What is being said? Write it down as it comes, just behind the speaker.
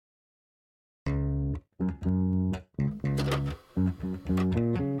Who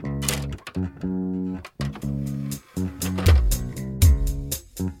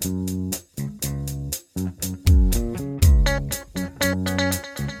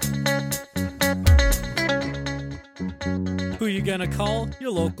you gonna call?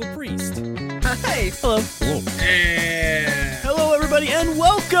 Your local priest. Hi. Hello. Hello, everybody, and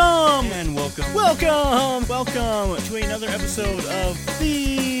welcome. Welcome to another episode of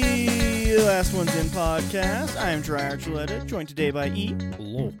the Last Ones In podcast. I am Dry Archuleta, joined today by E.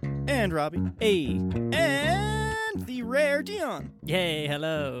 Hello. And Robbie. Hey. And the rare Dion. Yay,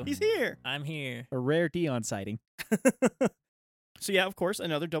 hello. He's here. I'm here. A rare Dion sighting. So yeah, of course,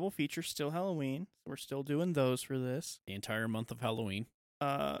 another double feature, still Halloween. We're still doing those for this. The entire month of Halloween.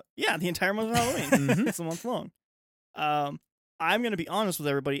 Yeah, the entire month of Halloween. Mhm. It's a month long. I'm going to be honest with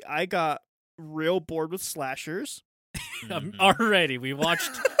everybody. I got real bored with slashers. Already, we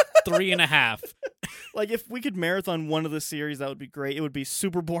watched 3.5. Like, if we could marathon one of the series, that would be great. It would be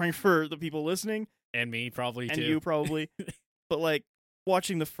super boring for the people listening. And me, probably, And too. you, probably. But, like,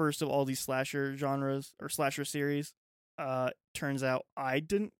 watching the first of all these slasher genres, or slasher series, turns out I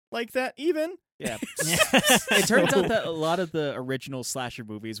didn't like that even. Yeah. It turns out that a lot of the original slasher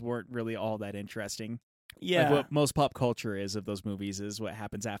movies weren't really all that interesting. Yeah. Like what most pop culture is of those movies is what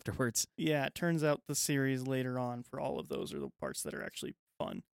happens afterwards. Yeah, it turns out the series later on for all of those are the parts that are actually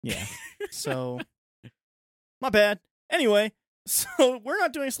fun. Yeah. So, my bad. Anyway, so we're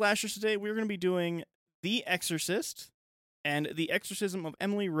not doing slashers today. We're going to be doing The Exorcist and The Exorcism of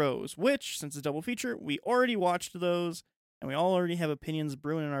Emily Rose, which, since it's a double feature, we already watched those, and we all already have opinions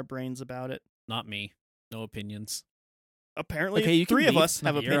brewing in our brains about it. Not me. No opinions. Apparently, Okay, you can three of leave. us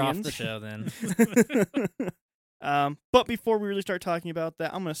have You're opinions. off the show, then. But before we really start talking about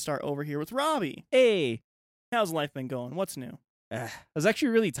that, I'm going to start over here with Robbie. Hey. How's life been going? What's new? I was actually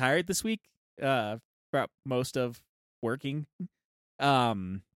really tired this week. Throughout most of working.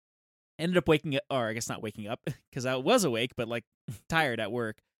 Ended up waking up, or I guess not waking up, because I was awake, but like tired at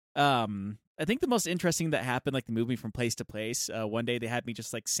work. I think the most interesting that happened, like, they moved me from place to place. One day they had me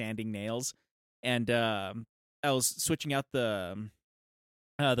just like sanding nails, and I was switching out the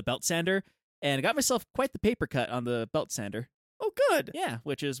belt sander, and I got myself quite the paper cut on the belt sander. Oh, good. Yeah,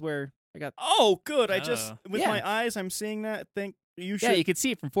 which is where I got. Oh, good. I just, with Yeah. my eyes, I'm seeing that. You should. Yeah, you could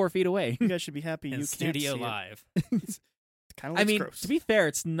see it from 4 feet away. You guys should be happy In you can't studio see live. It. Kind of I looks mean, gross. to be fair,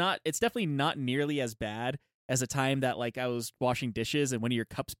 it's definitely not nearly as bad as a time that like I was washing dishes and one of your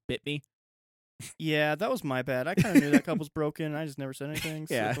cups bit me. Yeah, that was my bad. I kind of knew that cup was broken, and I just never said anything.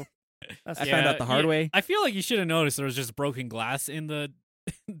 Yeah. So that's I found out the hard way. I feel like you should have noticed there was just broken glass in the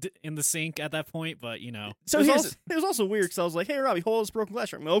sink at that point, but you know. So it here's was also weird because I was like, "Hey, Robbie, hold this broken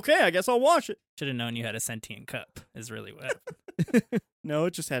glass." I'm like, okay, I guess I'll wash it. Should have known you had a sentient cup, is really what happened. No,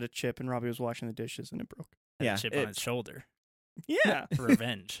 it just had a chip, and Robbie was washing the dishes, and it broke. Had Yeah, a chip it- on its shoulder. Yeah. For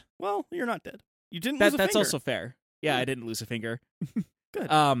revenge. Well, you're not dead. You didn't lose a that's finger. also fair. Yeah, I didn't lose a finger. Good.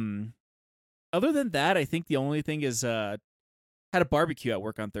 Other than that, I think the only thing is had a barbecue at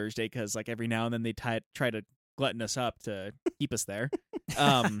work on Thursday because like every now and then they try to glutton us up to keep us there.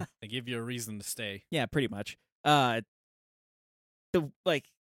 They give you a reason to stay. Yeah, pretty much. The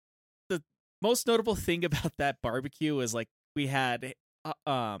most notable thing about that barbecue was like we had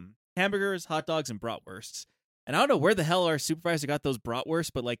hamburgers, hot dogs, and bratwursts. And I don't know where the hell our supervisor got those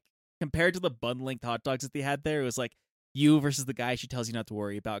bratwursts, but like compared to the bun-length hot dogs that they had there, it was like you versus the guy she tells you not to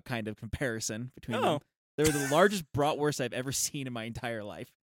worry about kind of comparison between them. They were the largest bratwurst I've ever seen in my entire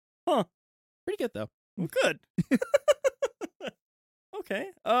life. Huh. Pretty good though. Well, good. Okay.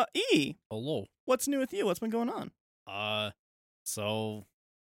 E, Hello. what's new with you? What's been going on? So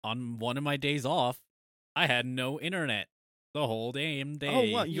on one of my days off, I had no internet the whole damn day.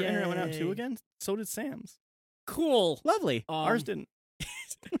 Oh, what? Your internet went out too Yay. again? So did Sam's. Cool. Lovely. Ours didn't.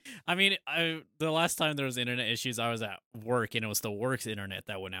 I mean, the last time there was internet issues, I was at work, and it was the work's internet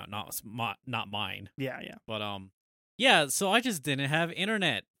that went out, not mine. Yeah. But yeah. So I just didn't have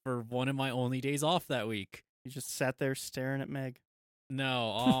internet for one of my only days off that week. You just sat there staring at Meg.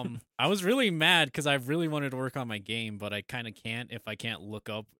 No, I was really mad because I really wanted to work on my game, but I kind of can't if I can't look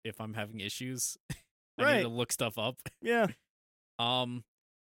up if I'm having issues. I need Right. to look stuff up. Yeah.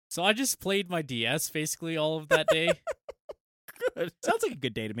 So I just played my DS basically all of that day. Good. Sounds like a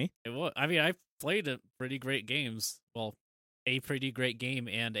good day to me. It was. I mean, I played pretty great games. Well, a pretty great game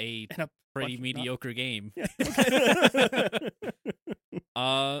and a And a pretty bunch of mediocre game. Yeah.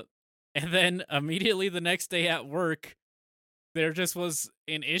 Okay. And then immediately the next day at work, there just was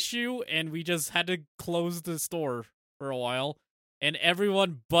an issue, and we just had to close the store for a while. And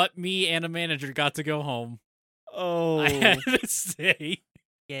everyone but me and a manager got to go home. Oh. I had to stay.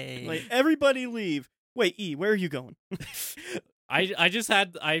 Yay. Like, everybody leave. Wait, E, where are you going?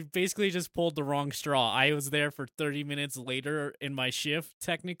 I basically just pulled the wrong straw. I was there for 30 minutes later in my shift,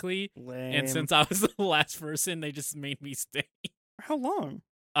 technically. Lame. And since I was the last person, they just made me stay. How long?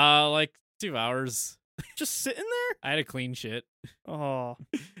 Like 2 hours. Just sitting there? I had to clean shit. Oh.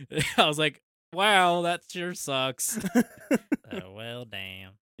 I was like, wow, that sure sucks. Well,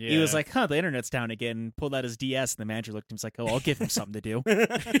 damn. Yeah. He was like, the internet's down again. Pulled out his DS, and the manager looked at him and was like, oh, I'll give him something to do.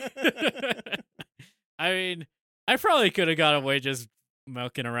 I mean, I probably could have got away just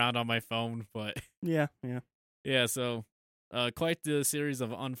milking around on my phone, but Yeah. yeah, so quite the series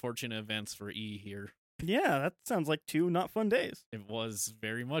of unfortunate events for E here. Yeah, that sounds like 2 not fun days. It was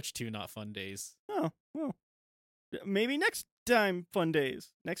very much 2 not fun days. Oh, well. Maybe next time fun days.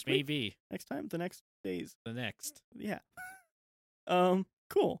 Next week? Maybe Next time? The next days. the next. Yeah.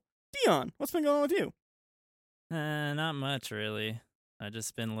 Cool. Dion, what's been going on with you? Not much really. I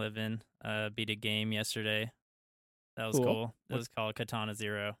just been living. Beat a game yesterday. That was Cool. cool. It was called Katana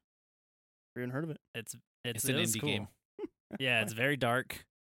Zero. Haven't heard of it. It's an it was indie cool. game. Yeah, it's very dark.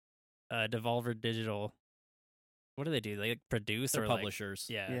 Devolver Digital. What do they do? They like, produce They're or publishers.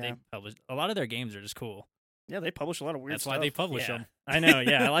 Like, Yeah. they publish. A lot of their games are just cool. Yeah, they publish a lot of weird That's stuff. why they publish Yeah, them. I know.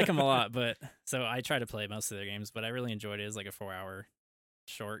 Yeah, I like them a lot. But so I try to play most of their games, but I really enjoyed it. It's like a 4-hour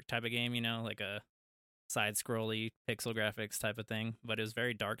short type of game, like a side-scrolly pixel graphics type of thing. But it was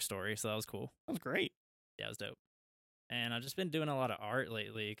very dark story, so that was cool. That was great. Yeah, it was dope. And I've just been doing a lot of art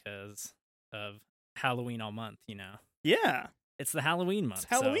lately because of Halloween all month. Yeah. It's the Halloween month. It's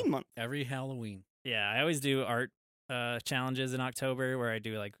Halloween so, month. Every Halloween. Yeah, I always do art challenges in October where I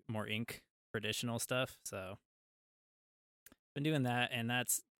do like more ink traditional stuff. So been doing that, and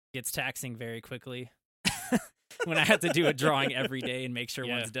gets taxing very quickly. When I have to do a drawing every day and make sure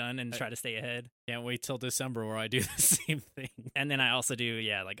Yeah. one's done and try to stay ahead. Can't wait till December where I do the same thing. And then I also do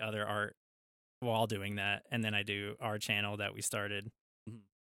like other art while doing that, and then I do our channel that we started. Mhm.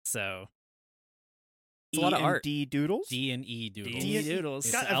 So it's a lot of art. D doodles? D and E doodles. D&D doodles.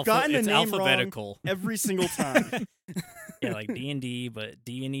 It's, God, I've gotten the it's name wrong. alphabetical. Every single time. Yeah, like D&D, but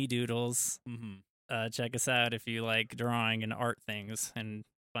D&E doodles. Mm-hmm. Check us out if you like drawing and art things and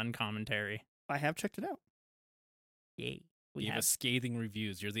fun commentary. I have checked it out. Yay. We have scathing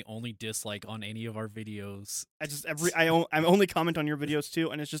reviews. You're the only dislike on any of our videos. I only comment on your videos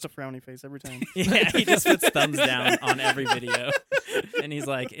too, and it's just a frowny face every time. Yeah, he just puts thumbs down on every video. And he's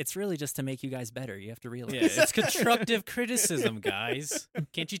like, it's really just to make you guys better. You have to realize. Yeah, it's constructive criticism, guys.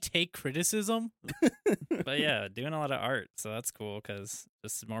 Can't you take criticism? But yeah, doing a lot of art. So that's cool because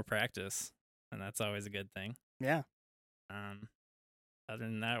just more practice. And that's always a good thing. Yeah. Other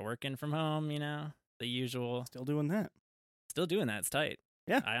than that, working from home, the usual. Still doing that. Still doing that. It's tight.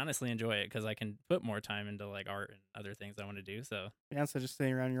 Yeah. I honestly enjoy it because I can put more time into like art and other things I want to do. So Yeah, instead of just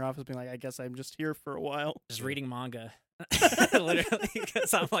sitting around your office being like, I guess I'm just here for a while. just reading manga. Literally,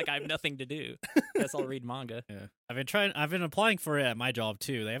 because I'm like, I have nothing to do. Guess I'll read manga. Yeah, I've been applying for it at my job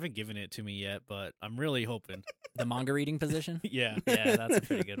too. They haven't given it to me yet, but I'm really hoping. The manga reading position? Yeah. Yeah, that's a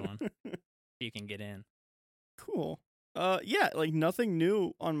pretty good one. You can get in. Cool. Yeah, like nothing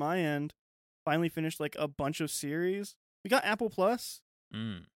new on my end. Finally finished like a bunch of series. We got Apple Plus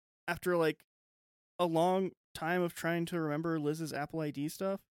after like a long time of trying to remember Liz's Apple ID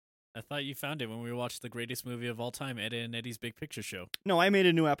stuff. I thought you found it when we watched the greatest movie of all time, Ed and Eddie's Big Picture Show. No, I made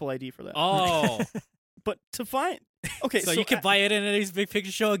a new Apple ID for that. Oh, But to find okay, so you can buy Ed and Eddie's Big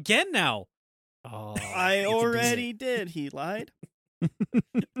Picture Show again now. Oh, I already did. He lied.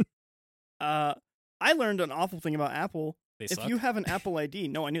 I learned an awful thing about Apple. They If suck. you have an Apple ID,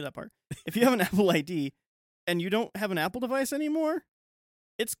 no, I knew that part. If you have an Apple ID and you don't have an Apple device anymore,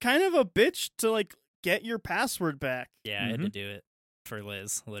 it's kind of a bitch to like get your password back. Yeah, I had to do it for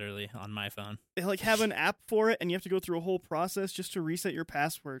Liz, literally, on my phone. They like have an app for it, and you have to go through a whole process just to reset your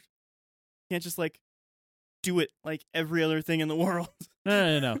password. You can't just like do it like every other thing in the world.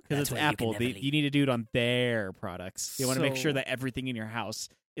 No. Because That's it's why you can Apple. never leave. You need to do it on their products. You want to make sure So- that everything in your house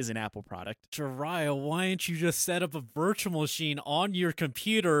is an Apple product. Jiraiya, why don't you just set up a virtual machine on your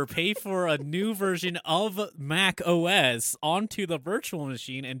computer, pay for a new version of Mac OS onto the virtual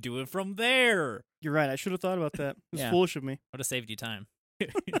machine, and do it from there? You're right. I should have thought about that. It was Yeah. foolish of me. Would have saved you time.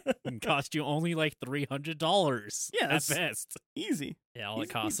 It cost you only like $300. Yeah, at that's- best. Easy. Yeah, all it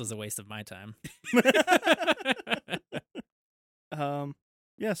Easy cost peasy. was a waste of my time.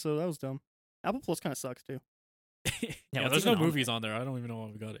 Yeah, so that was dumb. Apple Plus kind of sucks too. Yeah, what's there's no even on movies on there. I don't even know why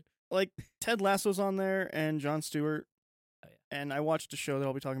we got it. Like Ted Lasso's on there and Jon Stewart. Oh, yeah. And I watched a show that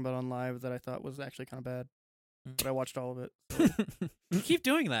I'll be talking about on live that I thought was actually kind of bad, Mm. but I watched all of it. You keep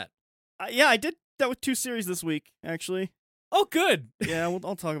doing that. Yeah, I did that with 2 series this week, actually. Oh, good. Yeah,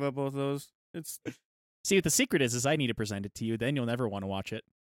 I'll talk about both of those. It's See, what the secret is I need to present it to you. Then you'll never want to watch it.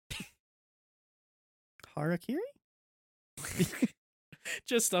 Harakiri?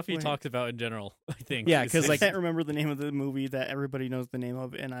 Just stuff he Wait. talked about in general, I think. Yeah, is- 'cause, I like- can't remember the name of the movie that everybody knows the name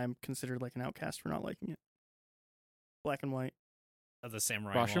of, and I'm considered like an outcast for not liking it. Black and white. the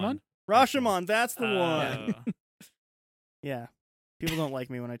samurai Rashomon? one. Rashomon, that's the one. Uh, Yeah. People don't like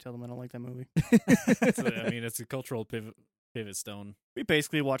me when I tell them I don't like that movie. I mean, it's a cultural pivot stone. We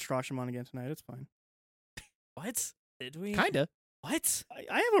basically watched Rashomon again tonight. It's fine. What? Did we? Kinda. What?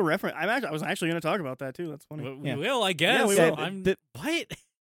 I have a reference. I was actually going to talk about that too. That's funny. We Yeah. will, I guess. we will. I'm The- what?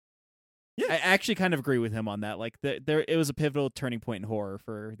 I actually kind of agree with him on that. Like, there, it was a pivotal turning point in horror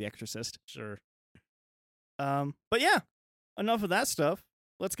for The Exorcist. Sure. But yeah, enough of that stuff.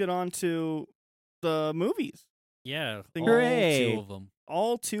 Let's get on to the movies. Yeah. Think- all Hooray. 2 of them.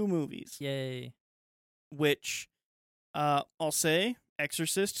 All 2 movies, Yay. which I'll say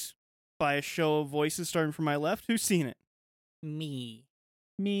Exorcist by a show of voices starting from my left. Who's seen it? Me.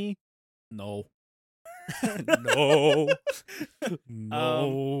 Me. No. No.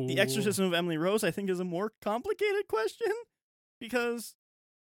 No. The Exorcism of Emily Rose, I think, is a more complicated question because.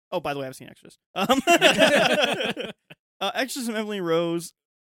 Oh, by the way, I've seen Exorcist. Exorcism of Emily Rose.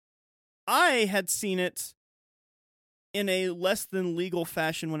 I had seen it in a less than legal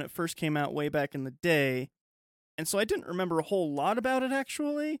fashion when it first came out way back in the day, and so I didn't remember a whole lot about it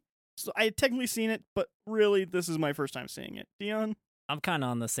actually. So I had technically seen it, but really, this is my first time seeing it. Dion? I'm kind of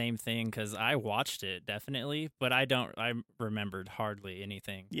on the same thing because I watched it definitely, but I remembered hardly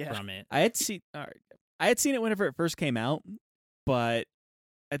anything Yeah. from it. I had seen it whenever it first came out, but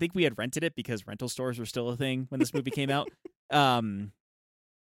I think we had rented it because rental stores were still a thing when this movie came out. I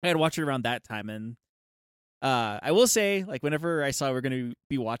had watched it around that time, and I will say, like, whenever I saw we were going to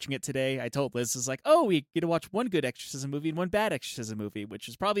be watching it today, I told Liz, "Is like, oh, we get to watch one good Exorcism movie and one bad Exorcism movie," which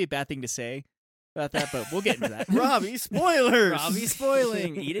is probably a bad thing to say about that, but we'll get into that. Robbie, spoilers! Robbie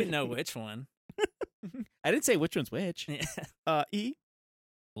spoiling. You didn't know which one. I didn't say which one's which. E,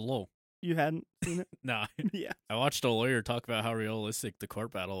 Hello. you hadn't seen it? Nah. Yeah. I watched a lawyer talk about how realistic the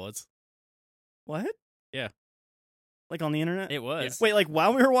court battle was. What? Yeah. Like on the internet? It was. Wait, like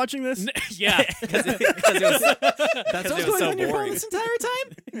while we were watching this? Yeah. Because it was. That's it what's was going so on your phone boring. this entire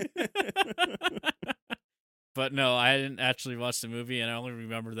time? But no, I didn't actually watch the movie, and I only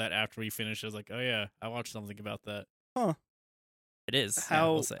remember that after we finished. I was like, oh yeah, I watched something about that. It is. yeah,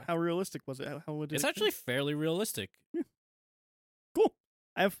 How we'll say. how realistic was it? How would It's it actually fairly realistic. cool.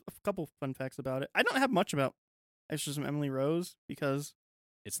 I have a couple fun facts about it. I don't have much about Exorcism Emily Rose because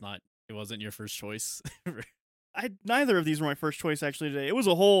It wasn't your first choice. neither of these were my first choice actually today. It was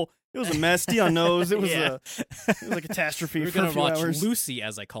a mess. Dion knows. It was Yeah. it was a catastrophe We're for a gonna few watch hours. Lucy,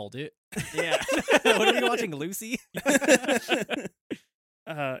 as I called it. Yeah. What are you watching, Lucy?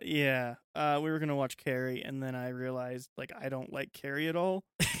 Yeah. We were gonna watch Carrie, and then I realized like I don't like Carrie at all,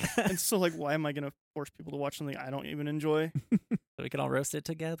 and so like why am I gonna force people to watch something I don't even enjoy? So we can all roast it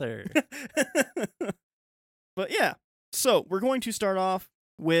together. But yeah, so we're going to start off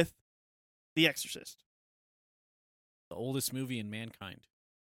with The Exorcist. The oldest movie in mankind.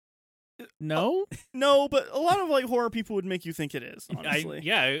 No? No, but a lot of like horror people would make you think it is. Honestly,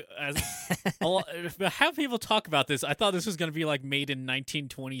 How people talk about this? I thought this was gonna be like made in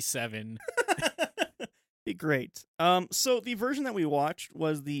 1927. be great. So the version that we watched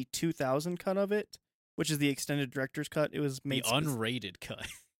was the 2000 cut of it, which is the extended director's cut. It was The made unrated cut.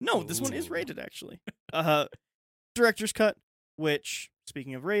 No, this one is Ooh. rated actually. Director's cut, which,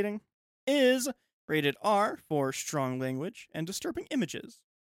 speaking of rating, is rated R for strong language and disturbing images.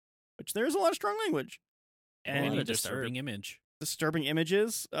 Which there is a lot of strong language. And And a disturbing image. disturbing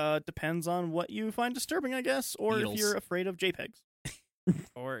images depends on what you find disturbing, I guess, or Needles. if you're afraid of JPEGs.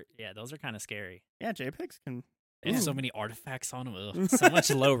 Or, yeah, those are kind of scary. Yeah, JPEGs can. There's Ooh. so many artifacts on them. Ugh. So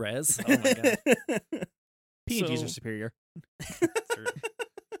much low res. Oh my god. P&Gs So- are superior.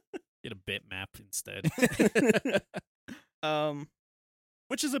 Get a bitmap instead.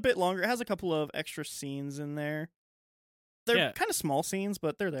 Which is a bit longer. It has a couple of extra scenes in there. They're Yeah. kind of small scenes,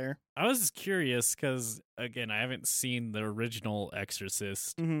 but they're there. I was curious because, again, I haven't seen the original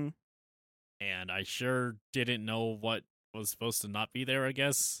Exorcist, Mm-hmm. and I sure didn't know what was supposed to not be there, I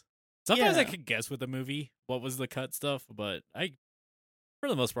guess. Sometimes I Yeah. could guess with a movie what was the cut stuff, but I, for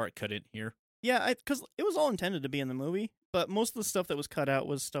the most part, couldn't here. Yeah, because it was all intended to be in the movie, but most of the stuff that was cut out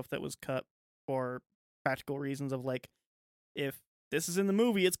was stuff that was cut for practical reasons of like, if this is in the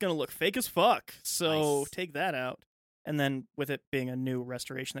movie, it's going to look fake as fuck, so Nice. take that out. And then with it being a new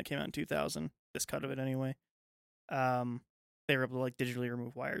restoration that came out in 2000, this cut of it anyway, they were able to like digitally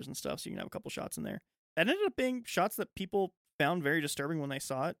remove wires and stuff, so you can have a couple shots in there. That ended up being shots that people found very disturbing when they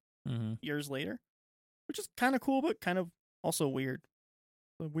saw it Mm-hmm. years later. which is kind of cool, but kind of also weird.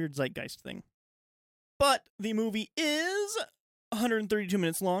 A weird zeitgeist thing. But the movie is 132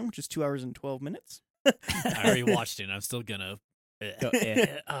 minutes long, which is 2 hours and 12 minutes. I already watched it, and I'm still gonna... Came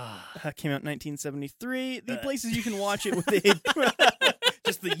out in 1973. The places you can watch it with a...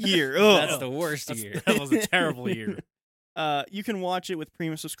 just the year. Ugh. That's the worst year. That was a terrible year. You can watch it with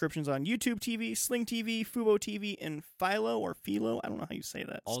premium subscriptions on YouTube TV, Sling TV, Fubo TV, and Philo. I don't know how you say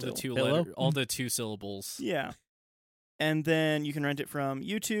that. All still. the two syllables. Yeah. And then you can rent it from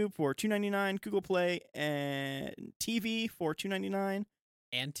YouTube for $2.99, Google Play, and TV for $2.99.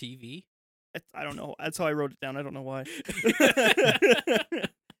 And TV? I don't know. That's how I wrote it down. I don't know why.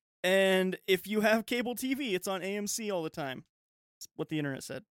 And if you have cable TV, it's on AMC all the time. That's what the internet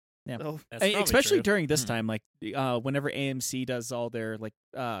said. Yeah. So, That's probably especially true. during this time, like whenever AMC does all their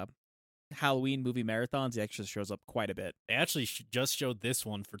Halloween movie marathons, it actually shows up quite a bit. They actually just showed this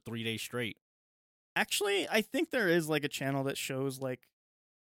one for 3 days straight. actually, I think there is like a channel that shows like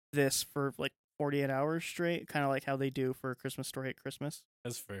this for like 48 hours straight, kind of like how they do for Christmas Story at Christmas.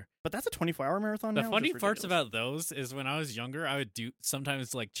 That's fair. But that's a 24-hour marathon The now, funny which is parts ridiculous. about those is when I was younger, I would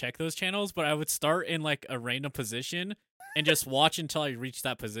sometimes like check those channels, but I would start in like a random position and just watch until I reached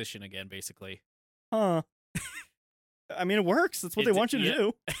that position again, basically. Huh. I mean, it works. That's what they want you to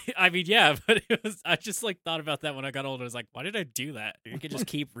do. I mean, yeah, but I just like thought about that when I got older. I was like, why did I do that? You could just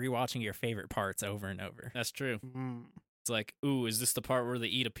keep rewatching your favorite parts over and over. That's true. Mm. It's like, ooh, is this the part where they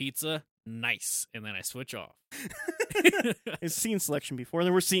eat a pizza? Nice. And then I switch off. It's scene selection before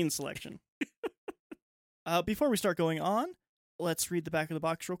there were scene selection. Before we start going on, let's read the back of the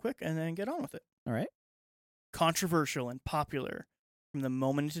box real quick and then get on with it. All right. Controversial and popular from the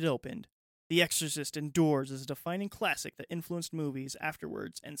moment it opened, The Exorcist endures as a defining classic that influenced movies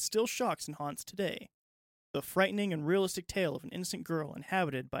afterwards and still shocks and haunts today. The frightening and realistic tale of an innocent girl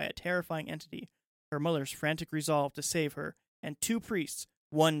inhabited by a terrifying entity, her mother's frantic resolve to save her, and two priests,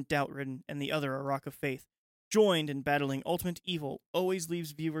 one doubt-ridden and the other a rock of faith, joined in battling ultimate evil, always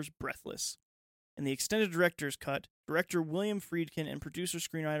leaves viewers breathless. In the extended director's cut, director William Friedkin and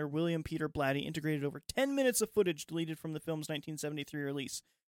producer-screenwriter William Peter Blatty integrated over 10 minutes of footage deleted from the film's 1973 release.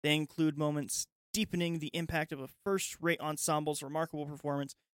 They include moments deepening the impact of a first-rate ensemble's remarkable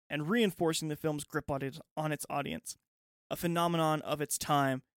performance and reinforcing the film's grip on its audience. A phenomenon of its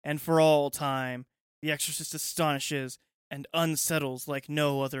time, and for all time, The Exorcist astonishes and unsettles like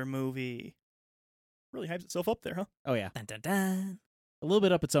no other movie. Really hypes itself up there, huh? Oh yeah, Dun, dun, dun. a little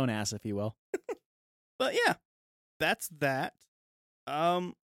bit up its own ass, if you will. But yeah, that's that.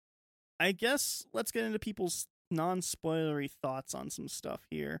 I guess let's get into people's non-spoilery thoughts on some stuff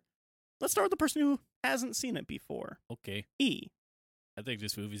here. Let's start with the person who hasn't seen it before. Okay. E. I think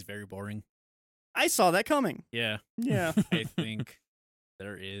this movie's very boring. I saw that coming. Yeah. Yeah. I think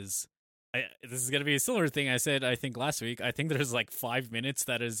there is... this is going to be a similar thing I said, I think, last week. I think there's like 5 minutes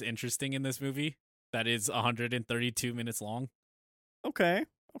that is interesting in this movie. That is 132 minutes long. Okay.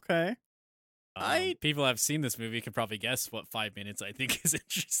 People have seen this movie can probably guess what 5 minutes I think is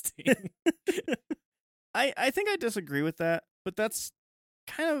interesting. I think I disagree with that, but that's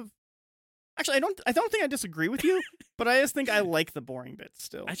kind of... Actually, I don't think I disagree with you, but I just think I like the boring bits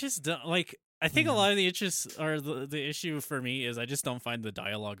still. I just don't like. I think a lot of the interest or the issue for me is I just don't find the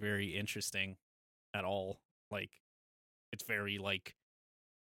dialogue very interesting at all. Like, it's very like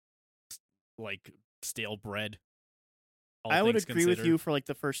stale bread. I would agree with you for like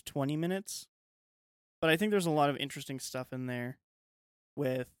the first 20 minutes, but I think there's a lot of interesting stuff in there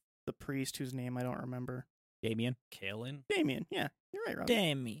with the priest whose name I don't remember. Damien. Kalen. Damien. Yeah, you're right, Rob.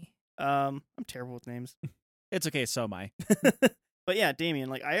 Damn me. I'm terrible with names. It's okay, so am I. But yeah,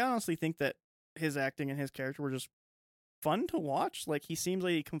 Damien, like I honestly think that his acting and his character were just fun to watch. Like he seems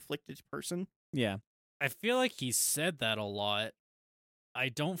like a conflicted person. Yeah. I feel like he said that a lot. I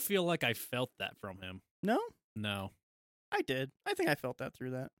don't feel like I felt that from him. No? No. I did. I think I felt that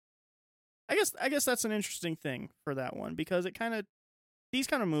through that. I guess that's an interesting thing for that one because it kind of these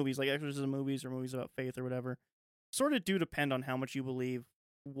kind of movies, like exorcism movies or movies about faith or whatever, sort of do depend on how much you believe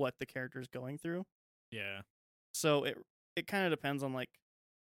what the character is going through. Yeah. So it kind of depends on like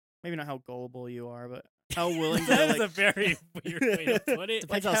maybe not how gullible you are, but how willing to That's like a very weird way to put it. Depends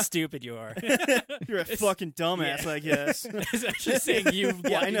Like how how- stupid you are. you're a fucking dumbass, I guess. It's actually saying you.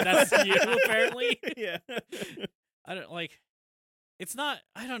 Yeah, I know. That's you, apparently. Yeah. I don't like. It's not.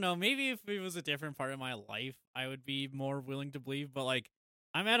 I don't know. Maybe if it was a different part of my life, I would be more willing to believe. But like,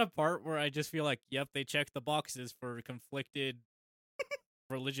 I'm at a part where I just feel like, yep, they checked the boxes for a conflicted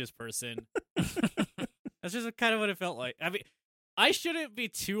religious person. That's just kind of what it felt like. I mean, I shouldn't be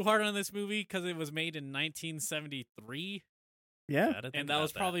too hard on this movie because it was made in 1973, Yeah. and that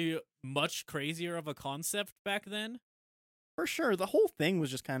was probably much crazier of a concept back then. For sure, the whole thing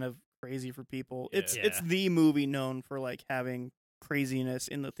was just kind of crazy for people. It's Yeah. the movie known for like having craziness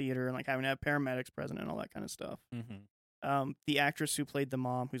in the theater and like having to have paramedics present and all that kind of stuff. Mm-hmm. The actress who played the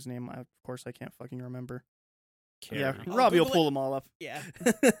mom, whose name of course I can't fucking remember. Yeah, Carrie. Robbie will Google pull them all up. Yeah.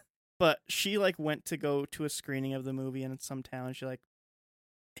 But she like went to go to a screening of the movie in some town. And she like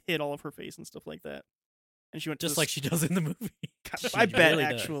hit all of her face and stuff like that. And she went Just to like she does in the movie. I bet really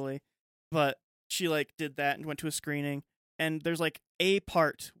does. actually. But she like did that and went to a screening. And there's like a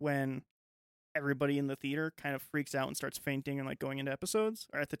part when everybody in the theater kind of freaks out and starts fainting and like going into episodes.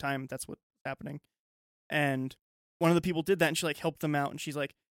 Or at the time, that's what's happening. And one of the people did that, and she like helped them out. And she's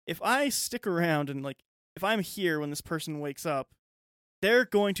like, if I stick around and like if I'm here when this person wakes up, they're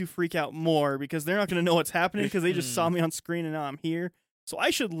going to freak out more because they're not going to know what's happening because they just saw me on screen and now I'm here. So I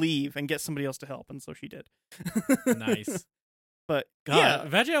should leave and get somebody else to help. And so she did. Nice. But God, yeah,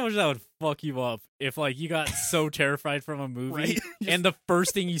 imagine how much that would fuck you up if like you got so terrified from a movie right? and the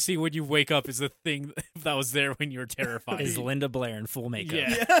first thing you see when you wake up is the thing that was there when you were terrified. Is Linda Blair in full makeup?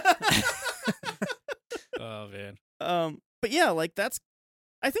 Yeah. Oh man. But yeah, like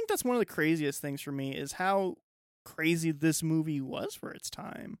I think that's one of the craziest things for me is how crazy this movie was for its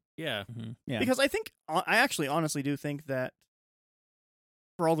time. Yeah. Mhm. Yeah. Because I actually honestly do think that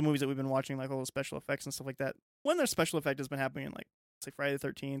for all the movies that we've been watching, like all the special effects and stuff like that, when their special effect has been happening in like say Friday the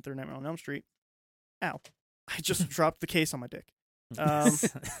 13th or Nightmare on Elm Street. Ow. I just dropped the case on my dick.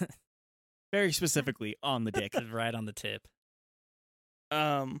 Very specifically on the dick. Right on the tip.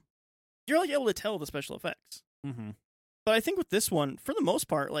 You're like able to tell the special effects. Mm-hmm. But I think with this one, for the most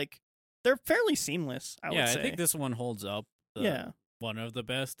part, like they're fairly seamless, I would say. I think this one holds up. Yeah. One of the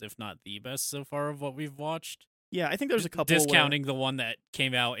best, if not the best so far of what we've watched. Yeah, I think there's a couple Discounting the one that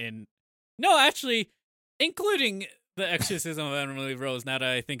came out in... No, actually, including the Exorcism of Emily Rose, now that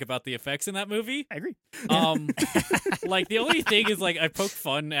I think about the effects in that movie. I agree. Like, the only thing is, like, I poke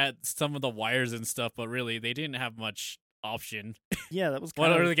fun at some of the wires and stuff, but really, they didn't have much option. Yeah, that was What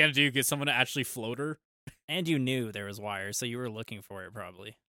kind are of... they going to do? Get someone to actually float her? And you knew there was wires, so you were looking for it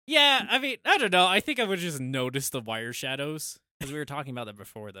probably. Yeah, I mean, I don't know. I think I would just notice the wire shadows. Because we were talking about that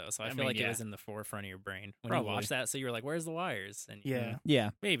before, though, so I, I feel mean, like yeah. it was in the forefront of your brain when Probably. you watched that. So you were like, "Where's the wires?" And Yeah.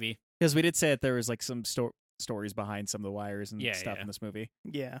 Yeah. Maybe. Because we did say that there was like some stories behind some of the wires and Yeah, stuff yeah. in this movie.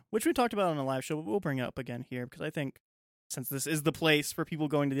 Yeah, which we talked about on a live show, but we'll bring it up again here because I think since this is the place for people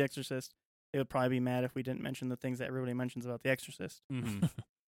going to The Exorcist, they would probably be mad if we didn't mention the things that everybody mentions about The Exorcist. Mm-hmm.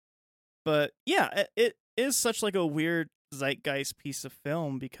 But yeah, it is such like a weird zeitgeist piece of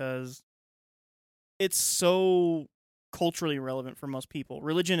film because it's so culturally relevant for most people.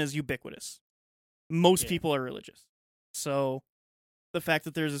 Religion is ubiquitous. Most Yeah. people are religious. So the fact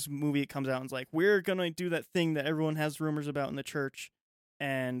that there's this movie that comes out and is like, we're going to do that thing that everyone has rumors about in the church,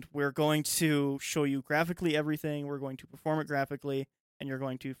 and we're going to show you graphically everything, we're going to perform it graphically, and you're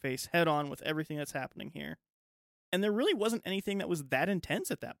going to face head on with everything that's happening here. And there really wasn't anything that was that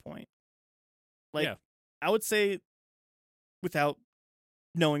intense at that point. Like, Yeah. I would say, without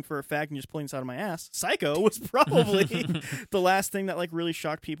knowing for a fact and just pulling this out of my ass, Psycho was probably the last thing that like really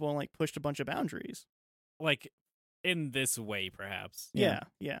shocked people and like pushed a bunch of boundaries. Like, in this way, perhaps. Yeah.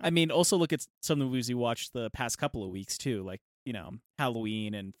 I mean, also look at some of the movies you watched the past couple of weeks too, like, you know,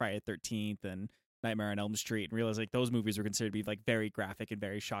 Halloween and Friday the 13th and Nightmare on Elm Street, and realize like those movies were considered to be like very graphic and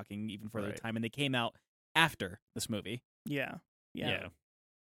very shocking even for their Right. time, and they came out after this movie. Yeah. Yeah.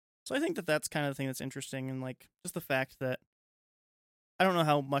 So I think that that's kind of the thing that's interesting, and like just the fact that I don't know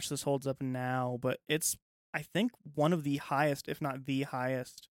how much this holds up now, but it's I think one of the highest, if not the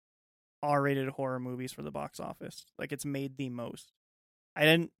highest, R-rated horror movies for the box office. Like it's made the most. I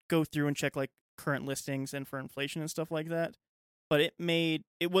didn't go through and check like current listings and for inflation and stuff like that, but it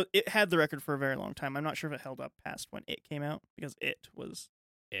had the record for a very long time. I'm not sure if it held up past when it came out because it was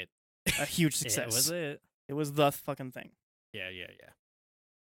It. a huge success. It was it. It was the fucking thing. Yeah.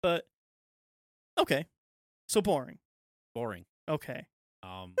 But okay, so boring. Boring. Okay.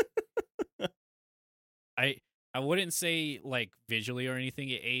 I wouldn't say like visually or anything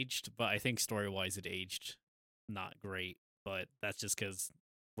it aged, but I think story wise it aged not great. But that's just because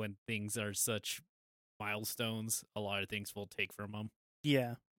when things are such milestones, a lot of things will take from them.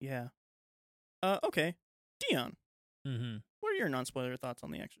 Yeah. Okay. Dion, Mm-hmm. what are your non-spoiler thoughts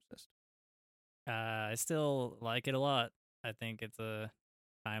on The Exorcist? I still like it a lot. I think it's a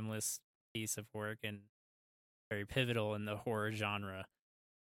timeless piece of work and very pivotal in the horror genre.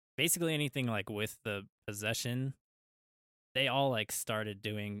 Basically anything like with the possession, they all like started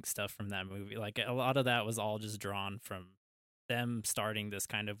doing stuff from that movie. Like a lot of that was all just drawn from them starting this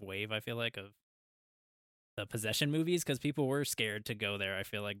kind of wave, I feel like, of the possession movies, because people were scared to go there. I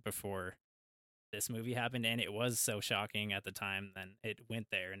feel like before this movie happened, and it was so shocking at the time. Then it went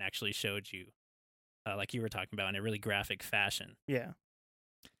there and actually showed you, like you were talking about, in a really graphic fashion. Yeah.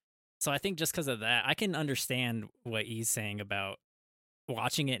 So I think just because of that, I can understand what he's saying about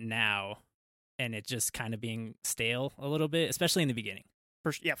watching it now and it just kind of being stale a little bit, especially in the beginning.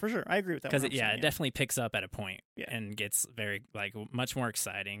 For sure. I agree with that. Because 100%, it definitely picks up at a point Yeah. and gets very like much more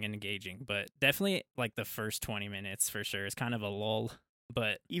exciting and engaging. But definitely like the first 20 minutes for sure is kind of a lull.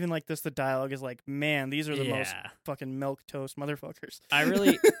 But even like this, the dialogue is like, man, these are the most yeah, fucking milk toast motherfuckers. I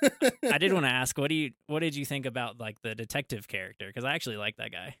did want to ask, what did you think about like the detective character? Because I actually like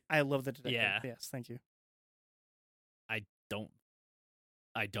that guy. I love the detective. Yeah. Yes, thank you. I don't.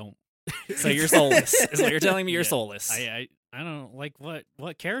 So you're soulless. Is what you're telling me. You're Yeah. soulless. I don't like what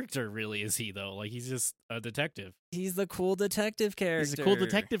character really is he though? Like he's just a detective. He's the cool detective character. He's a cool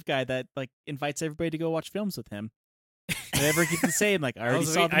detective guy that like invites everybody to go watch films with him. Whatever he can say, like I already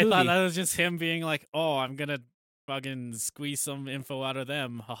saw the I movie. thought that was just him being like, oh, I'm gonna fucking squeeze some info out of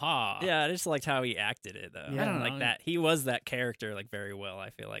them. Haha. Yeah, I just liked how he acted it though. Yeah. I don't like that. He was that character like very well. I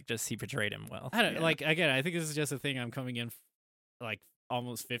feel like just he portrayed him well. I don't Yeah. like again. I think this is just a thing. I'm coming in like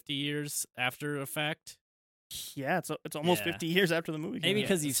almost 50 years after a fact. Yeah, it's almost Yeah. 50 years after the movie. came Maybe out.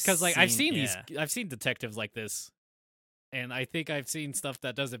 because you've Like I've seen yeah. I've seen detectives like this, and I think I've seen stuff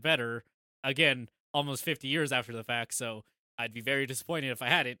that does it better. Again, almost 50 years after the fact, so I'd be very disappointed if I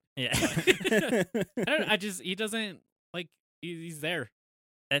hadn't. Yeah. He doesn't like he's there.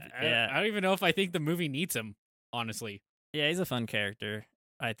 Yeah. I don't even know if I think the movie needs him. Honestly, Yeah, he's a fun character,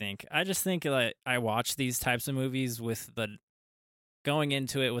 I think. I just think like I watch these types of movies with the going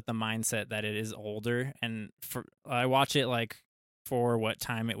into it with the mindset that it is older, and I watch it like for what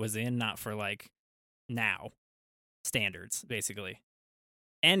time it was in, not for like now standards, basically.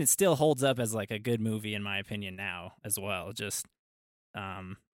 And it still holds up as like a good movie in my opinion now as well. Just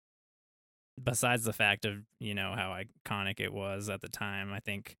besides the fact of, you know, how iconic it was at the time, I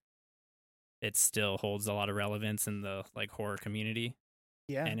think it still holds a lot of relevance in the like horror community.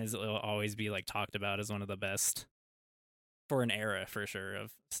 yeah. And it'll always be like talked about as one of the best for an era for sure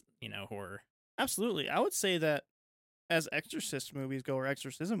of, you know, horror. Absolutely. I would say that as Exorcist movies go or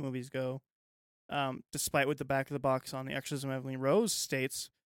Exorcism movies go, despite what the back of the box on the Exorcism of Emily Rose states,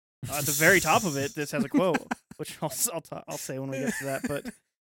 at the very top of it, this has a quote, which I'll say when we get to that. But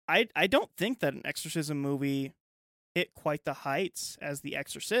I don't think that an Exorcism movie hit quite the heights as The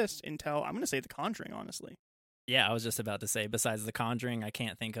Exorcist until, I'm going to say, The Conjuring, honestly. Yeah, I was just about to say, besides The Conjuring, I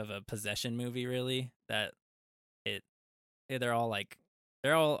can't think of a possession movie really that they're all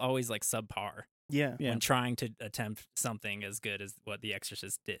always like subpar Yeah. Yeah. when trying to attempt something as good as what The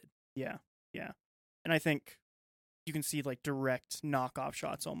Exorcist did. Yeah. And I think you can see like direct knockoff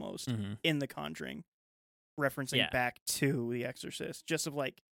shots almost Mm-hmm. in The Conjuring, referencing Yeah. back to The Exorcist, just of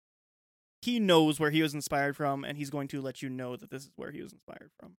like, he knows where he was inspired from, and he's going to let you know that this is where he was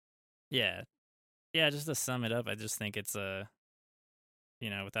inspired from. Yeah. Yeah, just to sum it up, I just think it's you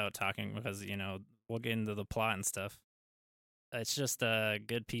know, without talking, because, you know, we'll get into the plot and stuff. It's just a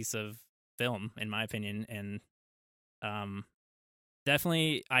good piece of film, in my opinion, and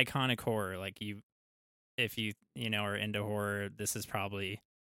definitely iconic horror. Like if you know, are into horror, this is probably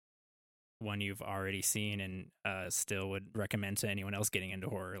one you've already seen and still would recommend to anyone else getting into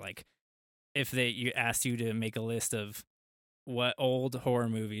horror. Like if you asked you to make a list of what old horror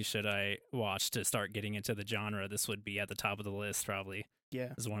movies should I watch to start getting into the genre, this would be at the top of the list probably.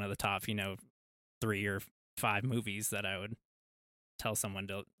 Yeah. Is one of the top, you know, 3 or 5 movies that I would tell someone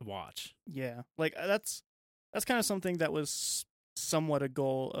to watch. Yeah. Like that's kind of something that was somewhat a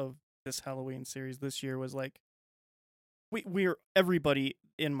goal of this Halloween series this year, was like we're everybody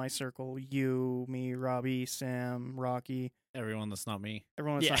in my circle, you, me, Robbie, Sam, Rocky, everyone that's not me.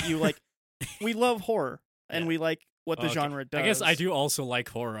 everyone that's Yeah. not you, like we love horror and Yeah. we like what the Okay. genre does. I guess I do also like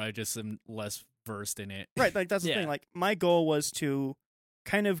horror. I just am less versed in it. Right, like that's the Yeah. thing. Like my goal was to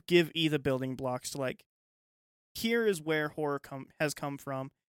kind of give the building blocks to like, here is where horror has come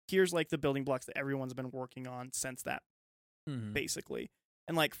from. Here's like the building blocks that everyone's been working on since that, Mm-hmm. basically.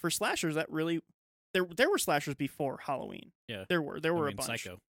 And like for slashers, that really there were slashers before Halloween. Yeah. There were I a mean, bunch.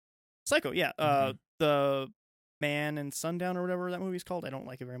 Psycho. Yeah. Mhm. The Man in Sundown or whatever that movie's called. I don't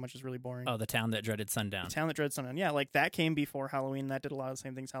like it very much. It's really boring. Oh, The Town That Dreaded Sundown. The Town That Dread Sundown. Yeah, like that came before Halloween. That did a lot of the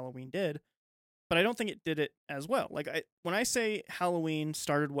same things Halloween did, but I don't think it did it as well. Like when I say Halloween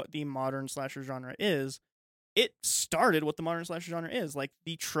started what the modern slasher genre is, it started what the modern slasher genre is. Like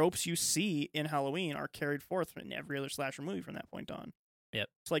the tropes you see in Halloween are carried forth in every other slasher movie from that point on. Yep.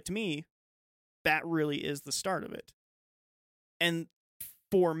 So like to me, that really is the start of it. And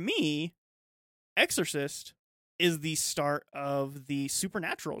for me, Exorcist is the start of the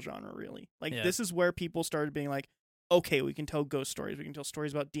supernatural genre, really. Like, Yeah. this is where people started being like, okay, we can tell ghost stories, we can tell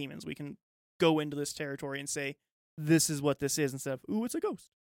stories about demons, we can go into this territory and say, this is what this is, instead of, ooh, it's a ghost.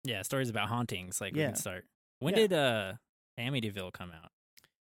 Yeah, stories about hauntings. Like, we Yeah. can start. When Yeah. did Amityville come out?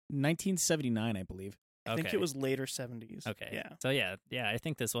 1979, I believe. I think it was later 70s. Okay. Yeah. So yeah, I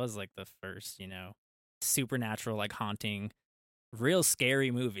think this was like the first, supernatural, like, haunting, real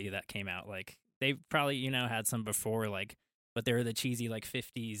scary movie that came out. Like, they probably, had some before, like, but they were the cheesy, like,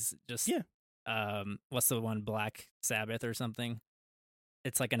 50s, just, what's the one, Black Sabbath or something?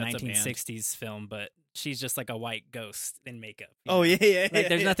 It's like a That's a band. 1960s film, but she's just like a white ghost in makeup. you Oh, know? yeah. Like,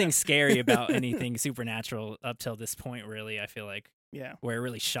 there's nothing scary about anything supernatural up till this point, really, I feel like, Yeah. where it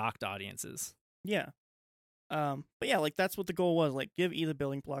really shocked audiences. Yeah. But yeah, like, that's what the goal was. Like, give E the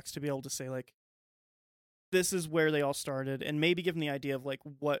building blocks to be able to say, like, this is where they all started, and maybe give him the idea of, like,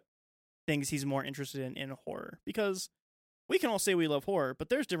 what things he's more interested in horror. Because we can all say we love horror, but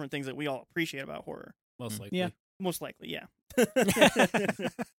there's different things that we all appreciate about horror. Most likely. Yeah. Most likely, yeah.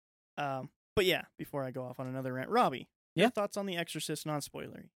 But yeah, before I go off on another rant, Robbie, Yeah? your thoughts on The Exorcist,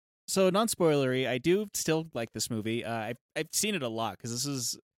 non-spoilery? So, non-spoilery, I do still like this movie. I've seen it a lot because this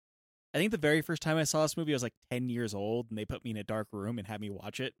is, I think the very first time I saw this movie, I was like 10 years old, and they put me in a dark room and had me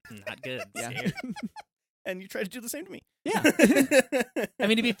watch it. Not good. Yeah. Scared. And you tried to do the same to me. Yeah. I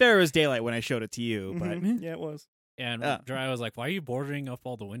mean, to be fair, it was daylight when I showed it to you, but Mhm. Yeah, it was. And Dry was like, why are you boarding up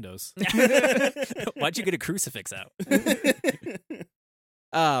all the windows? Why'd you get a crucifix out?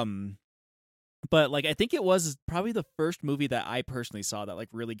 but like I think it was probably the first movie that I personally saw that like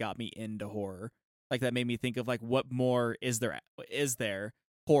really got me into horror. Like that made me think of like what more is there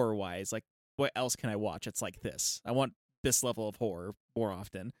horror wise? Like what else can I watch? It's like this. I want this level of horror more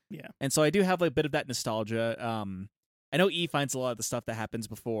often. Yeah. And so I do have like, a bit of that nostalgia. I know E finds a lot of the stuff that happens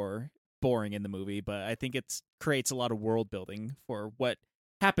before boring in the movie, but I think it creates a lot of world building for what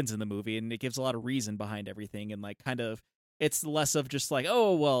happens in the movie, and it gives a lot of reason behind everything, and like kind of it's less of just like,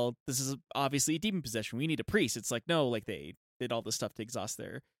 oh well, this is obviously a demon possession, we need a priest. It's like, no, like they did all this stuff to exhaust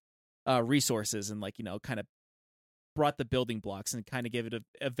their resources, and like, kind of brought the building blocks and kind of give it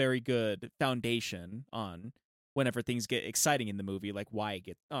a very good foundation on whenever things get exciting in the movie, like why it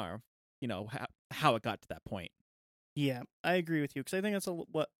gets, how it got to that point. Yeah, I agree with you, because I think that's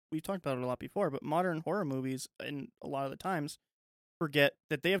what we've talked about it a lot before, but modern horror movies, and a lot of the times, forget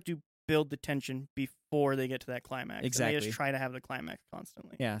that they have to build the tension before they get to that climax. Exactly. And they just try to have the climax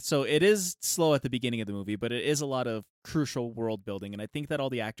constantly. Yeah, so it is slow at the beginning of the movie, but it is a lot of crucial world building, and I think that all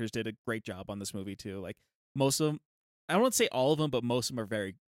the actors did a great job on this movie too. Like most of them, I won't say all of them, but most of them are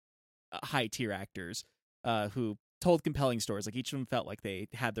very high tier actors who told compelling stories. Like each of them felt like they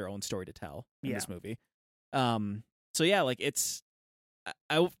had their own story to tell in this movie. So yeah, like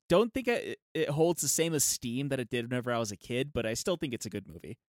I don't think it holds the same esteem that it did whenever I was a kid, but I still think it's a good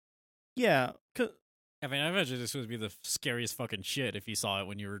movie. Yeah, I mean, I imagine this would be the scariest fucking shit if you saw it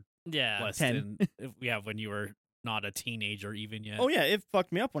when you were Yeah. less 10. than, when you were not a teenager even yet. oh yeah, it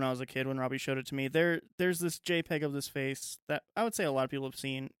fucked me up when I was a kid when Robbie showed it to me. There's this JPEG of this face that I would say a lot of people have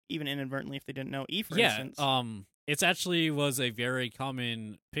seen, even inadvertently if they didn't know. E, for instance. It's actually was a very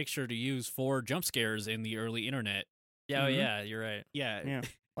common picture to use for jump scares in the early internet. Yeah, Mhm. yeah, you're right. Yeah, Yeah,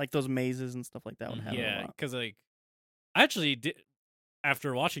 like those mazes and stuff like that would Mhm. have it a yeah, lot. because like I actually did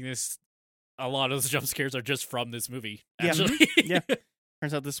after watching this, a lot of those jump scares are just from this movie. Yeah. Actually, Yeah.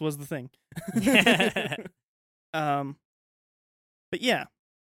 Turns out this was the thing. But yeah,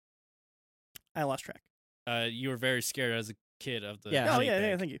 I lost track. You were very scared as a kid of the. Yeah. Oh yeah,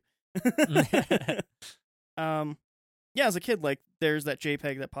 JPEG. thank you. Yeah, as a kid, like there's that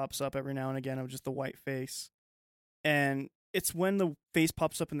JPEG that pops up every now and again of just the white face, and it's when the face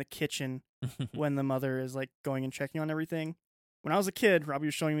pops up in the kitchen when the mother is like going and checking on everything. When I was a kid, Robbie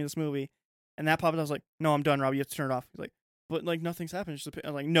was showing me this movie, and that popped up. I was like, "No, I'm done, Robbie. You have to turn it off." He's like, "But like nothing's happened." It's just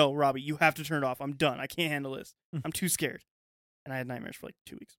I'm like, "No, Robbie, you have to turn it off. I'm done. I can't handle this. I'm too scared." And I had nightmares for like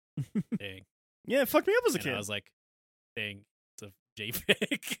 2 weeks. Dang. Yeah, it fucked me up as a And kid. I was like, dang, it's a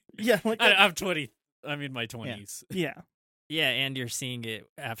JPEG. Yeah, like I'm 20. I'm in my 20s. yeah. Yeah, and you're seeing it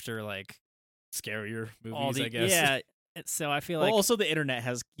after like Scarier movies, all the I guess. yeah. So I feel like Well, also the internet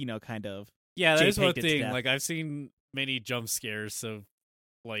has, kind of Yeah, that is JPEG'd one it to thing. death. Like I've seen many jump scares, so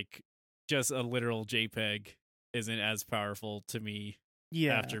like just a literal JPEG isn't as powerful to me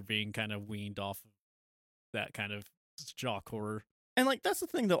Yeah. after being kind of weaned off of that kind of shock horror. And like that's the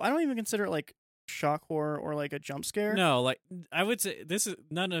thing though. I don't even consider it like shock horror or like a jump scare. No, like I would say this is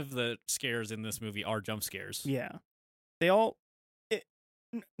none of the scares in this movie are jump scares. Yeah. They all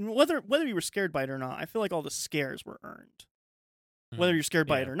whether you were scared by it or not, I feel like all the scares were earned. Whether you're scared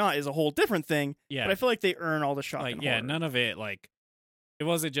by Yeah. it or not is a whole different thing. Yeah. But I feel like they earn all the shock Like, and yeah, horror. none of it, like, it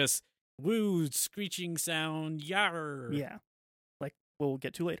wasn't just, woo, screeching sound, yar. Yeah. Like we'll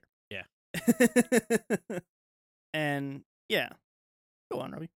get to later. Yeah. And yeah. Go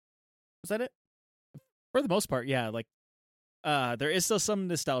on, Robbie. Was that it? For the most part, yeah. Like, there is still some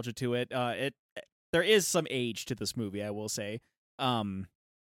nostalgia to it. There is some age to this movie, I will say.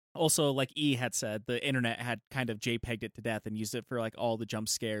 Also, like E had said, the internet had kind of JPEG'd it to death and used it for like all the jump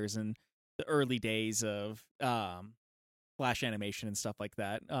scares and the early days of flash animation and stuff like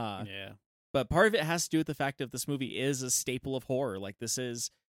that. Yeah. But part of it has to do with the fact that this movie is a staple of horror. Like, this is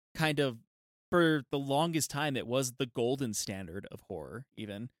kind of, for the longest time, it was the golden standard of horror,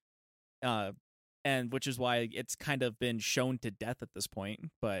 even. And which is why it's kind of been shown to death at this point.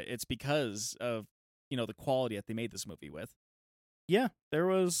 But it's because of, the quality that they made this movie with. Yeah. There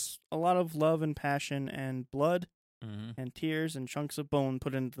was a lot of love and passion and blood Mm-hmm. and tears and chunks of bone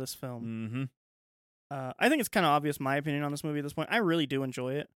put into this film. Mm-hmm. I think it's kind of obvious my opinion on this movie at this point. I really do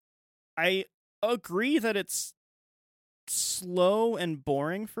enjoy it. I agree that it's slow and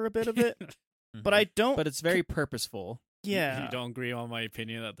boring for a bit of it, but I don't. But it's very purposeful. Yeah. You don't agree on my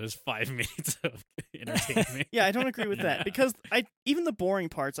opinion that there's 5 minutes of entertainment. Yeah, I don't agree with that because even the boring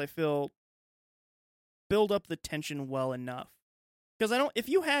parts I feel build up the tension well enough. Because if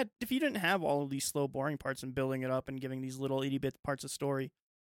you didn't have all of these slow boring parts and building it up and giving these little itty bit parts of story,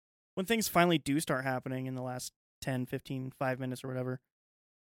 when things finally do start happening in the last 10, 15, 5 minutes or whatever,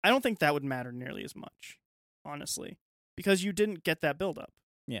 I don't think that would matter nearly as much, honestly, because you didn't get that build up.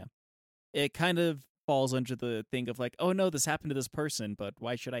 It kind of falls under the thing of like, oh no, this happened to this person, but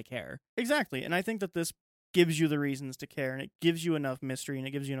why should I care? Exactly. And I think that this gives you the reasons to care, and it gives you enough mystery, and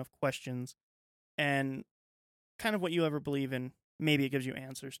it gives you enough questions, and kind of what you ever believe in. Maybe it gives you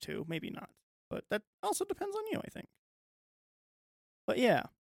answers too, maybe not. But that also depends on you, I think. But yeah,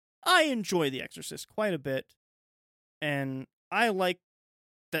 I enjoy The Exorcist quite a bit, and I like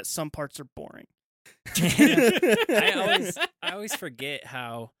that some parts are boring. I always forget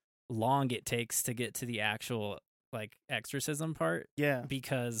how long it takes to get to the actual like exorcism part Yeah.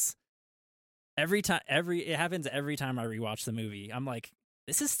 because it happens every time I rewatch the movie. I'm like,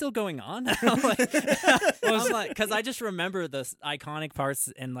 this is still going on? I'm like, because I just remember the iconic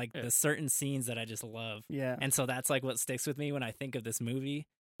parts and like the certain scenes that I just love. Yeah. And so that's like what sticks with me when I think of this movie.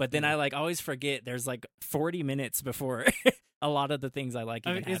 But then I like always forget there's like 40 minutes before a lot of the things I like.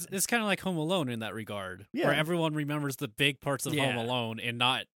 I mean, it's kind of like Home Alone in that regard, Yeah. where everyone remembers the big parts of Home Alone and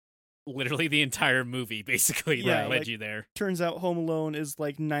not literally the entire movie, basically, Yeah, that led like- you there. Turns out Home Alone is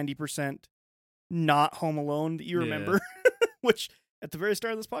like 90% not Home Alone that you Yeah. remember, which at the very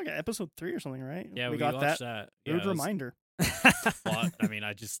start of this podcast, episode 3 or something, right? Yeah, we got watched that. that. Good Yeah, it was- reminder. well, I mean,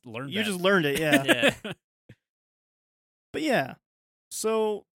 I just learned You that. just learned it, yeah. Yeah. But yeah,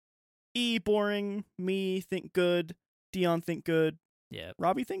 so E boring, me think good, Dion think good, yeah.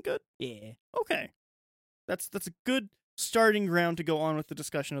 Robbie think good. Yeah. Okay, that's a good starting ground to go on with the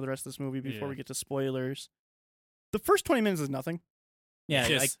discussion of the rest of this movie before Yeah. we get to spoilers. The first 20 minutes is nothing. Yeah.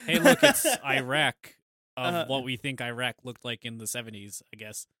 Just, hey, look, it's Iraq of Uh, what we think Iraq looked like in the 70s, I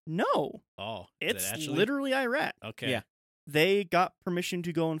guess. No, Oh, is it it's actually? literally Iraq. Okay. Yeah. They got permission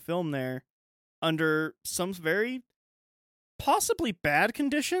to go and film there under some very possibly bad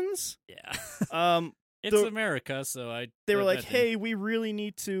conditions. Yeah. It's The- America, so They were like, imagine. "Hey, we really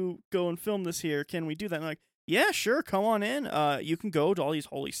need to go and film this here. Can we do that?" And they're like, "Yeah, sure. Come on in. You can go to all these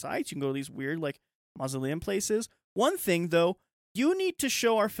holy sites. You can go to these weird like mausoleum places. One thing though, you need to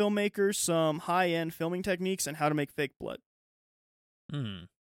show our filmmakers some high-end filming techniques and how to make fake blood." Hmm.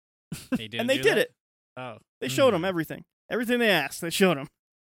 They didn't And they do did that? it. Oh. They showed them Hmm. everything. Everything they asked, they showed them.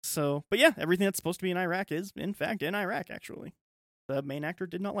 So, but yeah, everything that's supposed to be in Iraq is, in fact, in Iraq, actually. The main actor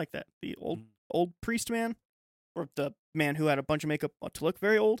did not like that. The old priest man, or the man who had a bunch of makeup to look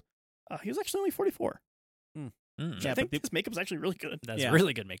very old, he was actually only 44. Mm. Which Yeah, I think but his makeup's actually really good. That's Yeah.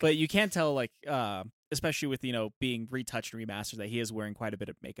 really good makeup. But you can't tell, like, especially with, being retouched and remastered, that he is wearing quite a bit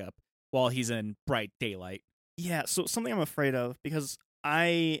of makeup while he's in bright daylight. Yeah, so something I'm afraid of, because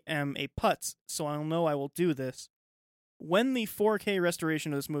I am a putz, so I'll know I will do this. When the 4K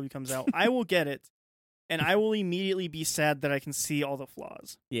restoration of this movie comes out, I will get it, and I will immediately be sad that I can see all the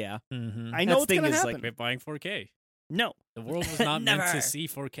flaws. Yeah. Mm-hmm. I know That's it's the thing going to is, like, happen. Quit buying 4K. No. The world was not meant Never. to see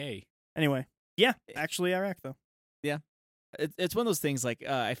 4K. Anyway, yeah, actually Iraq, though. It's one of those things, like,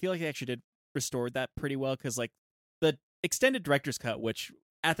 I feel like they actually did restore that pretty well, because, like, the extended director's cut, which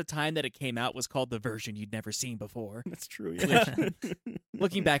at the time that it came out was called the version you'd never seen before. That's true, yeah.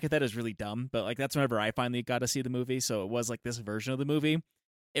 Looking back at that is really dumb, but, like, that's whenever I finally got to see the movie, so it was, like, this version of the movie.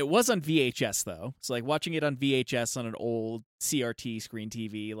 It was on VHS though, so like watching it on VHS on an old CRT screen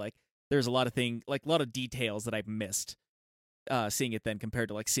TV, like there's a lot of a lot of details that I've missed seeing it then compared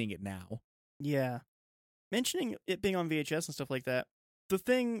to like seeing it now. Yeah. Mentioning it being on VHS and stuff like that, the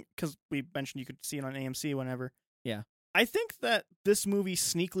thing, because we mentioned you could see it on AMC whenever. Yeah. I think that this movie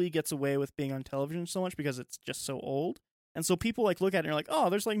sneakily gets away with being on television so much because it's just so old. And so people like look at it and are like, oh,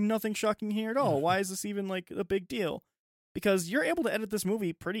 there's like nothing shocking here at all. Why is this even like a big deal? Because you're able to edit this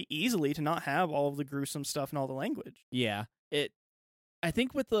movie pretty easily to not have all of the gruesome stuff and all the language. Yeah. I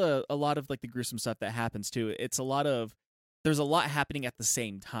think with a lot of like the gruesome stuff that happens too, there's a lot happening at the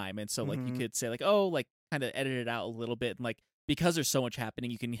same time. And so like you could say like, oh, like kind of edit it out a little bit. And like, because there's so much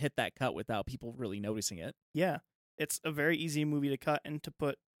happening, you can hit that cut without people really noticing it. Yeah. It's a very easy movie to cut and to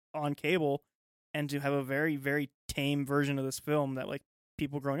put on cable and to have a very, very tame version of this film that like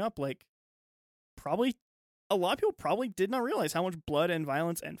people growing up, like probably a lot of people probably did not realize how much blood and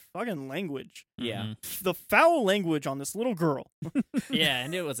violence and fucking language. Yeah. The foul language on this little girl. Yeah,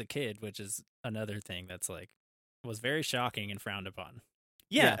 and it was a kid, which is another thing that's like was very shocking and frowned upon.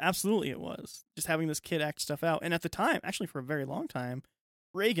 Yeah, absolutely it was. Just having this kid act stuff out. And at the time, actually for a very long time,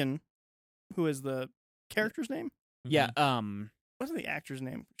 Reagan, who is the character's name? Yeah. What's the actor's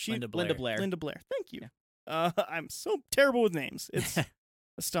name? Linda Blair. Linda Blair. Thank you. Yeah. I'm so terrible with names. It's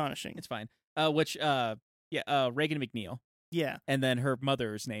astonishing. It's fine. Reagan McNeil. Yeah. And then her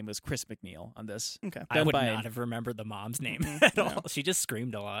mother's name was Chris McNeil on this. Okay. I would not have remembered the mom's name at all. She just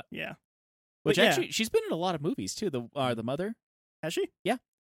screamed a lot. Yeah. Which But yeah. actually, she's been in a lot of movies too. The mother. Has she?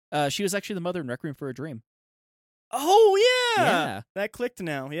 She was actually the mother in Requiem for a Dream. Oh, yeah. Yeah. That clicked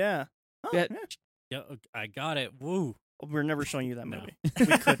now. Yeah. Oh, Yeah. Yeah, I got it. Woo. We're never showing you that No. movie. We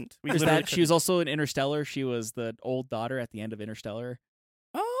couldn't. We There's literally that. She was also in Interstellar. She was the old daughter at the end of Interstellar.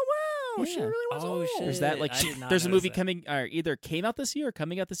 Oh, wow. She Yeah. really was Oh, old. shit. There's that. Like, I did not there's a notice movie that. coming, or either came out this year or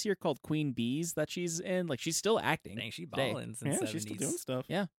coming out this year called Queen Bees that she's in. Like, she's still acting. Dang, she today. ballin' since Yeah, 70s. she's still doing stuff.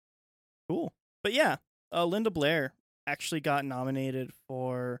 Yeah. Cool. But yeah, Linda Blair actually got nominated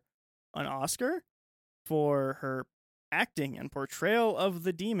for an Oscar for her acting and portrayal of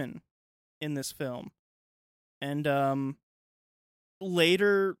the demon in this film. And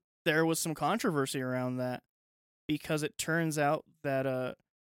later there was some controversy around that because it turns out that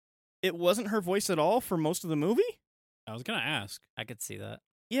it wasn't her voice at all for most of the movie. I was gonna ask. I could see that.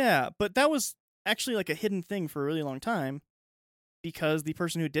 Yeah, but that was actually like a hidden thing for a really long time because the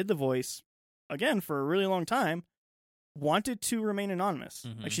person who did the voice, again, for a really long time, wanted to remain anonymous.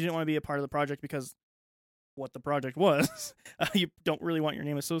 Mhm. Like, she didn't want to be a part of the project because what the project was. You don't really want your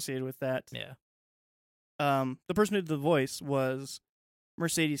name associated with that. Yeah. The person who did the voice was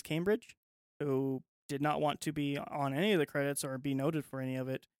Mercedes Cambridge, who did not want to be on any of the credits or be noted for any of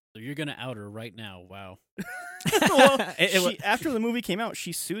it. So you're gonna out her right now. Wow. Well, It after the movie came out,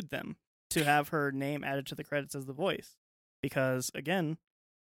 she sued them to have her name added to the credits as the voice because, again,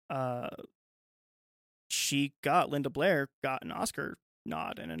 Linda Blair got an Oscar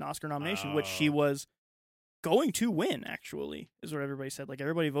nod and an Oscar nomination, which she Oh. was going to win, actually, is what everybody said. Like,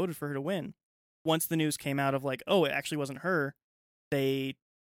 everybody voted for her to win. Once the news came out of, like, oh, it actually wasn't her, they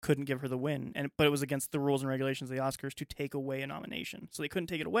couldn't give her the win. But it was against the rules and regulations of the Oscars to take away a nomination. So they couldn't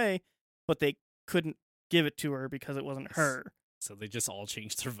take it away, but they couldn't give it to her because it wasn't her. So they just all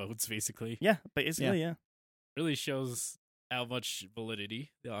changed their votes, basically. Yeah, basically, yeah. Really shows how much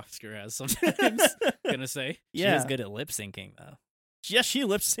validity the Oscar has sometimes. Gonna say. She Yeah. was good at lip syncing, though. Yeah, she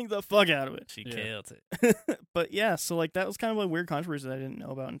lip synced the fuck out of it. She Yeah. killed it. But yeah, so like that was kind of a weird controversy that I didn't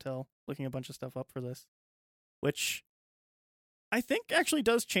know about until looking a bunch of stuff up for this, which I think actually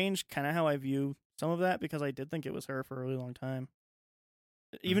does change kind of how I view some of that because I did think it was her for a really long time.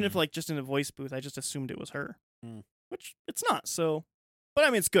 Even if Mhm. like just in a voice booth, I just assumed it was her, Mm. which it's not. So, but I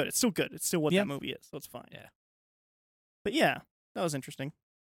mean, it's good. It's still good. It's still what Yeah. that movie is, so it's fine. Yeah. But yeah, that was interesting.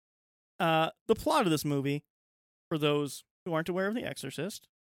 The plot of this movie, for those who aren't aware of The Exorcist,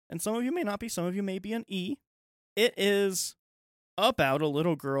 and some of you may not be, some of you may be an E, it is about a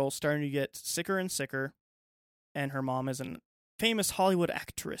little girl starting to get sicker and sicker, and her mom is a famous Hollywood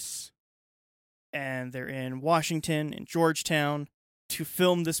actress. And they're in Washington, in Georgetown, to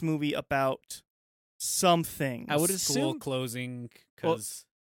film this movie about something. I would School assume closing because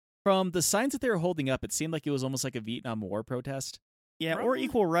from the signs that they were holding up, it seemed like it was almost like a Vietnam War protest. Yeah, or Probably.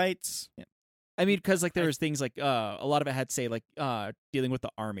 equal rights. I mean, because like there was things like a lot of it had to say like dealing with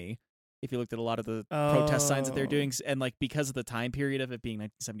the army. If you looked at a lot of the protest signs that they're doing, and like because of the time period of it being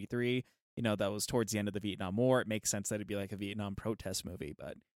 1973, you know, that was towards the end of the Vietnam War. It makes sense that it'd be like a Vietnam protest movie,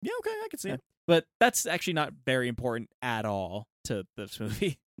 but Yeah, okay, I can see it. but that's actually not very important at all to this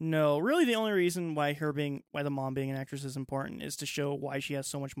movie. No, really the only reason why the mom being an actress is important is to show why she has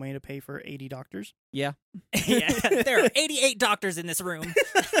so much money to pay for 80 doctors. Yeah. Yeah, there are 88 doctors in this room.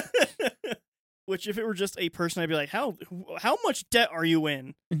 Which if it were just a person, I'd be like, how much debt are you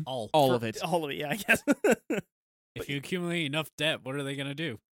in? All Of it. All of it, yeah, I guess. If you accumulate enough debt, what are they gonna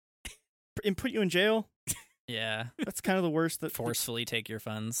do? And put you in jail? Yeah. That's kind of the worst. That Forcefully take your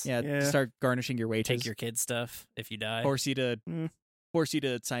funds. Yeah, Yeah. start garnishing your wages. Take your kids' stuff if you die. force you to Mm. force you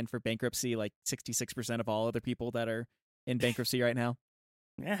to sign for bankruptcy, like 66% of all other people that are in bankruptcy right now.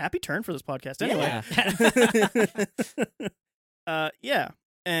 Yeah, happy turn for this podcast. Anyway. Yeah.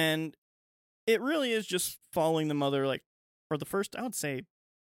 And it really is just following the mother, like, for the first, I would say,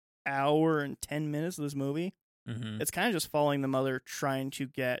 hour and 10 minutes of this movie. Mm-hmm. It's kind of just following the mother trying to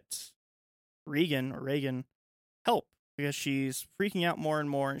get Reagan help because she's freaking out more and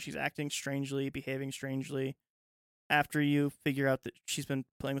more and she's acting strangely, behaving strangely after you figure out that she's been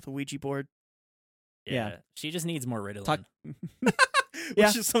playing with a Ouija board. Yeah. She just needs more Ritalin. Talk- Which Yeah.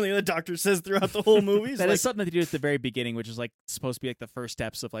 is something the doctor says throughout the whole movie. That Like, is something to do at the very beginning, which is like supposed to be like the first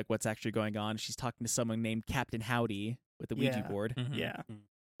steps of like what's actually going on. She's talking to someone named Captain Howdy with the Ouija Yeah. board. Mhm. yeah.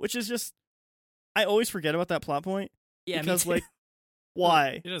 Which is just, I always forget about that plot point Yeah, me because, too. like,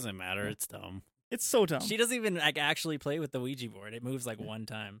 why? It doesn't matter. It's dumb. It's so dumb. She doesn't even like actually play with the Ouija board. It moves like one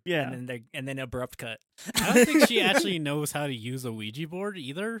time. Yeah. And then abrupt cut. I don't think she actually knows how to use a Ouija board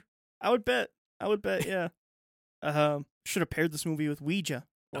either. I would bet, yeah. Should have paired this movie with Ouija,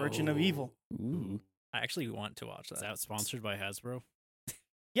 Origin of Evil. Ooh. I actually want to watch Is that. that sponsored by Hasbro?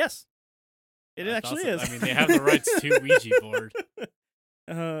 Yes, it I actually thought so. is. I mean, they have the rights to Ouija board.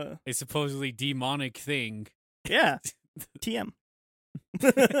 Uh, A supposedly demonic thing. yeah. TM.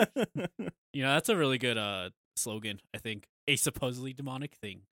 You know, that's a really good slogan, I think. A supposedly demonic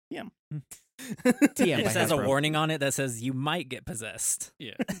thing. TM It by says a Hasbro. warning on it that says you might get possessed.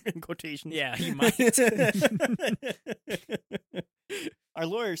 Yeah. In quotations. Yeah, you might. Our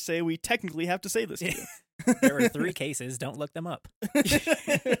lawyers say we technically have to say this to you. There were 3 cases. Don't look them up.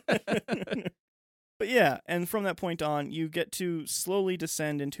 But yeah, and from that point on, you get to slowly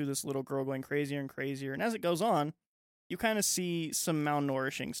descend into this little girl going crazier and crazier. And as it goes on, you kind of see some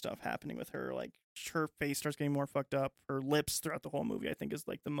malnourishing stuff happening with her. Like, her face starts getting more fucked up. Her lips throughout the whole movie, I think, is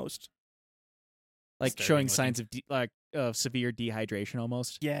like the most. Like Disturbing showing looking. signs of of severe dehydration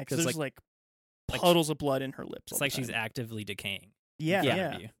almost. Yeah, because 'Cause, there's like- like puddles of blood in her lips. all It's the like she's time. actively decaying. Yeah,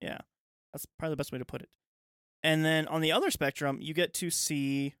 Yeah. yeah, yeah. That's probably the best way to put it. And then on the other spectrum, you get to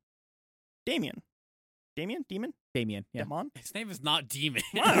see Damien. Demon? Damien, yeah. Demon? His name is not Demon.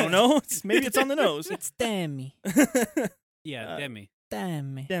 I don't know. Maybe it's on the nose. It's Demi. Yeah, Demi.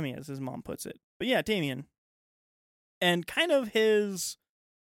 Demi. Demi, as his mom puts it. But yeah, Damien. And kind of his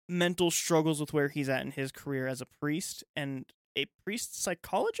mental struggles with where he's at in his career as a priest and a priest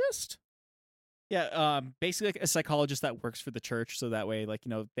psychologist? Yeah, basically like a psychologist that works for the church, so that way, like, you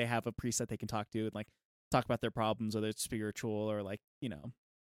know, they have a priest that they can talk to and like talk about their problems, whether it's spiritual or like, you know,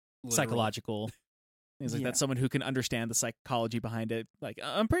 Literal. psychological. Things like Yeah. that. Someone who can understand the psychology behind it. Like,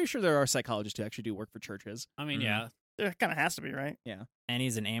 I'm pretty sure there are psychologists who actually do work for churches. I mean, Mhm. yeah. There kind of has to be, right? And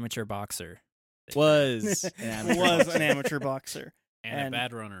he's an amateur boxer. Was an amateur Was boxer. an amateur boxer. And And- a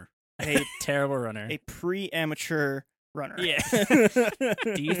bad runner. A, Terrible runner. a pre-amateur runner. Yeah.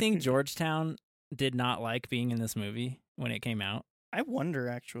 Do you think Georgetown did not like being in this movie when it came out? I wonder,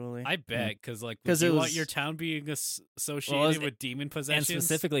 actually. I bet, because like, 'Cause would you it want was- your town being associated Well, it was- with demon And possessions?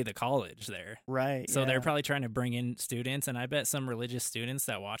 specifically the college there. Right. So yeah. they're probably trying to bring in students, and I bet some religious students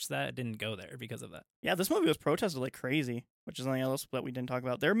that watched that didn't go there because of that. Yeah, this movie was protested like crazy, which is something else that we didn't talk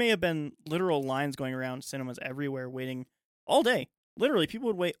about. There may have been literal lines going around cinemas everywhere waiting all day. Literally, people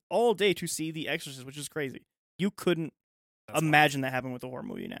would wait all day to see The Exorcist, which is crazy. You couldn't That's imagine that happening with a horror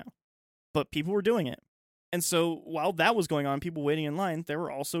movie now. But people were doing it. And so while that was going on, people waiting in line, there were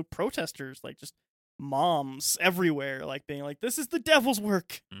also protesters, like just moms everywhere, like being like, this is the devil's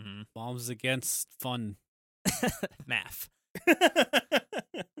work. Mm-hmm. Moms against fun. Math.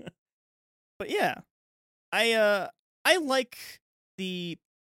 But yeah, I like the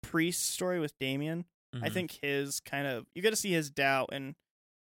priest story with Damien. I Mhm. think his kind of, you get to see his doubt, and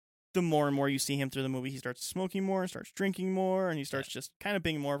the more and more you see him through the movie, he starts smoking more, starts drinking more, and he starts just kind of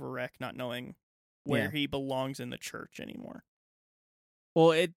being more of a wreck, not knowing where Yeah. he belongs in the church anymore.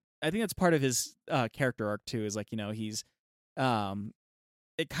 Well, I think that's part of his character arc too. Is like, you know, he's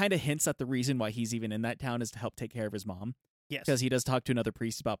it kind of hints at the reason why he's even in that town is to help take care of his mom, Yes. because he does talk to another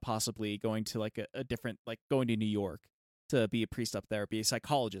priest about possibly going to like a different, like going to New York to be a priest up there, be a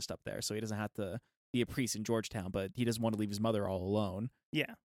psychologist up there, so he doesn't have to be a priest in Georgetown, but he doesn't want to leave his mother all alone.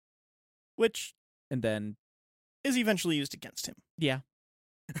 Yeah. Which And then is eventually used against him. yeah,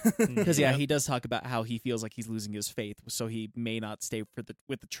 Because he does talk about how he feels like he's losing his faith, so he may not stay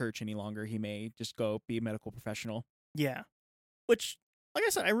with the church any longer. He may just go be a medical professional. Yeah. Which, like I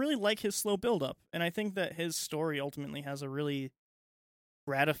said, I really like his slow build-up, and I think that his story ultimately has a really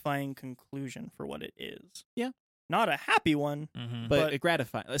gratifying conclusion for what it is. Yeah. Not a happy one, but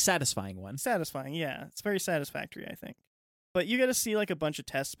a satisfying one. Satisfying, yeah. It's very satisfactory, I think. But you get to see like a bunch of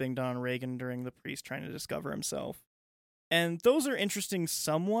tests being done on Reagan during the priest trying to discover himself. And those are interesting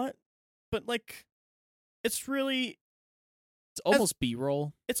somewhat, but like it's almost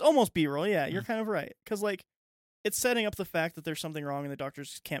B-roll. It's almost B-roll, yeah. You're kind of right. Because like it's setting up the fact that there's something wrong and the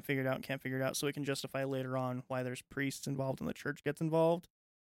doctors can't figure it out so it can justify later on why there's priests involved and the church gets involved.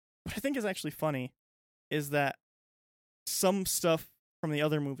 What I think is actually funny is that some stuff from the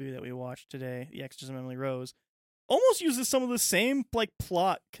other movie that we watched today, The Exorcism of Emily Rose, almost uses some of the same like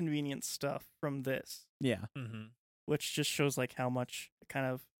plot convenience stuff from this. Yeah. Which just shows like how much it kind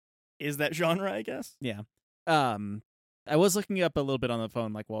of is that genre, I guess. Yeah. I was looking up a little bit on the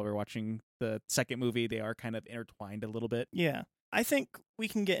phone, like while we were watching the second movie. They are kind of intertwined a little bit. Yeah. I think we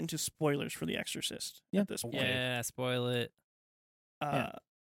can get into spoilers for The Exorcist at this point. Yeah, spoil it.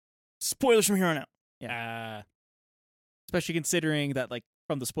 Spoilers from here on out. Yeah. Especially considering that, like,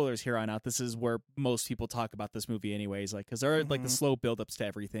 from the spoilers here on out, this is where most people talk about this movie anyways, like, because there are, like, the slow build-ups to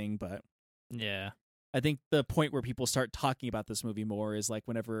everything, but... Yeah. I think the point where people start talking about this movie more is, like,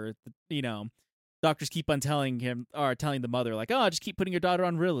 whenever, doctors keep on telling the mother, like, oh, just keep putting your daughter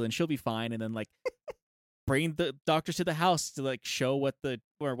on Ritalin, she'll be fine, and then, like, bring the doctors to the house to, like, show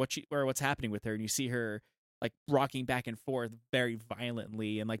what's happening with her, and you see her, like, rocking back and forth very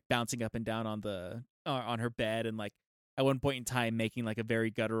violently and, like, bouncing up and down on her bed, and, like, at one point in time making, like, a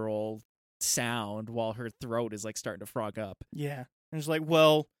very guttural sound while her throat is, like, starting to frog up. Yeah. And it's like,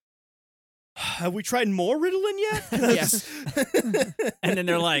 well, have we tried more Ritalin yet? Yes. And then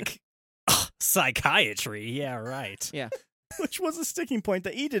they're like, oh, psychiatry. Yeah, right. Yeah. Which was a sticking point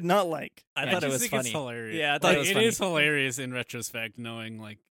that he did not like. I thought it was funny. It's hilarious. Yeah, I thought it was funny. It is hilarious in retrospect, knowing,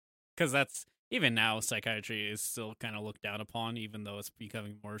 like, because that's, even now, psychiatry is still kind of looked down upon, even though it's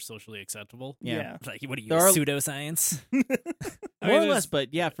becoming more socially acceptable. Yeah. Like, what are you, There are- pseudoscience? More or less,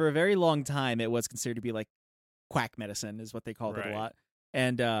 but yeah, for a very long time, it was considered to be, like, quack medicine is what they called it a lot.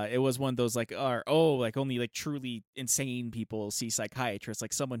 And it was one of those, like, only, like, truly insane people see psychiatrists,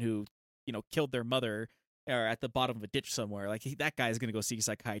 like someone who, killed their mother or at the bottom of a ditch somewhere. Like, that guy's going to go see a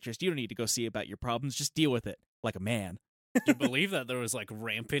psychiatrist. You don't need to go see about your problems. Just deal with it like a man. Do you believe that there was, like,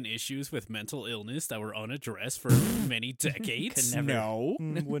 rampant issues with mental illness that were unaddressed for many decades? Could never. No.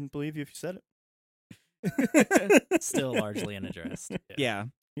 Wouldn't believe you if you said it. Still largely unaddressed. Yeah.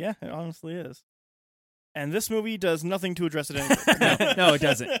 Yeah, it honestly is. And this movie does nothing to address it anyway. No, it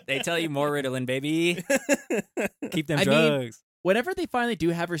doesn't. They tell you more Ritalin, baby. Keep them I drugs. mean, whenever they finally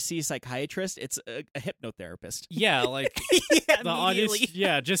do have her see a psychiatrist, it's a hypnotherapist. Yeah, like, the honest,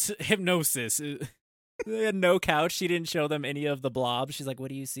 just hypnosis. They had no couch. She didn't show them any of the blobs. She's like, "What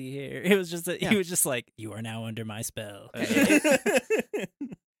do you see here?" It was just he was just like, "You are now under my spell." I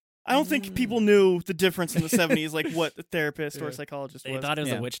don't think people knew the difference in the 70s, like what a therapist or a psychologist They was. thought it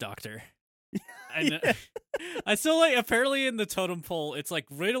was a witch doctor. I still, like, apparently in the totem pole, it's like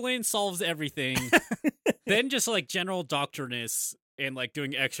Ritalin solves everything. Then just, like, general doctorness and, like,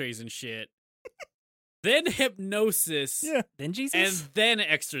 doing x-rays and shit. Then hypnosis. Yeah. Then Jesus. And then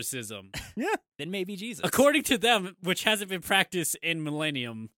exorcism. Yeah. Then maybe Jesus. According to them, which hasn't been practiced in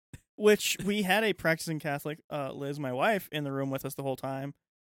millennium. Which we had a practicing Catholic, Liz, my wife, in the room with us the whole time.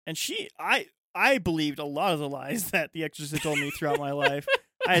 And I believed a lot of the lies that The Exorcist told me throughout my life.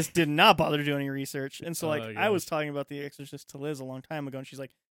 I just did not bother to do any research. And so, like, I was talking about The Exorcist to Liz a long time ago, and she's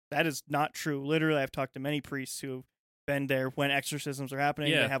like, that is not true. Literally, I've talked to many priests who have been there when exorcisms are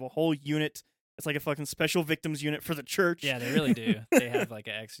happening. Yeah. They have a whole unit. It's like a fucking special victims unit for the church. Yeah, they really do. They have like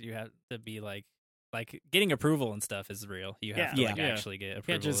you have to be like getting approval and stuff is real. You have to actually get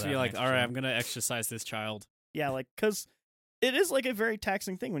approval. Can't just of be that like, next all right, time. I'm gonna exorcise this child. Yeah, like, because it is like a very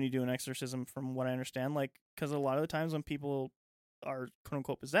taxing thing when you do an exorcism, from what I understand. Like, because a lot of the times when people are quote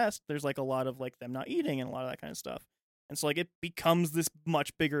unquote possessed, there's like a lot of like them not eating and a lot of that kind of stuff. And so like it becomes this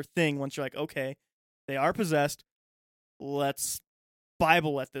much bigger thing once you're like, okay, they are possessed. Let's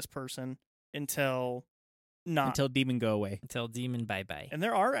Bible at this person until demon go away. Until demon bye. And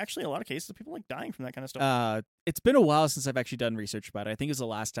there are actually a lot of cases of people like dying from that kind of stuff. It's been a while since I've actually done research about it. I think it was the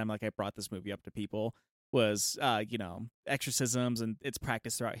last time like I brought this movie up to people was exorcisms and its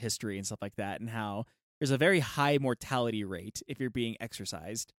practice throughout history and stuff like that, and how there's a very high mortality rate if you're being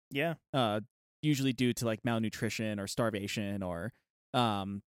exorcised. Yeah. Usually due to like malnutrition or starvation, or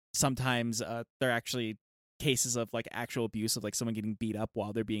sometimes they're actually cases of like actual abuse of like someone getting beat up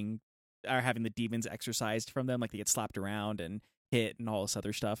while they're being are having the demons exorcised from them, like they get slapped around and hit and all this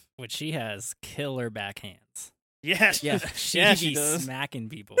other stuff. Which she has killer backhands. Yes. Yeah. She Yeah, be she does. smacking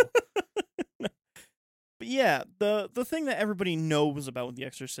people. But yeah, the thing that everybody knows about The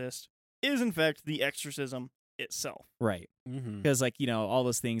Exorcist is in fact the exorcism itself. Right. Mm-hmm. Because like, you know, all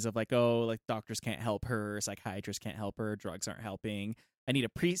those things of like, oh, like doctors can't help her, psychiatrists can't help her, drugs aren't helping. I need a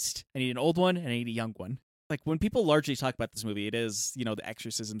priest, I need an old one, and I need a young one. Like when people largely talk about this movie, it is, you know, the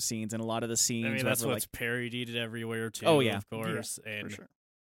exorcism scenes and a lot of the scenes. I mean, that's where, what's parodied everywhere too. Oh, yeah. Of course, For and sure.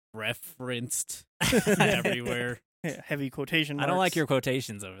 referenced everywhere. Yeah, heavy quotation marks. I don't like your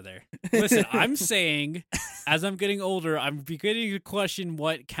quotations over there. Listen, I'm saying, as I'm getting older, I'm beginning to question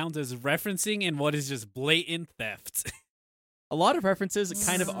what counts as referencing and what is just blatant theft. a lot of references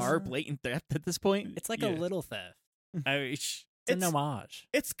kind of are blatant theft at this point. It's like Yeah. a little theft. I mean, It's an homage.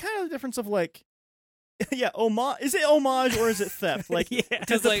 It's kind of the difference of like, yeah, homage. Is it homage or is it theft? Like, Yeah.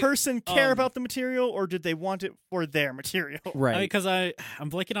 did the like, person care um, about the material or did they want it for their material? Right. because I'm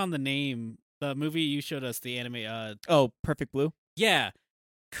blanking on the name. The movie you showed us, the anime. Oh, Perfect Blue? Yeah,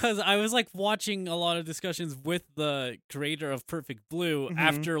 because I was like watching a lot of discussions with the creator of Perfect Blue Mhm.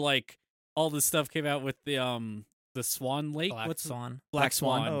 after like all this stuff came out with the Swan Lake. Black What's Swan. Black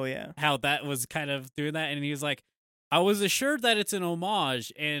Swan? Oh yeah. How that was kind of doing that, and he was like, I was assured that it's an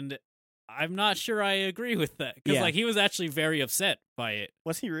homage, and I'm not sure I agree with that because Yeah. like he was actually very upset by it.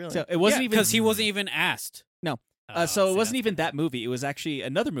 Was he really? So it wasn't even because he wasn't even asked. So see, it wasn't that's even bad. that movie. It was actually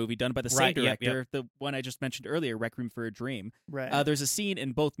another movie done by the same Right, yep, director, the one I just mentioned earlier, Requiem for a Dream. right. There's a scene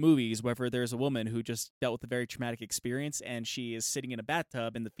in both movies where there's a woman who just dealt with a very traumatic experience, and she is sitting in a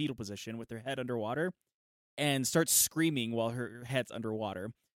bathtub in the fetal position with her head underwater and starts screaming while her head's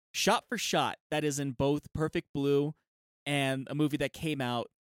underwater. Shot for shot, that is in both Perfect Blue and a movie that came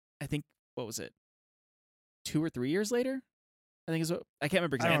out, I think, what was it, 2 or 3 years later? I think I can't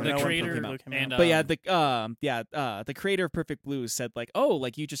remember I don't exactly. know the when creator Perfect Blue came and out. But yeah, the creator of Perfect Blue said like, oh,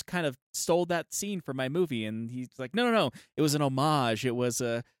 like you just kind of stole that scene from my movie, and he's like, no, it was an homage. It was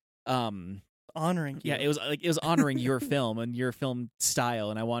a, honoring you. yeah, it was honoring your film and your film style,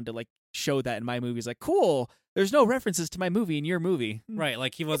 and I wanted to like show that in my movie. It's like, cool. There's no references to my movie in your movie. Right,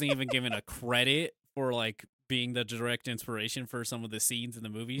 like he wasn't even given a credit for like being the direct inspiration for some of the scenes in the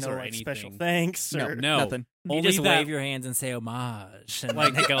movies no or like anything. special thanks. No, Or... No. nothing. You Only just that- wave your hands and say homage. And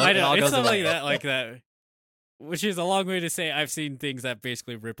Like then it I it know all it's goes something away. like that, which is a long way to say I've seen things that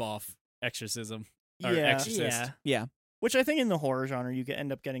basically rip off Exorcism or Yeah. Exorcist. Yeah. Yeah, Which I think in the horror genre you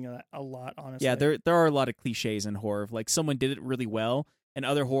end up getting that a lot. Honestly. yeah. There are a lot of cliches in horror. Like someone did it really well, and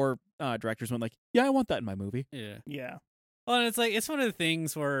other horror directors went like, yeah, I want that in my movie. Yeah. Yeah. Well, and it's like it's one of the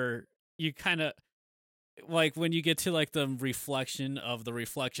things where you kind of like when you get to like the reflection of the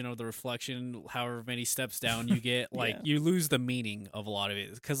reflection of the reflection, however many steps down you get, like Yeah. you lose the meaning of a lot of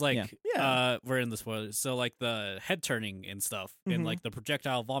it because like Yeah. we're in the spoilers, so like the head turning and stuff, and Mhm. like the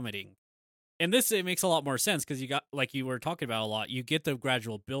projectile vomiting. And this it makes a lot more sense because you got like you were talking about a lot. You get the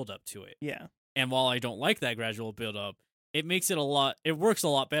gradual build up to it, Yeah. and while I don't like that gradual build up, it makes it a lot. It works a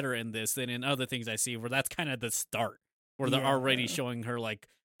lot better in this than in other things I see where that's kind of the start where they're Yeah. already showing her like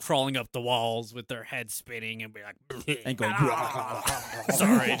crawling up the walls with their head spinning and be like And going,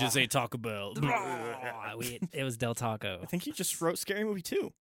 sorry, I just ate Taco Bell. It was Del Taco. I think you just wrote Scary Movie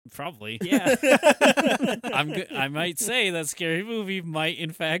 2. Probably. Yeah. I might say that Scary Movie might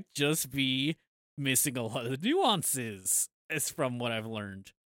in fact just be missing a lot of nuances. It's from what I've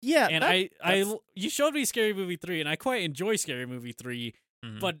learned. Yeah. And that's- you showed me Scary Movie 3 and I quite enjoy Scary Movie 3,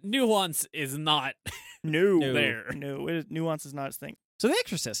 Mhm. but nuance is not No. there. No. Nuance is not its thing. So The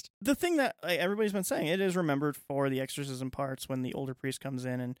Exorcist. The thing that everybody's been saying, it is remembered for the exorcism parts when the older priest comes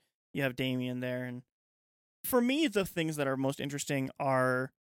in and you have Damien there. And for me, the things that are most interesting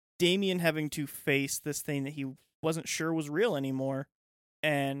are Damien having to face this thing that he wasn't sure was real anymore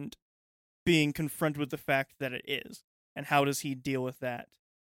and being confronted with the fact that it is. And how does he deal with that?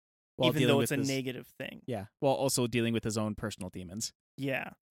 While even dealing though with it's a his- negative thing. Yeah, while also dealing with his own personal demons.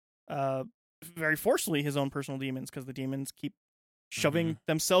 Yeah. Very forcefully his own personal demons because the demons keep shoving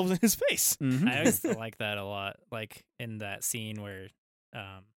themselves in his face. Mhm. I always like that a lot. Like in that scene where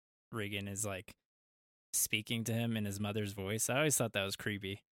Regan is like speaking to him in his mother's voice. I always thought that was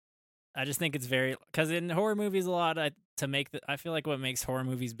creepy. I just think it's very because in horror movies a lot I feel like what makes horror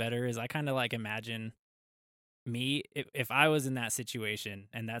movies better is I kind of like imagine me if I was in that situation,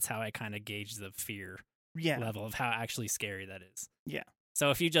 and that's how I kind of gauge the fear Yeah. level of how actually scary that is. Yeah. So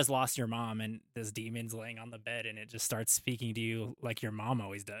if you just lost your mom and this demon's laying on the bed and it just starts speaking to you like your mom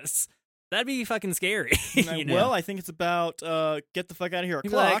always does, That'd be fucking scary. And well, I think it's about get the fuck out of here.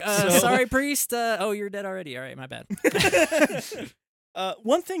 You'd be O'clock. like, sorry, priest. Oh, you're dead already. All right, my bad.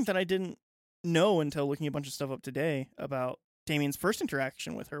 One thing that I didn't know until looking a bunch of stuff up today about Damien's first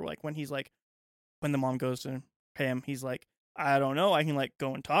interaction with her, like when the mom goes to pay him, he's like, I don't know, I can like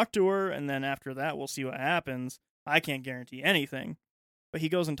go and talk to her, and then after that we'll see what happens. I can't guarantee anything. But he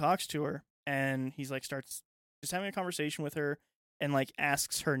goes and talks to her, and he's like starts just having a conversation with her and like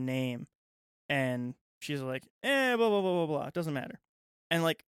asks her name, and she's like, blah blah blah blah blah, it doesn't matter. And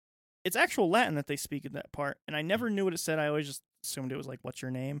like it's actual Latin that they speak in that part, and I never knew what it said. I always just assumed it was like, what's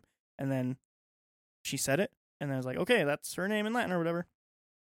your name? And then she said it, and then I was like, okay, that's her name in Latin or whatever.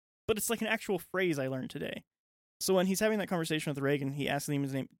 But it's like an actual phrase I learned today. So when he's having that conversation with Reagan, he asks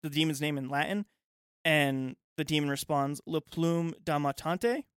the demon's name in Latin, and the demon responds, Le plume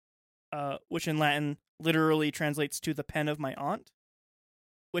d'amatante, which in Latin literally translates to the pen of my aunt,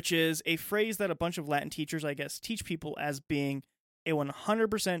 which is a phrase that a bunch of Latin teachers, I guess, teach people as being a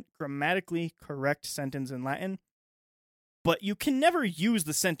 100% grammatically correct sentence in Latin, but you can never use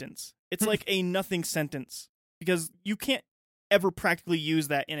the sentence. It's like a nothing sentence, because you can't ever practically use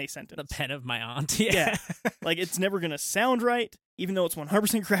that in a sentence. The pen of my aunt. Yeah. Like, it's never going to sound right. Even though it's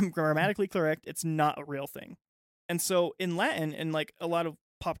 100% grammatically correct, it's not a real thing. And so in Latin, and like a lot of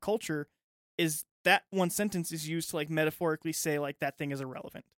pop culture, is that one sentence is used to like metaphorically say like that thing is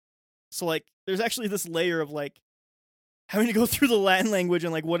irrelevant. So like there's actually this layer of like having to go through the Latin language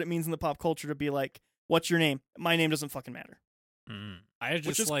and like what it means in the pop culture to be like, what's your name? My name doesn't fucking matter. I just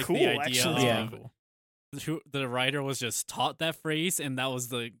Which is like cool, the idea actually. of the writer was just taught that phrase, and that was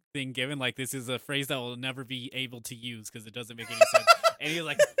the thing given. Like, this is a phrase that will never be able to use because it doesn't make any sense. And he's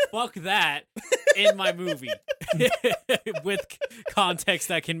like, fuck that in my movie with context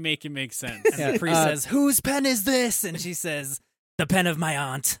that can make it make sense. And the priest says, whose pen is this? And she says, the pen of my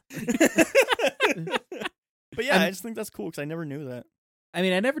aunt. But yeah, I just think that's cool because I never knew that. I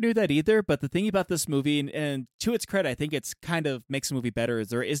mean, I never knew that either, but the thing about this movie, and to its credit, I think it's kind of makes the movie better, is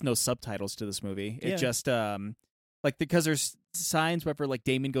there is no subtitles to this movie. It just, like, because there's signs whenever, like,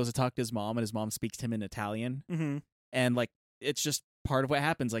 Damien goes to talk to his mom, and his mom speaks to him in Italian, and, like, it's just part of what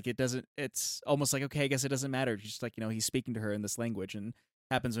happens. Like, it's almost like, okay, I guess it doesn't matter. It's just like, he's speaking to her in this language, and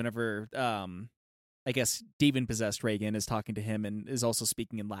happens whenever, I guess, demon-possessed Reagan is talking to him and is also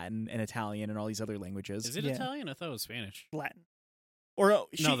speaking in Latin and Italian and all these other languages. Is it Italian? I thought it was Spanish. Latin. Or no,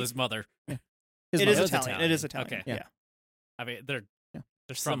 no, this mother. It is Italian. It is Italian. Okay. Yeah. I mean, they're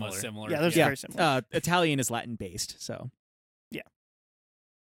somewhat similar. Yeah, they're very similar. Italian is Latin-based, so. Yeah.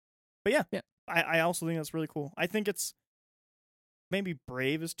 But yeah. I also think that's really cool. I think it's, maybe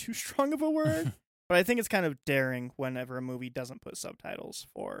brave is too strong of a word, but I think it's kind of daring whenever a movie doesn't put subtitles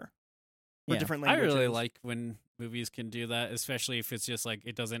for different languages. I really like when movies can do that, especially if it's just like,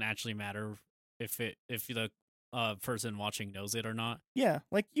 it doesn't actually matter if the person watching knows it or not. Yeah,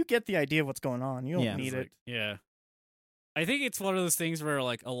 like you get the idea of what's going on. You don't need it. Yeah. I think it's one of those things where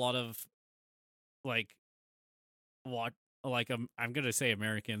like a lot of like I'm going to say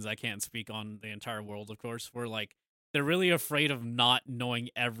Americans, I can't speak on the entire world, of course, where like they're really afraid of not knowing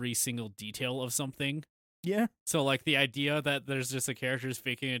every single detail of something. Yeah. So like the idea that there's just a character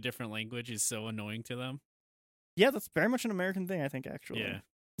speaking a different language is so annoying to them. Yeah, that's very much an American thing, I think, actually. Yeah.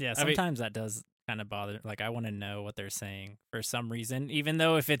 Yeah, sometimes that does kind of bother. Like, I want to know what they're saying for some reason, even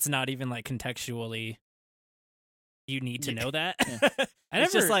though if it's not even like contextually, you need to know that.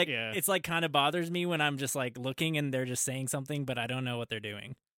 It's just like it's like kind of bothers me when I'm just like looking and they're just saying something, but I don't know what they're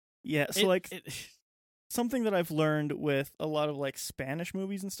doing. Yeah, so something that I've learned with a lot of like Spanish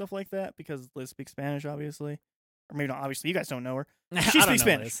movies and stuff like that, because Liz speaks Spanish, obviously, or maybe not obviously. You guys don't know her. She speaks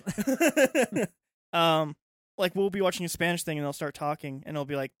Spanish. Like, we'll be watching a Spanish thing and they'll start talking, and they'll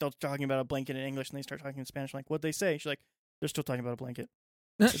be like, they're talking about a blanket in English, and they start talking in Spanish. I'm like, what'd they say? She's like, they're still talking about a blanket.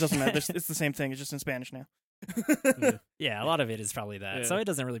 It doesn't matter. It's the same thing. It's just in Spanish now. Yeah, a lot of it is probably that. Yeah. So it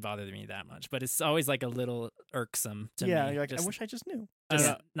doesn't really bother me that much, but it's always like a little irksome to me. Yeah, you're like, I wish I just knew.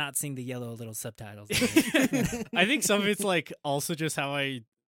 Just not seeing the yellow little subtitles. I think some of it's like also just how I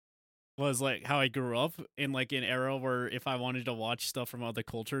grew up in like an era where if I wanted to watch stuff from other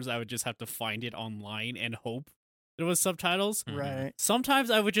cultures, I would just have to find it online and hope there was subtitles. Right. Sometimes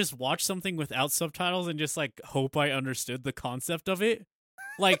I would just watch something without subtitles and just like hope I understood the concept of it.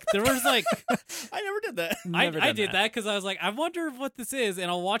 Like there was like I never did that. I did that because I was like, I wonder what this is, and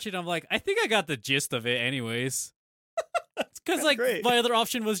I'll watch it. I'm like, I think I got the gist of it, anyways. Because like great. My other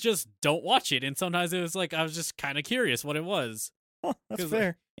option was just don't watch it, and sometimes it was like I was just kind of curious what it was. Oh, that's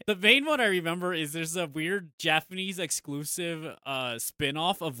fair. The main one I remember is there's a weird Japanese exclusive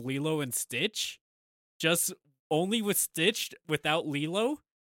spin-off of Lilo and Stitch, just only with Stitch without Lilo.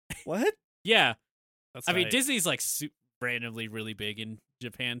 What? Yeah. That's I mean, tight. Disney's like randomly really big in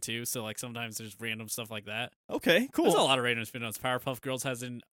Japan too, so like sometimes there's random stuff like that. Okay, cool. There's a lot of random spin-offs. Powerpuff Girls has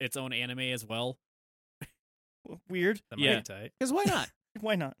its own anime as well. Weird. That might yeah. be tight. Because why not?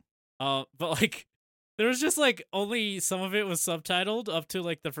 Why not? But like there was just like only some of it was subtitled up to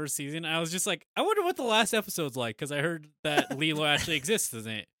like the first season. I was just like, I wonder what the last episode's like because I heard that Lilo actually exists in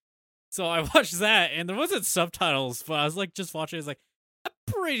it. So I watched that and there wasn't subtitles, but I was like just watching. I was like, I'm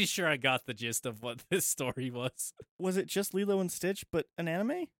pretty sure I got the gist of what this story was. Was it just Lilo and Stitch, but an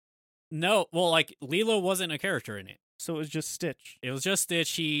anime? No, well, like Lilo wasn't a character in it. So it was just Stitch. It was just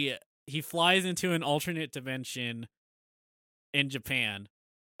Stitch. He flies into an alternate dimension in Japan.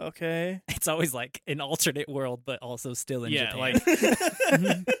 Okay. It's always like an alternate world, but also still in Yeah,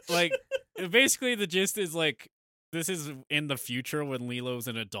 Japan. Like basically the gist is like this is in the future when Lilo's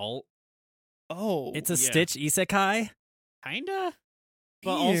an adult. Oh. It's a yeah. Stitch isekai. Kinda.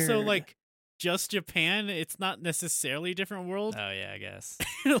 But also Weird. like just Japan, it's not necessarily a different world. Oh yeah, I guess.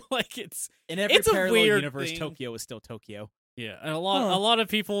 Like it's In every It's a parallel weird universe, thing. Tokyo is still Tokyo. yeah, and Huh. a lot of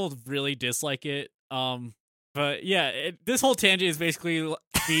people really dislike it. But yeah, this whole tangent is basically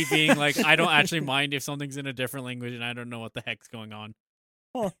me being like, I don't actually mind if something's in a different language and I don't know what the heck's going on.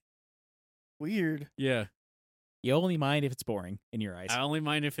 Weird. Yeah, You only mind if it's boring in your eyes. I only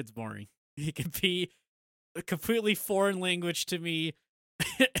mind if it's boring. It can be a completely foreign language to me,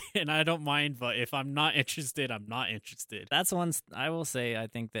 and I don't mind. But if I'm not interested, I'm not interested. That's one I will say. I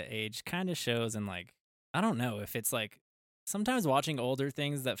think the age kind of shows, and like I don't know if it's like sometimes watching older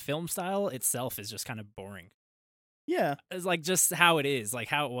things that film style itself is just kind of boring. Yeah. It's like just how it is, like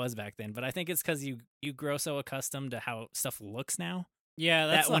how it was back then. But I think it's because you grow so accustomed to how stuff looks now Yeah,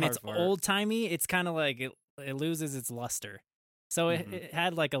 that's that when the it's hard part. old timey, it's kind of like it loses its luster. So Mhm. it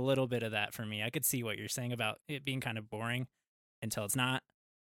had like a little bit of that for me. I could see what you're saying about it being kind of boring until it's not.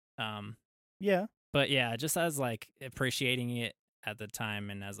 Yeah. But yeah, just as like appreciating it at the time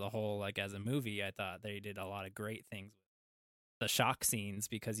and as a whole, like as a movie, I thought they did a lot of great things. The shock scenes,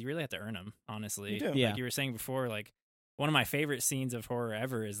 because you really have to earn them, honestly. You do. Yeah. Like you were saying before, like one of my favorite scenes of horror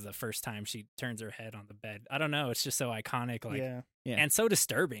ever is the first time she turns her head on the bed. I don't know, it's just so iconic, like yeah. Yeah. and so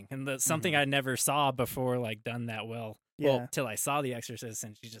disturbing, and something I never saw before, like done that well. Yeah. Till I saw The Exorcist,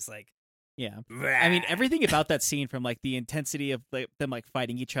 and she's just like, Yeah. I mean, everything about that scene, from like the intensity of them like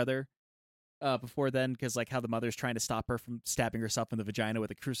fighting each other before then, because like how the mother's trying to stop her from stabbing herself in the vagina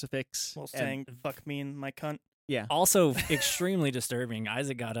with a crucifix. While and- saying "fuck me and my cunt." yeah. also extremely disturbing.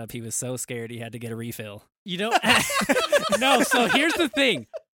 Isaac got up; he was so scared he had to get a refill. You know, no. So here's the thing: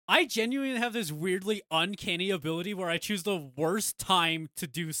 I genuinely have this weirdly uncanny ability where I choose the worst time to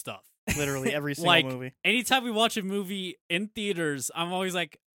do stuff. Literally every single Like, movie. Anytime we watch a movie in theaters, I'm always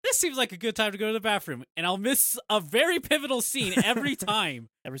like, "This seems like a good time to go to the bathroom," and I'll miss a very pivotal scene every time.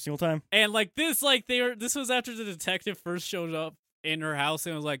 Every single time. And like this, like this was after the detective first showed up in her house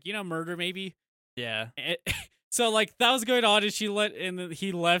and was like, murder maybe. Yeah, So like that was going on, and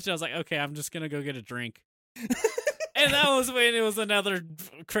he left. And I was like, okay, I'm just gonna go get a drink. And that was when it was another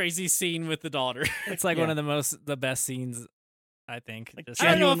crazy scene with the daughter. it's like Yeah. one of the best scenes, I think. Like, Just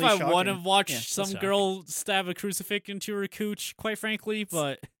I don't know if Genuinely I want to shocking. watch Yeah, some that's girl stab a crucifix into her cooch, quite frankly,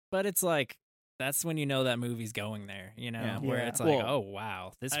 but but it's like that's when you know that movie's going there, you know, Yeah. where Yeah. it's like, Well, oh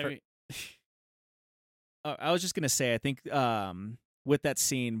wow, this. I mean, I was just gonna say, I think with that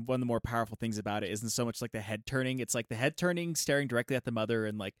scene, one of the more powerful things about it isn't so much like the head turning. It's like the head turning, staring directly at the mother,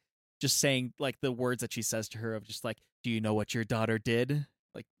 and like just saying like the words that she says to her of just like, "Do you know what your daughter did?"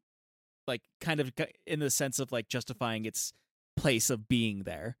 Like kind of in the sense of like justifying its place of being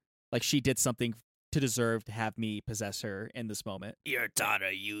there. Like she did something to deserve to have me possess her in this moment. Your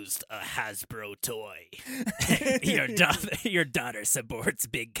daughter used a Hasbro toy. your daughter supports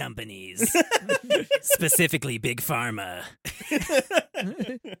big companies, specifically Big Pharma.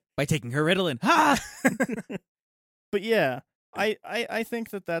 By taking her Ritalin. Ha! But yeah, I think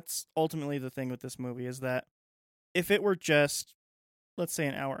that that's ultimately the thing with this movie is that if it were just, let's say,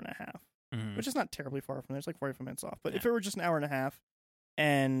 an hour and a half, which is not terribly far from there, it's like 45 minutes off, but if it were just an hour and a half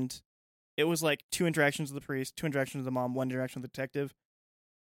and it was like 2 interactions with the priest, 2 interactions with the mom, 1 interaction with the detective,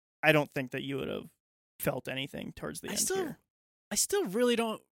 I don't think that you would have felt anything towards the end here. I still really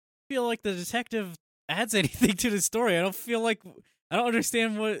don't feel like the detective adds anything to the story. I don't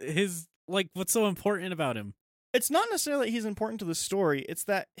understand what's so important about him. It's not necessarily that he's important to the story, it's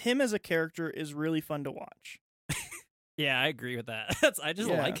that him as a character is really fun to watch. Yeah, I agree with that. I just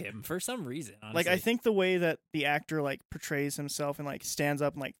Yeah. like him for some reason. Honestly. Like, I think the way that the actor, like, portrays himself and, like, stands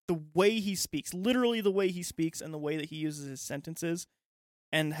up and, like, the way he speaks, literally the way he speaks and the way that he uses his sentences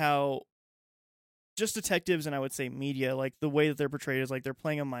and how just detectives and I would say media, like the way that they're portrayed is like they're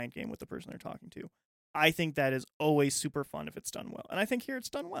playing a mind game with the person they're talking to. I think that is always super fun if it's done well. And I think here it's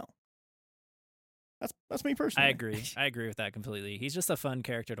done well. That's me personally. I agree with that completely. He's just a fun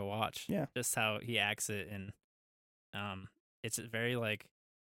character to watch. Yeah. Just how he acts it, and it's very like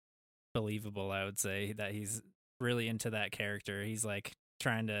believable, I would say, that he's really into that character. He's like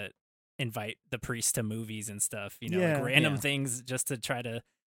trying to invite the priest to movies and stuff, like random things just to try to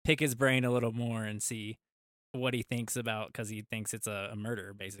pick his brain a little more and see what he thinks about, because he thinks it's a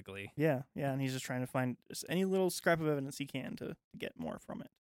murder, basically. Yeah, and he's just trying to find just any little scrap of evidence he can to get more from it.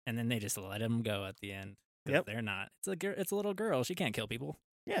 And then they just let him go at the end. Yep. They're not. It's a little girl. She can't kill people.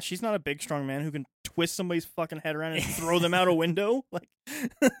 Yeah, she's not a big, strong man who can twist somebody's fucking head around and throw them out a window. Like,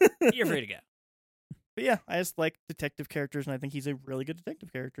 You're free to go. But yeah, I just like detective characters, and I think he's a really good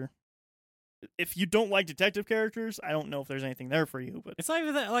detective character. If you don't like detective characters, I don't know if there's anything there for you. But It's not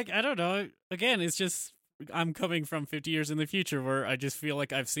even that, like, I don't know. Again, it's just I'm coming from 50 years in the future where I just feel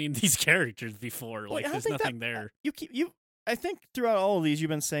like I've seen these characters before. Well, Like, I don't there's think nothing there. I think throughout all of these, you've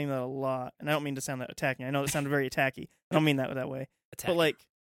been saying that a lot, and I don't mean to sound that attacking. I know it sounded very attacky. I don't mean that way. But like,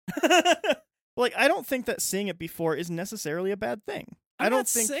 I don't think that seeing it before is necessarily a bad thing. I don't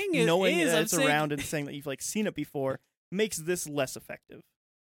think knowing that it's around and saying that you've like seen it before makes this less effective.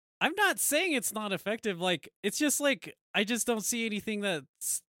 I'm not saying it's not effective. Like, it's just like I just don't see anything that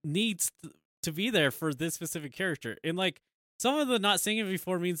needs to be there for this specific character. And like some of the not seeing it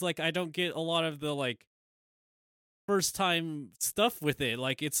before means like I don't get a lot of the like first time stuff with it.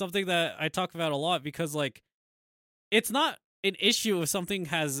 Like, it's something that I talk about a lot because like it's not an issue if something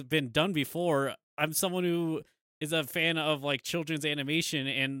has been done before. I'm someone who is a fan of like children's animation,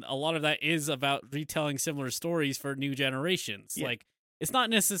 and a lot of that is about retelling similar stories for new generations. Yeah. Like, it's not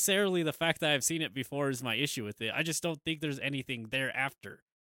necessarily the fact that I've seen it before is my issue with it. I just don't think there's anything thereafter.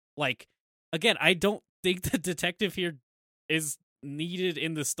 Like, again, I don't think the detective here is needed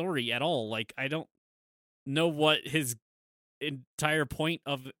in the story at all. Like, I don't know what his entire point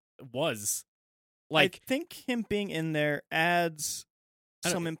of it was. Like, I think him being in there adds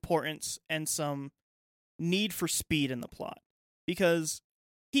some importance and some need for speed in the plot, because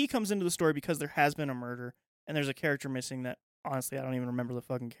he comes into the story because there has been a murder and there's a character missing that honestly I don't even remember the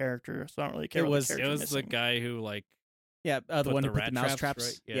fucking character, so I don't really care. it was the the guy who like the one who put the rat mouse traps,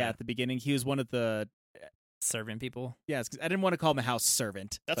 traps. right? Yeah, at the beginning, he was one of the. Servant people. Yes, because I didn't want to call him a house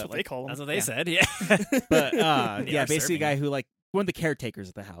servant. That's what they call him. That's what they Yeah. said. Yeah. But They yeah, are basically a serving guy him. who like one of the caretakers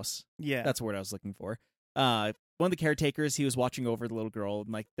of the house. Yeah, That's the word I was looking for. One of the caretakers, he was watching over the little girl, and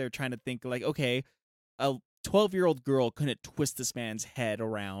like they're trying to think like, okay, a 12-year-old girl couldn't twist this man's head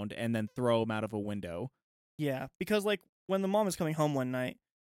around and then throw him out of a window. yeah, because like when the mom is coming home one night,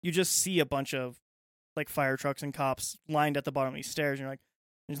 you just see a bunch of like fire trucks and cops lined at the bottom of these stairs, and you're like,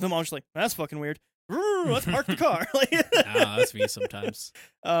 and the mom's just like, that's fucking weird. Let's park the car. Like, that's me sometimes.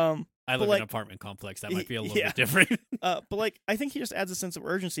 I live in like, an apartment complex. That might be a little yeah. bit different. But like, I think he just adds a sense of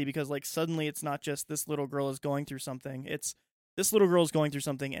urgency because like suddenly it's not just this little girl is going through something. It's this little girl is going through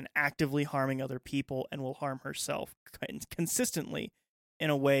something and actively harming other people and will harm herself consistently in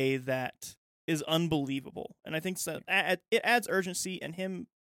a way that is unbelievable. And I think so, it adds urgency, and him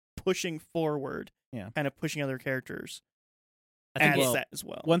pushing forward, kind of pushing other characters, I think adds that as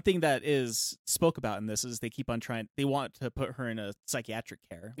well. One thing that is spoke about in this is they want to put her in a psychiatric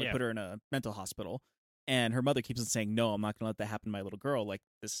care, like put her in a mental hospital. And her mother keeps on saying, no, I'm not going to let that happen to my little girl. Like,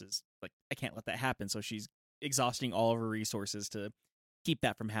 this is like, I can't let that happen. So she's exhausting all of her resources to keep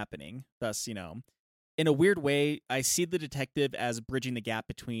that from happening. Thus, in a weird way, I see the detective as bridging the gap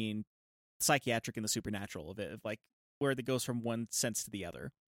between psychiatric and the supernatural of it, of like where it goes from one sense to the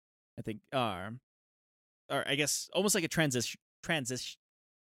other. I think, or I guess almost like a transition.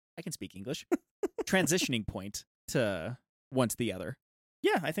 I can speak English. Transitioning point to one to the other.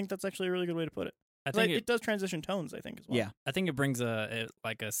 Yeah, I think that's actually a really good way to put it. I think it does transition tones, I think, as well. Yeah. I think it brings a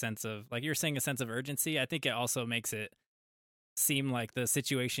sense of, like you're saying, a sense of urgency. I think it also makes it seem like the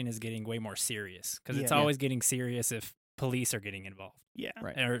situation is getting way more serious, because it's always getting serious if police are getting involved. Yeah.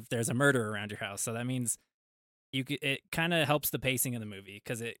 Right. Or if there's a murder around your house. So that means it kind of helps the pacing of the movie,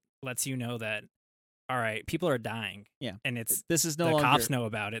 because it lets you know that, all right, people are dying. Yeah. And This is no the longer cops know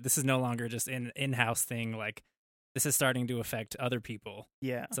about it. This is no longer just an in-house thing. Like, this is starting to affect other people.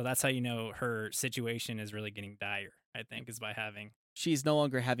 Yeah. So that's how you know her situation is really getting dire, I think, is by having. She's no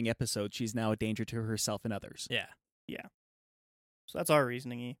longer having episodes. She's now a danger to herself and others. Yeah. So that's our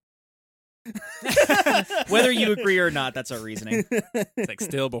reasoning, E. Whether you agree or not, that's our reasoning. It's like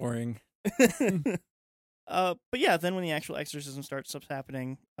still boring. But yeah, then when the actual exorcism starts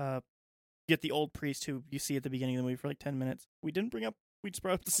happening, get the old priest who you see at the beginning of the movie for like 10 minutes. We didn't bring up we just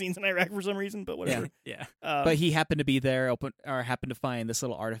brought up the scenes in Iraq for some reason, but whatever. Yeah. But he happened to be there, happened to find this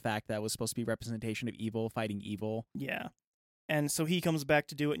little artifact that was supposed to be representation of evil fighting evil. Yeah. And so he comes back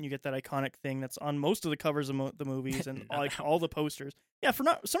to do it, and you get that iconic thing that's on most of the covers of the movies and like all the posters. Yeah, for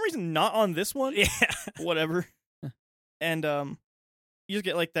some reason not on this one. Yeah. Whatever. And you just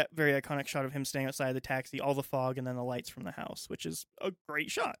get like that very iconic shot of him standing outside the taxi, all the fog, and then the lights from the house, which is a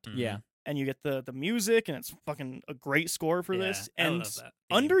great shot. Yeah. And you get the music, and it's fucking a great score for this, I and love that.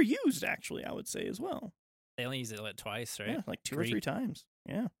 underused actually, I would say as well. They only use it twice, right? Yeah, like 2 or 3 times.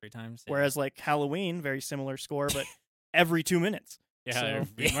 Yeah. 3 times. Yeah. Whereas like Halloween, very similar score, but every 2 minutes. Yeah, So- I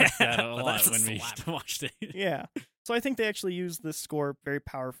remarked that a But lot that's a when we slap. watched it. Yeah. So I think they actually use this score very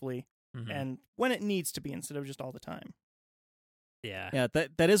powerfully, Mhm. and when it needs to be instead of just all the time. Yeah. Yeah,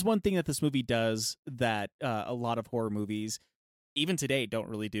 that is one thing that this movie does that a lot of horror movies, even today, don't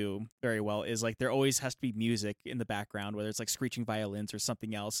really do very well, is like there always has to be music in the background, whether it's like screeching violins or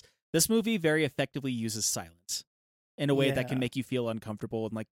something else. This movie very effectively uses silence in a way that Yeah. can make you feel uncomfortable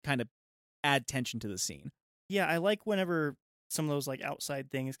and like kind of add tension to the scene. Yeah, I like whenever some of those like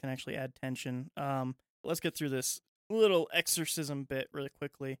outside things can actually add tension. Let's get through this little exorcism bit really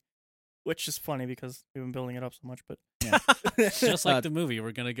quickly, which is funny because we've been building it up so much, but Just like the movie,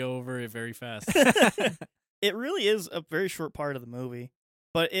 we're gonna go over it very fast. it really is a very short part of the movie,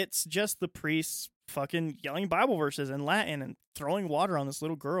 but it's just the priests fucking yelling Bible verses in Latin and throwing water on this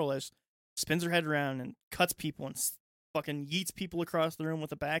little girl as spins her head around and cuts people and fucking yeets people across the room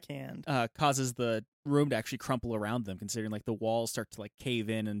with a backhand. Causes the room to actually crumple around them, considering like the walls start to like cave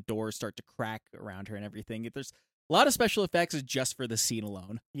in and doors start to crack around her and everything. There's a lot of special effects just for the scene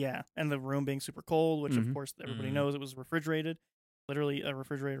alone. Yeah, and the room being super cold, which of Mhm. course everybody Mhm. knows it was refrigerated, literally a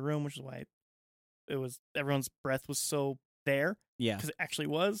refrigerated room, which is why it was everyone's breath was so there Yeah. because it actually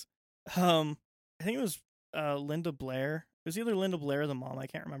was. I think it was Linda Blair. It was either Linda Blair or the mom. I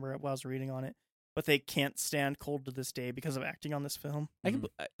can't remember while I was reading on it. But they can't stand cold to this day because of acting on this film. I can.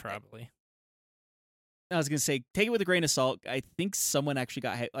 Probably. I was gonna say, take it with a grain of salt. I think someone actually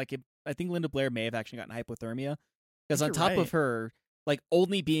got I think Linda Blair may have actually gotten hypothermia because I on think you're top right. of her, like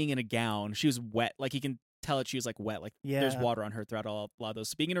only being in a gown, she was wet. Like you can tell that she was like wet. Like there's Yeah. water on her throughout a lot of those.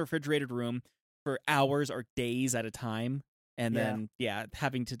 So being in a refrigerated room for hours or days at a time, and Yeah. then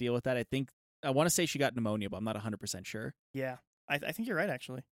having to deal with that. I want to say she got pneumonia, but I'm not 100% sure. Yeah, I think you're right.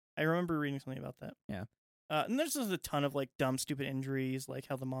 Actually, I remember reading something about that. Yeah. And there's just a ton of like dumb, stupid injuries, like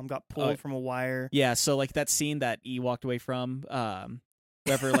how the mom got pulled from a wire. Yeah, so like that scene that E walked away from,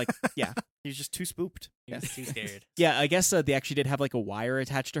 whoever like yeah. He was just too spooked. He was too scared. Yeah, I guess they actually did have like a wire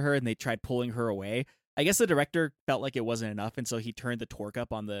attached to her, and they tried pulling her away. I guess the director felt like it wasn't enough, and so he turned the torque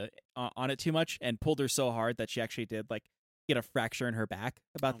up on it too much and pulled her so hard that she actually did like get a fracture in her back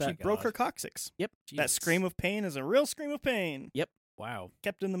about Oh, that. She broke her coccyx. Yep. That scream of pain is a real scream of pain. Wow,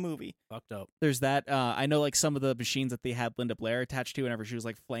 Kept in the movie. fucked up. There's that. I know like some of the machines that they had Linda Blair attached to whenever she was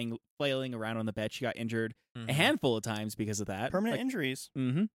like flailing around on the bed, she got injured a handful of times because of that. Permanent injuries.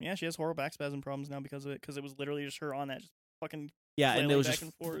 Mm-hmm. Yeah, she has horrible back spasm problems now because of it. Because it was literally just her on that, just fucking Yeah, and it flailing was back just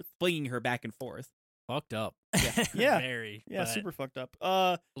and forth. flinging her back and forth. Fucked up. Yeah. Very. Yeah, but super fucked up.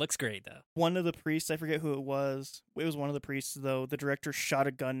 Looks great though. One of the priests, I forget who it was. It was one of the priests though. The director shot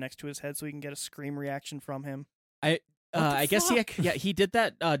a gun next to his head so he can get a scream reaction from him. I guess he did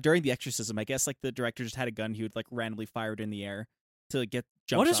that during the Exorcism. I guess like the director just had a gun he would like randomly fire it in the air to get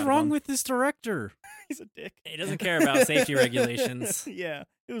jump What is shot of wrong him. with this director? He's a dick. He doesn't care about safety regulations. Yeah,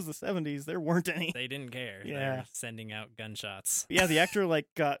 it was the 70s. There weren't any. They didn't care. Yeah. They're sending out gunshots. Yeah, the actor like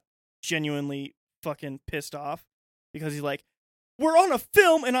got genuinely fucking pissed off because he's like, "We're on a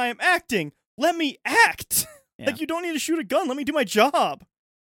film and I am acting. Let me act. Yeah. Like you don't need to shoot a gun. Let me do my job."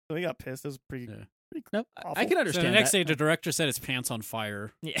 So he got pissed. It was pretty. Yeah. No, Awful. I can So understand the next that. day, the director set his pants on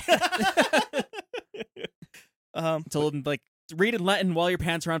fire. Yeah. Told him like read in Latin while your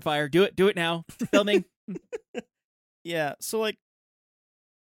pants are on fire. Do it now. Filming. Yeah, so like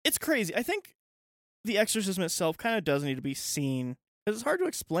it's crazy. I think the exorcism itself kind of does need to be seen because it's hard to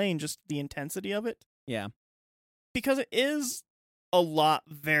explain just the intensity of it Yeah. because it is a lot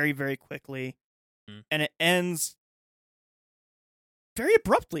very, very quickly and it ends very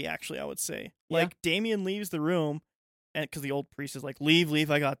abruptly, actually, I would say. Yeah. Like Damien leaves the room and because the old priest is like, leave,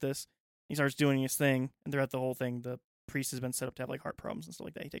 I got this. He starts doing his thing and throughout the whole thing the priest has been set up to have like heart problems and stuff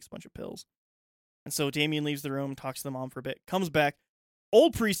like that. He takes a bunch of pills. And so Damien leaves the room, talks to the mom for a bit, comes back.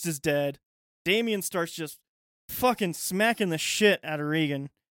 Old priest is dead. Damien starts just fucking smacking the shit out of Regan.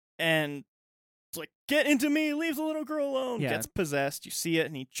 And it's like, get into me, leave the little girl alone. Yeah. Gets possessed. You see it,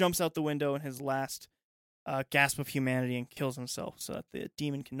 and he jumps out the window in his last gasp of humanity and kills himself so that the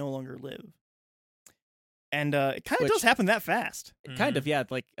demon can no longer live. And it kind of Which- does happen that fast. Kind of, yeah.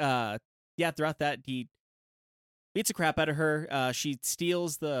 Like, throughout that, he beats the crap out of her. She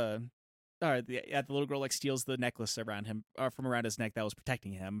steals the little girl like steals the necklace around him, from around his neck that was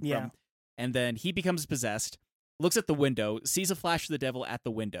protecting him. Yeah. And then he becomes possessed. Looks at the window, sees a flash of the devil at the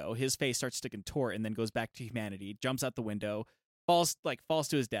window. His face starts to contort, and then goes back to humanity. Jumps out the window, falls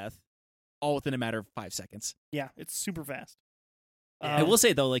to his death, all within a matter of 5 seconds. Yeah, it's super fast. I will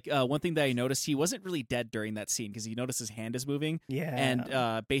say though, like one thing that I noticed, he wasn't really dead during that scene because he noticed his hand is moving, Yeah.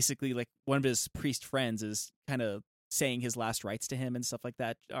 and basically, like one of his priest friends is kind of saying his last rites to him and stuff like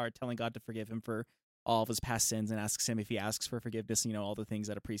that, are telling God to forgive him for all of his past sins, and asks him if he asks for forgiveness. You know, all the things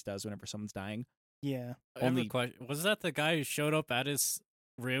that a priest does whenever someone's dying. Yeah. I have a Only- question. Was that the guy who showed up at his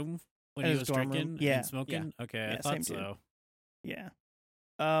room when At he his was dorm room? drinking Yeah. and smoking? Okay, Yeah, I thought same dude. so. Yeah.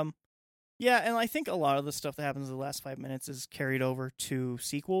 Yeah, and I think a lot of the stuff that happens in the last 5 minutes is carried over to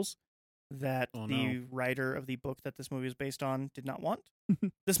sequels that Oh, the no. writer of the book that this movie is based on did not want.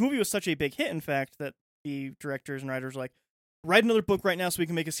 This movie was such a big hit, in fact, that the directors and writers were like, write another book right now so we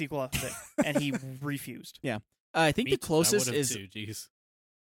can make a sequel out of it. And he refused. I think Me the too. I closest would've is too, jeez.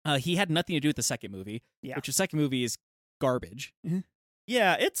 he had nothing to do with the second movie, Yeah. which the second movie is garbage.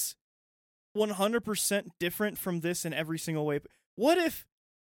 Yeah, it's 100% different from this in every single way. What if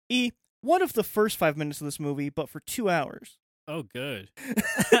the first 5 minutes of this movie, but for 2 hours? Oh, good.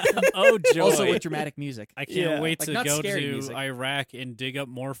 Oh, joy. Also with dramatic music. I can't Yeah. wait Like, to not go scary to music. Iraq and dig up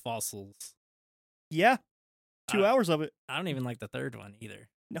more fossils. Yeah. 2 Uh, hours of it. I don't even like the third one either.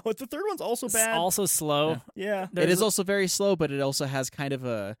 No, the third one's also It's bad. also slow. Yeah. It There's is a- also very slow, but it also has kind of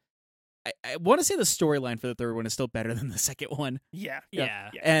a. I want to say the storyline for the third one is still better than the second one, Yeah. Yeah.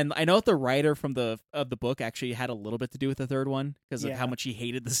 and I know that the writer from the book actually had a little bit to do with the third one because of Yeah. how much he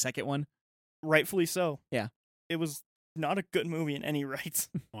hated the second one. Rightfully so. Yeah. It was not a good movie in any rights.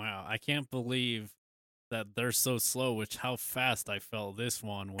 Wow, I can't believe that they're so slow, which how fast I felt this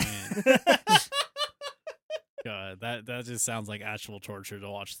one went. God, that just sounds like actual torture to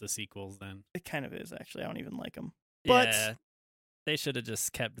watch the sequels then. It kind of is, actually. I don't even like them. But- Yeah, they should have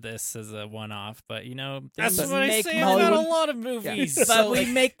just kept this as a one-off. But That's But what I make say about a Hollywood- lot of movies. Yeah. So, like-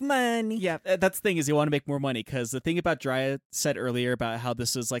 make money. Yeah, that's the thing is you want to make more money because the thing about Drea said earlier about how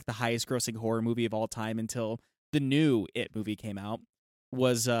this is like the highest grossing horror movie of all time until the new It movie came out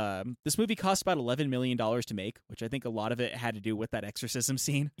was this movie cost about $11 million to make, which I think a lot of it had to do with that exorcism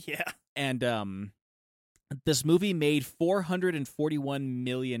scene. Yeah. And this movie made $441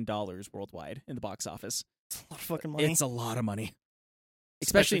 million worldwide in the box office. It's a lot of fucking money. It's a lot of money,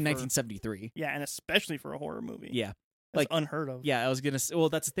 especially in for- 1973. Yeah, and especially for a horror movie. Yeah. That's like- unheard of. Yeah, I was gonna. Well,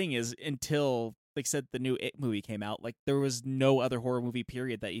 that's the thing is until like I said the new It movie came out, like there was no other horror movie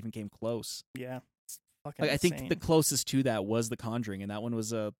period that even came close. Yeah. It's fucking Like I think insane. the closest to that was The Conjuring, and that one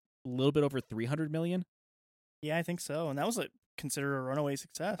was a little bit over 300 million. Yeah, I think so. And that was considered a runaway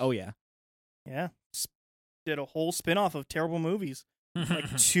success. Oh yeah, Yeah. Did a whole spin-off of terrible movies.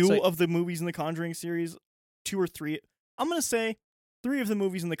 Like 2 So- of the movies in the Conjuring series, 2 or 3. I'm going to say 3 of the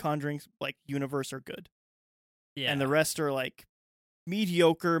movies in the Conjuring like universe are good. Yeah, And the rest are like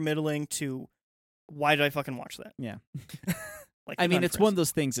mediocre, middling to why did I fucking watch that? yeah. Like I mean, Nun, it's for one of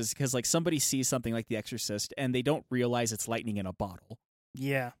those things is because like somebody sees something like The Exorcist and they don't realize it's lightning in a bottle.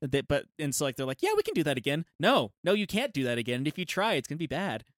 instance. Yeah. And so like they're like, yeah, we can do that again. No, you can't do that again. And if you try, it's gonna be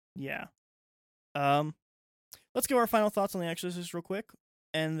bad. Yeah. Let's give our final thoughts on The Exorcist real quick,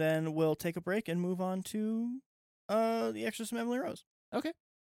 and then we'll take a break and move on to The Exorcist of Emily Rose. Okay.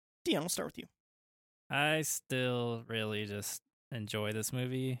 Dion, we'll start with you. I still really just enjoy this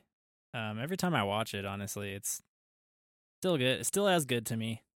movie. Every time I watch it, honestly, it's still good. It's still as good to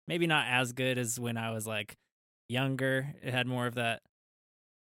me. Maybe not as good as when I was like younger. It had more of that.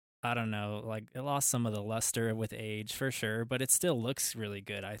 I don't know, like it lost some of the luster with age for sure, but it still looks really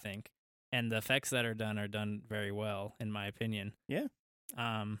good, I think. And the effects that are done very well, in my opinion. Yeah.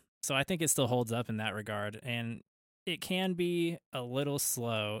 So I think it still holds up in that regard, and it can be a little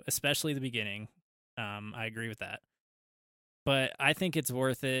slow, especially the beginning. I agree with that. But I think it's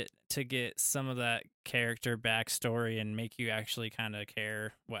worth it to get some of that character backstory and make you actually kind of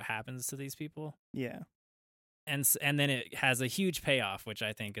care what happens to these people. Yeah. And then it has a huge payoff, which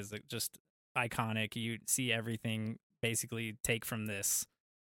I think is just iconic. You see everything basically take from this,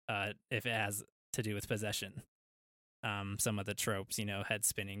 if it has to do with possession. Some of the tropes, head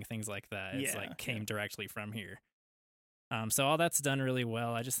spinning, things like that. It's Yeah, came directly from here. So all that's done really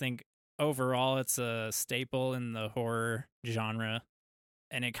well. I just think overall it's a staple in the horror genre,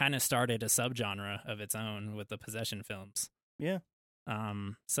 and it kind of started a subgenre of its own with the possession films. Yeah.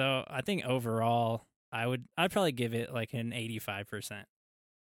 So I think overall I'd probably give it like an 85%.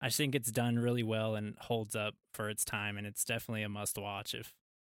 I think it's done really well and holds up for its time, and it's definitely a must watch if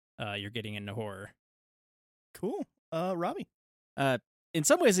you're getting into horror. Cool. Robbie. In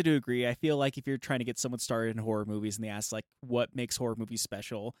some ways, I do agree. I feel like if you're trying to get someone started in horror movies and they ask like what makes horror movies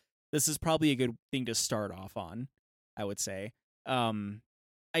special, this is probably a good thing to start off on, I would say.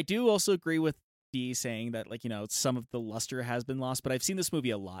 I do also agree with Dee saying that, like, some of the luster has been lost, but I've seen this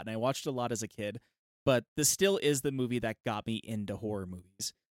movie a lot and I watched it a lot as a kid, but this still is the movie that got me into horror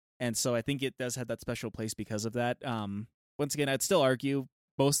movies. And so I think it does have that special place because of that. Once again, I'd still argue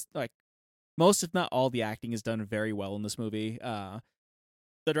most, if not all, the acting is done very well in this movie.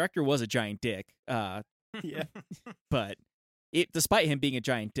 The director was a giant dick. Yeah. But despite him being a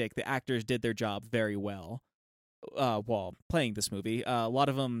giant dick, the actors did their job very well while playing this movie. A lot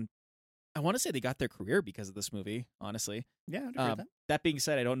of them, I want to say they got their career because of this movie, honestly. Yeah, I'd agree with that. That being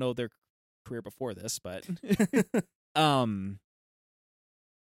said, I don't know their career before this, but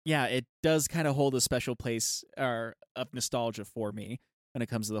yeah, it does kind of hold a special place of nostalgia for me when it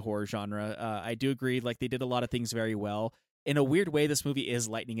comes to the horror genre. I do agree, like, they did a lot of things very well. In a weird way, this movie is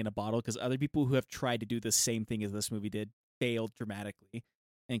lightning in a bottle because other people who have tried to do the same thing as this movie did failed dramatically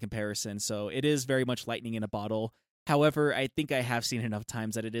in comparison. So it is very much lightning in a bottle. However, I think I have seen enough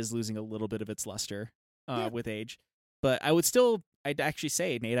times that it is losing a little bit of its luster with age. But I'd actually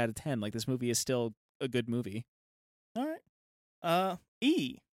say an 8 out of 10. Like, this movie is still a good movie. All right.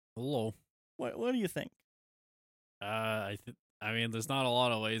 E. Hello. What do you think? I mean, there's not a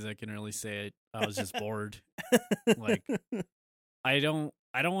lot of ways I can really say it. I was just bored. Like, I don't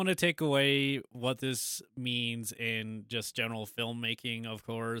want to take away what this means in just general filmmaking, of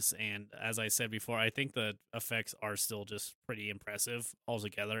course. And as I said before, I think the effects are still just pretty impressive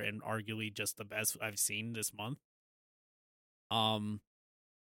altogether, and arguably just the best I've seen this month.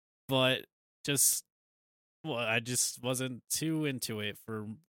 But I just wasn't too into it for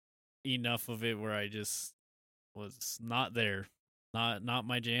enough of it where I just was not there. Not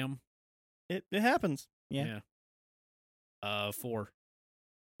my jam. It happens. Yeah. 4.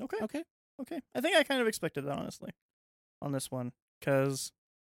 Okay. I think I kind of expected that, honestly, on this one, because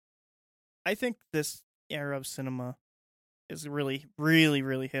I think this era of cinema is really, really,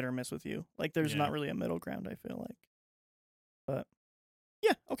 really hit or miss with you. Like, there's not really a middle ground, I feel like. But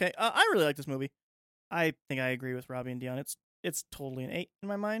yeah, okay. I really like this movie. I think I agree with Robbie and Dion. It's totally an 8 in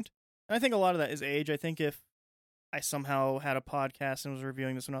my mind. And I think a lot of that is age. I think if I somehow had a podcast and was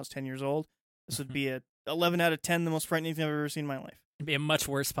reviewing this when I was 10 years old, this would be a 11 out of 10, the most frightening thing I've ever seen in my life. It'd be a much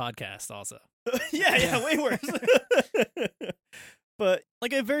worse podcast, also. yeah, way worse. But,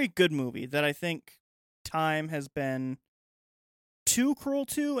 like, a very good movie that I think time has been too cruel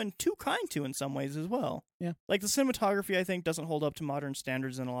to and too kind to in some ways as well. Yeah. Like, the cinematography, I think, doesn't hold up to modern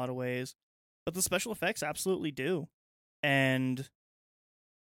standards in a lot of ways, but the special effects absolutely do. And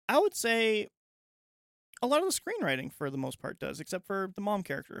I would say a lot of the screenwriting, for the most part, does, except for the mom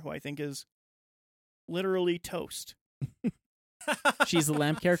character, who I think is literally toast. She's the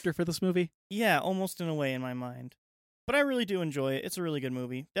lamp character for this movie? Yeah, almost in a way in my mind. But I really do enjoy it. It's a really good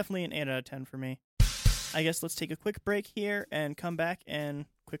movie. Definitely an 8 out of 10 for me. I guess let's take a quick break here and come back and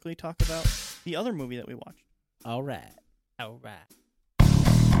quickly talk about the other movie that we watched. All right.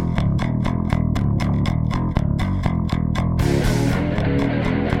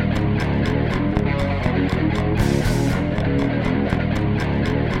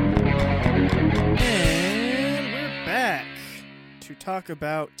 To talk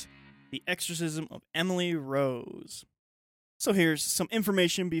about The Exorcism of Emily Rose. So here's some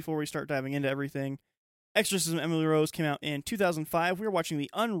information before we start diving into everything. Exorcism of Emily Rose came out in 2005. We were watching the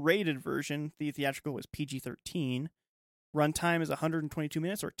unrated version. The theatrical was PG-13. Runtime is 122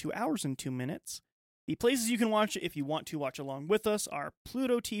 minutes, or 2 hours and 2 minutes. The places you can watch it if you want to watch along with us are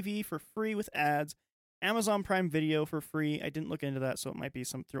Pluto TV for free with ads, Amazon Prime Video for free. I didn't look into that, so it might be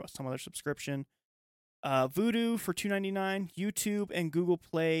through some other subscription. Vudu for $2.99, YouTube and Google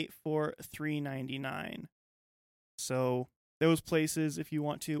Play for $3.99. So those places if you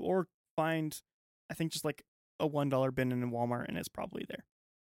want to, or find, I think, just like a $1 bin in Walmart, and it's probably there.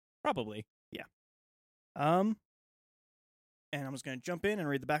 Probably. Yeah. And I'm just gonna jump in and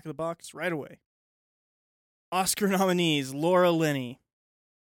read the back of the box right away. Oscar nominees: Laura Linney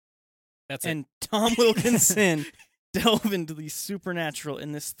and Tom Wilkinson delve into the supernatural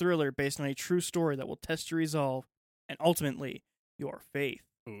in this thriller based on a true story that will test your resolve and ultimately your faith.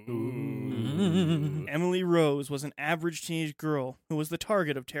 Ooh. Emily Rose was an average teenage girl who was the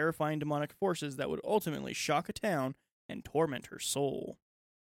target of terrifying demonic forces that would ultimately shock a town and torment her soul.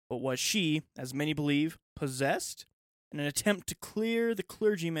 But was she, as many believe, possessed? In an attempt to clear the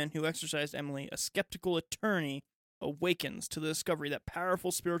clergyman who exorcised Emily, a skeptical attorney awakens to the discovery that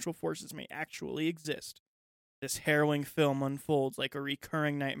powerful spiritual forces may actually exist. This harrowing film unfolds like a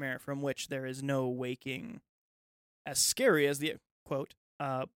recurring nightmare from which there is no waking. As scary as the quote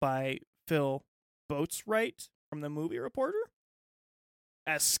by Phil Boatwright from the Movie Reporter.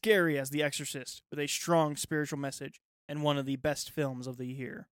 As scary as The Exorcist, with a strong spiritual message and one of the best films of the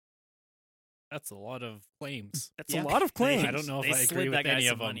year. That's a lot of claims. That's a lot of claims. I don't know if They I agree slid with that guy any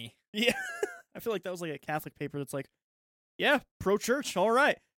some of them. money. Yeah, I feel like that was like a Catholic paper that's like, yeah, pro-church, all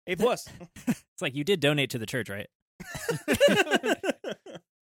right, A+. It's like you did donate to the church, right?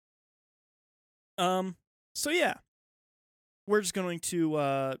 So yeah, we're just going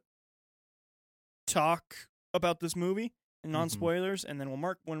to talk about this movie and non-spoilers, and then we'll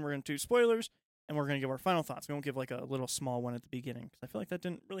mark when we're going to do spoilers, and we're going to give our final thoughts. We won't give like a little small one at the beginning, because I feel like that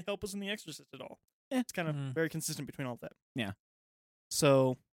didn't really help us in The Exorcist at all. It's kind of very consistent between all of that. Yeah.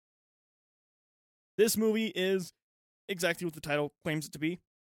 So, this movie is exactly what the title claims it to be.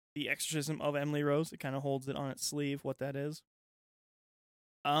 The Exorcism of Emily Rose. It kind of holds it on its sleeve what that is.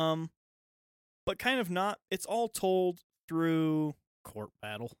 But kind of not. It's all told through Court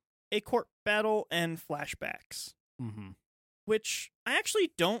battle. a court battle and flashbacks, Mm-hmm. which I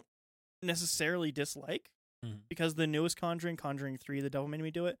actually don't necessarily dislike, because the newest Conjuring, Conjuring 3, The Devil Made Me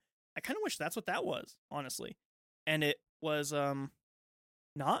Do It, I kind of wish that's what that was, honestly. And it was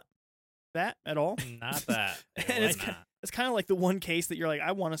not that at all. Not that. And it's kind of like the one case that you're like,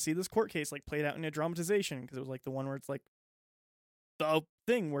 I want to see this court case like played out in a dramatization, because it was like the one where it's like the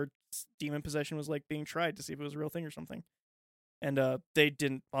thing where demon possession was like being tried to see if it was a real thing or something. And they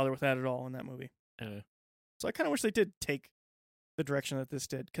didn't bother with that at all in that movie. So I kind of wish they did take the direction that this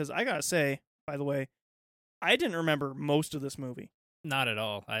did, because I gotta say, by the way, I didn't remember most of this movie. Not at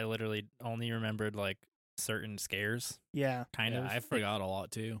all. I literally only remembered like certain scares, Yeah, kind of. I forgot a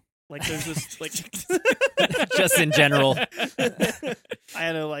lot too. like there's this like Just in general. I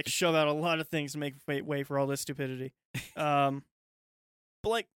had to like shove out a lot of things to make way for all this stupidity. But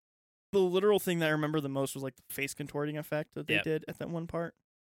like the literal thing that I remember the most was like the face contorting effect that they did at that one part.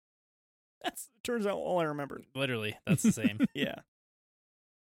 That's turns out all I remembered. Literally, that's the same. Yeah.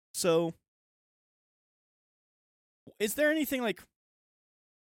 So, is there anything like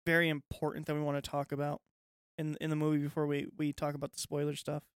very important that we want to talk about in the movie before we talk about the spoiler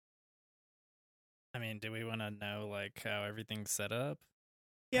stuff? I mean, do we want to know like how everything's set up?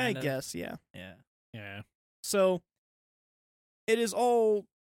 Yeah, Kind I of. guess, yeah. Yeah. So, it is all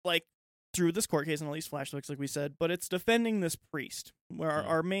like through this court case and all these flashbacks, like we said, but it's defending this priest, where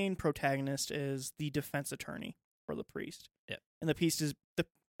our main protagonist is the defense attorney for the priest. Yeah. And the priest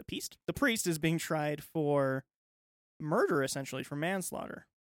is being tried for murder, essentially, for manslaughter.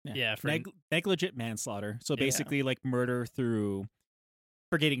 Yeah, for negligent manslaughter. So basically, like murder through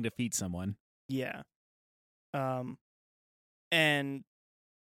forgetting to feed someone. Yeah. And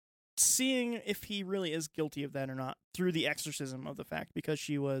seeing if he really is guilty of that or not through the exorcism of the fact, because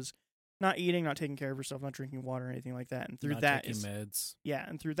she was not eating, not taking care of herself, not drinking water or anything like that. And through Not that taking is meds. yeah,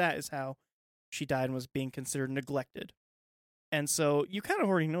 and through that is how she died and was being considered neglected. And so you kind of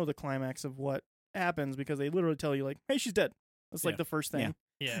already know the climax of what happens, because they literally tell you like, hey, she's dead. That's like the first thing.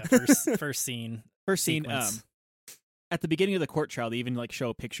 Yeah, first scene. First scene, sequence. at the beginning of the court trial, they even like show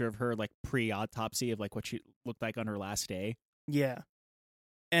a picture of her like pre-autopsy of like what she looked like on her last day. Yeah.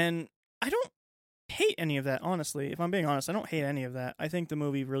 And I don't hate any of that, honestly. If I'm being honest, I don't hate any of that. I think the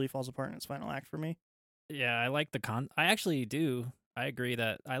movie really falls apart in its final act for me. Yeah, I like I actually do. I agree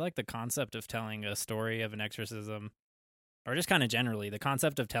that I like the concept of telling a story of an exorcism, or just kind of generally the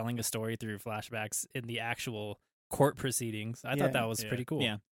concept of telling a story through flashbacks in the actual court proceedings. I thought that was pretty cool.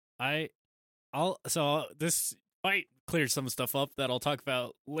 Yeah. So this might clear some stuff up that I'll talk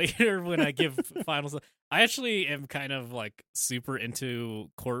about later when I give finals. I actually am kind of like super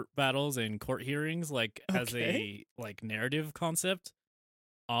into court battles and court hearings, like as a like narrative concept.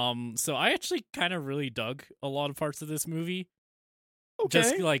 So I actually kind of really dug a lot of parts of this movie.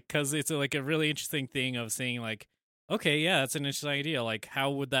 Just like because it's like a really interesting thing of saying like, okay, yeah, that's an interesting idea. Like, how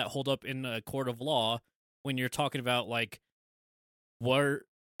would that hold up in a court of law when you're talking about like,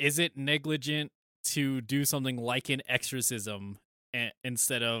 is it negligent to do something like an exorcism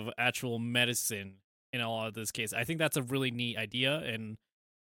instead of actual medicine in a lot of this case? I think that's a really neat idea, and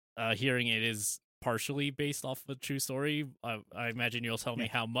hearing it is partially based off of a true story. I imagine you'll tell me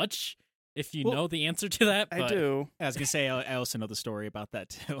how much if you know the answer to that. But I do. I was gonna say I also know the story about that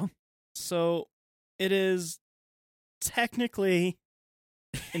too. So it is technically,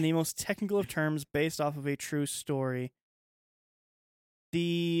 in the most technical of terms, based off of a true story.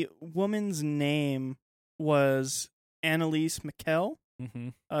 The woman's name was Anneliese Michel.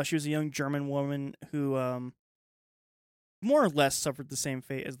 Mm-hmm. She was a young German woman who more or less suffered the same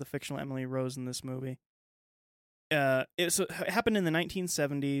fate as the fictional Emily Rose in this movie. It happened in the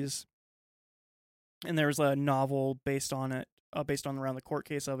 1970s, and there was a novel based on it, based on around the court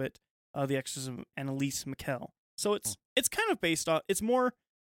case of it, The Exorcism of Annalise Michel. So it's kind of based on, it's more,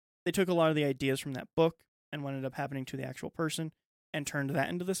 they took a lot of the ideas from that book and what ended up happening to the actual person and turned that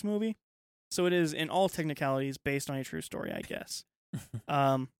into this movie. So it is, in all technicalities, based on a true story, I guess.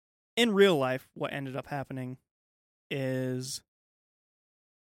 In real life, what ended up happening is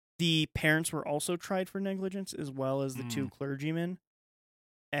the parents were also tried for negligence, as well as the two clergymen.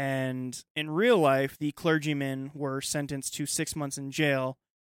 And in real life, the clergymen were sentenced to 6 months in jail,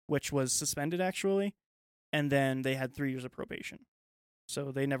 which was suspended, actually. And then they had 3 years of probation.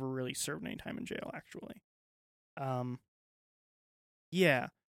 So they never really served any time in jail, actually. Yeah.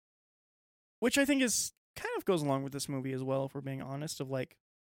 Which I think is kind of goes along with this movie as well, if we're being honest, of like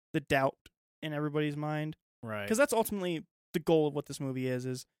the doubt in everybody's mind. Right. Because that's ultimately the goal of what this movie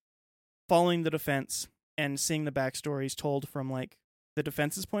is following the defense and seeing the backstories told from like the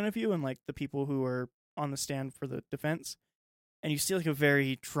defense's point of view and like the people who are on the stand for the defense. And you see like a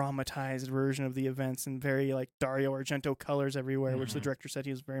very dramatized version of the events and very like Dario Argento colors everywhere, which the director said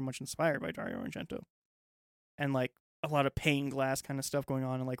he was very much inspired by Dario Argento. And like a lot of pane glass kind of stuff going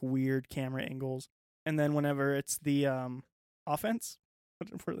on and like weird camera angles. And then whenever it's the offense,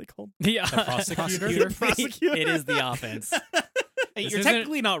 what are they called? Yeah, The prosecutor? The prosecutor. It is the offense. Hey, This you're isn't-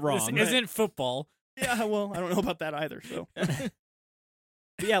 technically not wrong. This isn't football. Yeah, well, I don't know about that either. So, but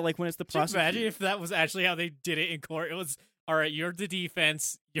yeah, like when it's the Could you imagine prosecutor. if that was actually how they did it in court? It was, all right, you're the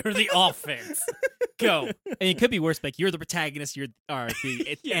defense, you're the offense. Go. And it could be worse. Like you're the protagonist. You're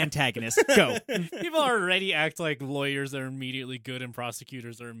the antagonist. Go. People already act like lawyers are immediately good and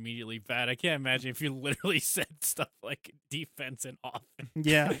prosecutors are immediately bad. I can't imagine if you literally said stuff like defense and offense.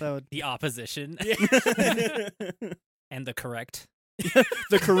 Yeah, that would. The opposition and the correct.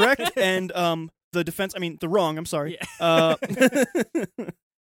 The correct and the defense. I mean, the wrong. I'm sorry. Yeah.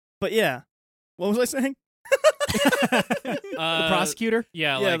 But yeah, what was I saying? The prosecutor.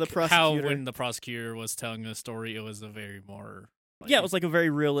 Yeah, Yeah, like the how prosecutor. when the prosecutor was telling the story, it was a very more... Yeah, it was like a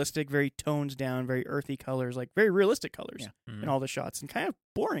very realistic, very toned down, very earthy colors, like very realistic colors Yeah. in all the shots, and kind of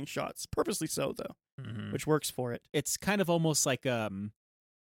boring shots, purposely so though, Mhm. which works for it. It's kind of almost like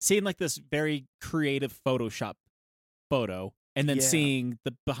seeing like this very creative Photoshop photo, and then Yeah. seeing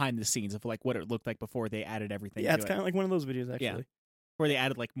the behind the scenes of like what it looked like before they added everything. Yeah, to it's it. kind of like one of those videos actually. Yeah. Where they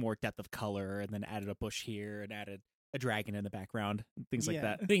added like more depth of color, and then added a bush here, and added a dragon in the background, and things like Yeah.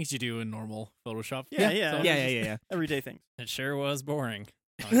 that. Things you do in normal Photoshop. Yeah, So- Yeah. Everyday things. It sure was boring.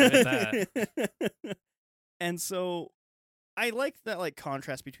 I'll give it that. And so I like that like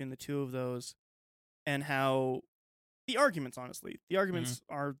contrast between the two of those and how the arguments, honestly, the arguments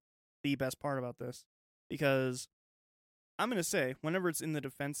are the best part about this, because I'm going to say whenever it's in the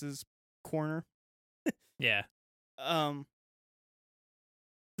defense's corner, Yeah. the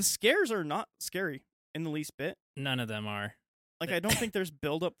scares are not scary in the least bit. None of them are. Like, I don't think there's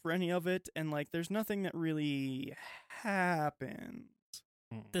build up for any of it, and like there's nothing that really happens.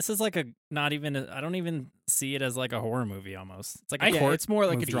 This is like a not even. I don't even see it as like a horror movie. Almost, it's like a I- Yeah, court it's more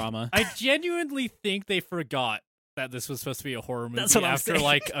like movie. a drama. I genuinely think they forgot that this was supposed to be a horror movie That's what I'm after saying.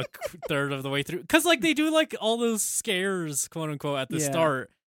 like a third of the way through. Because like they do like all those scares, quote unquote, at the Yeah.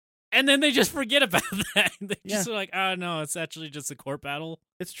 start. And then they just forget about that. They Yeah. just are like, oh no, it's actually just a court battle.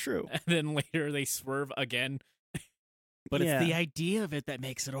 It's true. And then later they swerve again. But Yeah. it's the idea of it that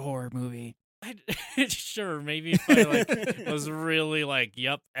makes it a horror movie. Sure, maybe if I like was really like,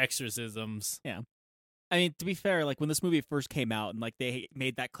 yep, exorcisms. I mean, to be fair, like when this movie first came out and like they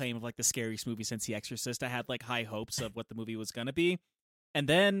made that claim of like the scariest movie since The Exorcist, I had like high hopes of what the movie was gonna be. And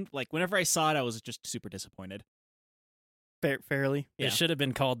then like whenever I saw it, I was just super disappointed. Fairly. Yeah. It should have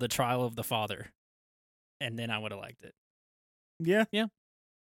been called The Trial of the Father, and then I would have liked it. Yeah. Yeah.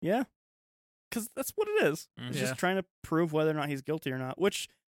 Yeah. Because that's what it is. It's Yeah. just trying to prove whether or not he's guilty or not. Which,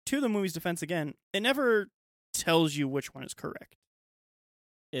 to the movie's defense, again, it never tells you which one is correct.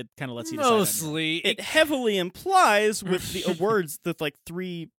 It kind of lets you decide on your own. Mostly. It heavily implies with the words, the like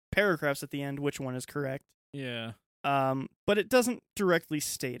 3 paragraphs at the end, which one is correct. Yeah. But it doesn't directly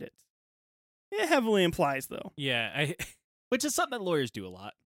state it. It heavily implies, though. Yeah. Which is something that lawyers do a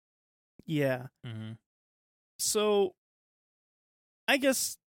lot. Yeah. Mm-hmm. So, I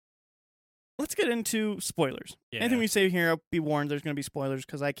guess let's get into spoilers. Yeah. Anything we say here, be warned, there's going to be spoilers,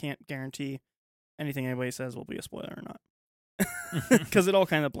 because I can't guarantee anything anybody says will be a spoiler or not. Because it all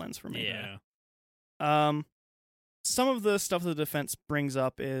kind of blends for me. Yeah. Some of the stuff the defense brings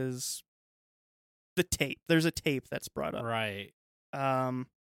up is the tape. There's a tape that's brought up. Right.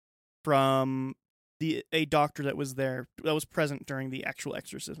 From a doctor that was present during the actual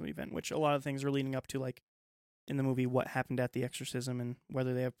exorcism event, which a lot of things are leading up to, like in the movie, what happened at the exorcism and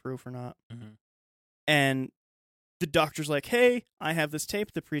whether they have proof or not. Mhm. And the doctor's like, "Hey, I have this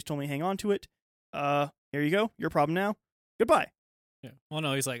tape. The priest told me to hang on to it. Here you go. Your problem now. Goodbye." Yeah. Well,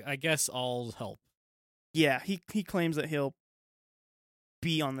 no, he's like, I guess I'll help. Yeah, he claims that he'll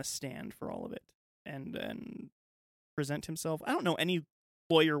be on the stand for all of it and present himself. I don't know any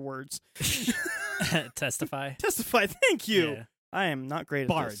lawyer words. Testify. Testify. Thank you. Yeah. I am not great at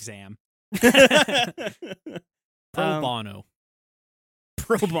Bar this. exam. Pro bono.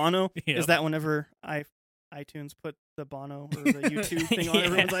 Pro bono? Yeah. Is that whenever iTunes put the Bono or the YouTube thing on Yeah.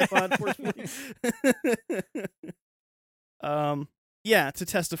 everyone's iPod forcefully? Yeah, to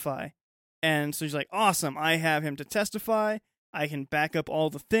testify. And so she's like, "Awesome, I have him to testify. I can back up all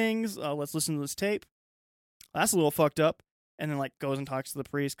the things. Let's listen to this tape." That's a little fucked up. And then like goes and talks to the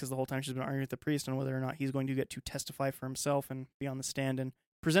priest, because the whole time she's been arguing with the priest on whether or not he's going to get to testify for himself and be on the stand and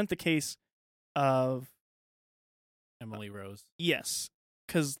present the case of Emily Rose. yes,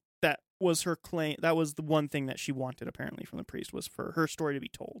 because that was her claim. That was the one thing that she wanted apparently from the priest, was for her story to be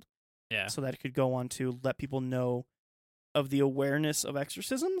told, Yeah. so that it could go on to let people know of the awareness of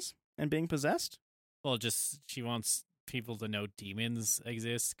exorcisms and being possessed. Well, just she wants people to know demons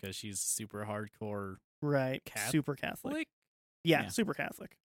exist because she's super hardcore Right, Catholic? super Catholic. Catholic. Yeah, Yeah. super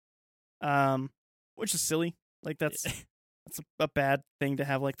Catholic. Which is silly. Like that's a bad thing to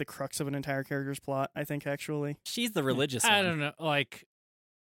have like the crux of an entire character's plot, I think, actually. She's the religious I one. don't know. Like,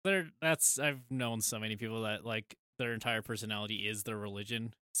 I've known so many people that like their entire personality is their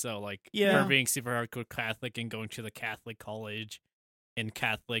religion. So like, Yeah. her being super hardcore Catholic and going to the Catholic college in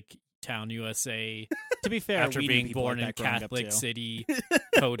Catholic Town, USA, To be fair, after we knew being people born like in that growing up, Catholic too. City,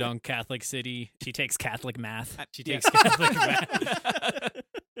 Podunk Catholic City. She takes Catholic math. She takes Catholic math.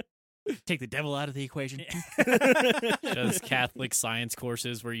 Take the devil out of the equation. Does Catholic science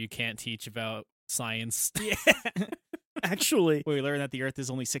courses where you can't teach about science. Actually, Where we learn that the Earth is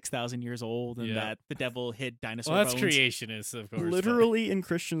only 6,000 years old and Yeah. that the devil hid dinosaur Well, that's bones. creationists, of course. but- literally in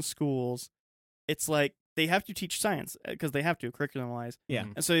Christian schools, it's like they have to teach science because they have to, curriculum-wise. Yeah.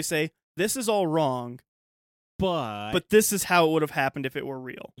 Mhm. And so they say, this is all wrong, But but this is how it would have happened if it were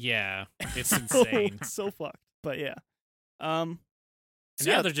real. Yeah, it's insane. It's so fucked. But yeah. And So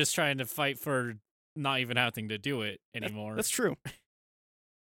now yeah, they're just trying to fight for not even having to do it anymore. that's true.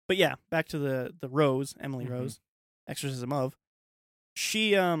 But yeah, back to the Rose, Emily Mhm. Rose, Exorcism of.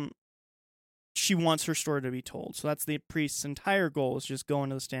 She wants her story to be told. So that's the priest's entire goal, is just go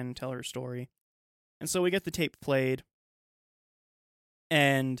into the stand and tell her story. And so we get the tape played,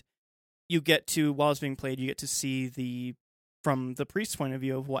 and you get to, while it's being played, you get to see from the priest's point of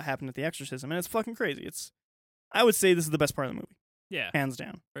view of what happened at the exorcism, and it's fucking crazy. I would say this is the best part of the movie, Yeah, hands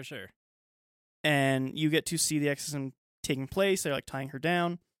down. for sure. And you get to see the exorcism taking place. They're like tying her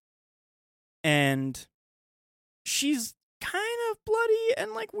down, and she's kind of bloody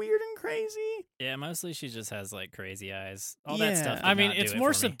and like weird and crazy. Yeah, mostly she just has like crazy eyes. All that Yeah. stuff. did I mean, not it's do it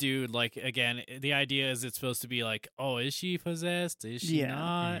more for me. subdued. Like, again, the idea is it's supposed to be like, oh, is she possessed? Is she Yeah.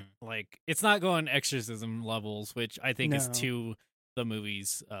 not? Like, it's not going exorcism levels, which I think is No. to the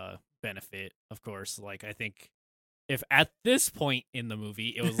movie's benefit, of course. Like, I think if at this point in the movie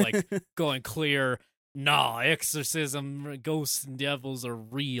it was like going clear, nah, exorcism, ghosts and devils are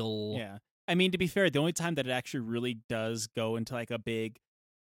real. yeah. I mean, to be fair, the only time that it actually really does go into like a big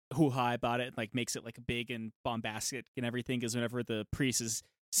hoo-ha about it, like makes it like big and bombastic and everything, is whenever the priest is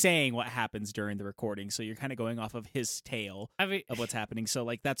saying what happens during the recording. So you're kind of going off of his tale I mean, of what's happening. So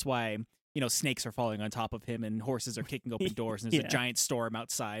like that's why, snakes are falling on top of him and horses are kicking open doors and there's Yeah. a giant storm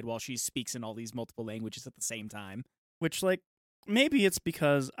outside while she speaks in all these multiple languages at the same time. Which, like, maybe it's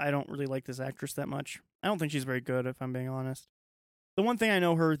because I don't really like this actress that much. I don't think she's very good, if I'm being honest. The one thing I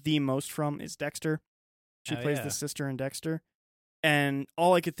know her the most from is Dexter. She Oh, plays yeah. the sister in Dexter. And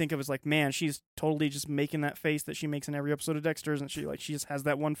all I could think of is like, man, she's totally just making that face that she makes in every episode of Dexter, and she just has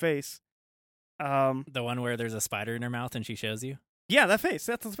that one face. The one where there's a spider in her mouth and she shows you. Yeah, that face.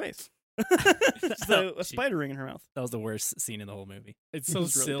 That's the face. Just a She- spider ring in her mouth. That was the worst scene in the whole movie. it's It so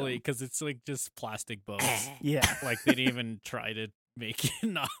was really silly dumb. because it's like just plastic bugs. Yeah. Like, they didn't even try to make it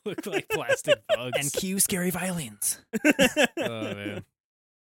not look like plastic bugs. And cue scary violins. Oh, man.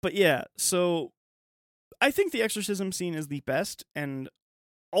 But yeah, so I think the exorcism scene is the best, and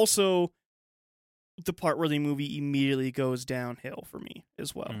also the part where the movie immediately goes downhill for me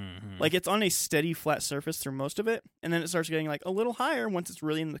as well. Mhm. Like, it's on a steady, flat surface through most of it, and then it starts getting like a little higher once it's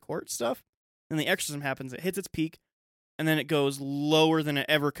really in the court stuff. Then the exorcism happens, it hits its peak, and then it goes lower than it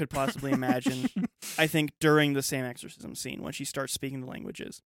ever could possibly imagine. I think during the same exorcism scene, when she starts speaking the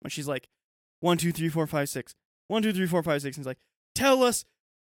languages, when she's like, 1, 2, 3, 4, 5, 6. 1, 2, 3, 4, 5, 6. And he's like, tell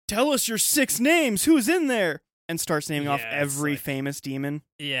us your 6 names. Who's in there? And starts naming off Yeah, it's every like- famous demon.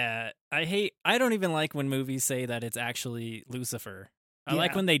 Yeah, I don't even like when movies say that it's actually Lucifer. I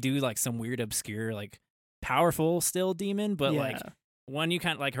like Yeah. when they do like some weird, obscure, like powerful still demon, but like Yeah. one you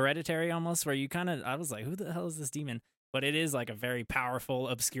kind of like Hereditary almost, where you kind of, I was like, who the hell is this demon? But it is like a very powerful,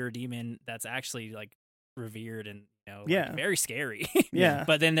 obscure demon that's actually like revered and like, Yeah. very scary. Yeah.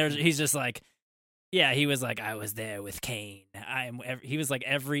 But then he's just like, yeah, he was like, I was there with Cain. He was like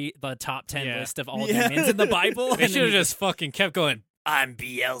the top 10 Yeah. list of all Yeah. demons in the Bible. They and should have then just fucking kept going. I'm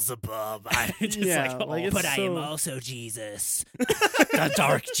Beelzebub. I'm just Yeah, like, like, it's but I am so- also Jesus, the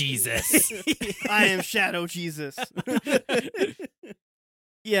dark Jesus. I am Shadow Jesus.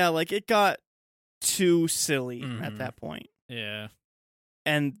 Yeah, like it got too silly at Mhm. that point. Yeah.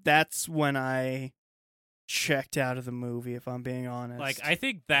 And that's when I checked out of the movie, if I'm being honest. Like, I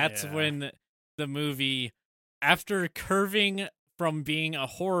think that's Yeah. when the movie, after curving from being a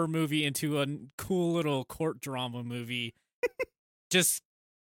horror movie into a cool little court drama movie, just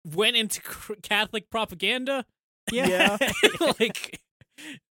went into Catholic propaganda. Yeah. Like,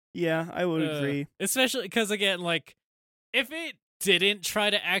 Yeah, I would uh, agree. especially because, again, like, if it didn't try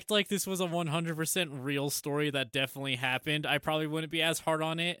to act like this was a 100% real story that definitely happened, I probably wouldn't be as hard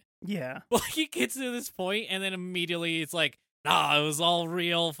on it. Yeah. Like, it gets to this point, and then immediately it's like, nah, it was all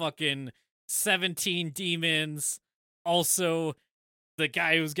real, fucking 17 demons. Also, the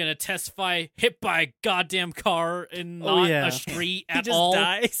guy who's gonna testify hit by a goddamn car and Oh, not yeah. a street He at just all.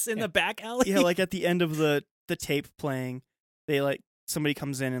 dies in the back alley. Yeah, like at the end of the tape playing, they like somebody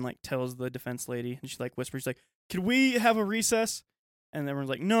comes in and like tells the defense lady, and she like whispers, she's like, "Could we have a recess?" And everyone's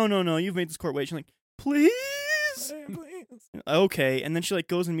like, "No, you've made this court wait." She's like, "Please." Okay, and then she like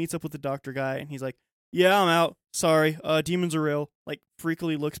goes and meets up with the doctor guy, and he's like, "Yeah, I'm out. Sorry, demons are real." Like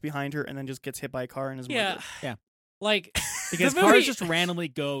freakily looks behind her, and then just gets hit by a car and is Yeah. murdered. Yeah. Like, Because the cars movie- just randomly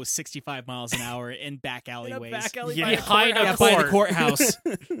go 65 miles an hour in back alleyways. back alley Yeah. by the Behind a courthouse. by the court. courthouse.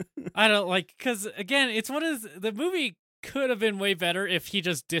 I don't like, because again, it's one of the movie could have been way better if he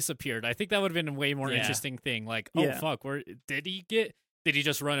just disappeared. I think that would have been a way more Yeah. interesting thing. Like, oh Yeah. fuck, where did he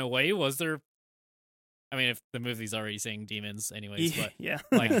just run away? Was there? I mean, if the movie's already saying demons, anyways, but Yeah.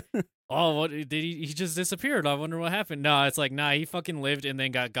 like, oh, what did he just disappeared? I wonder what happened. No, it's like, nah, he fucking lived and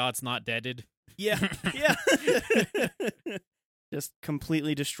then got God's not deaded. Yeah. Yeah. Just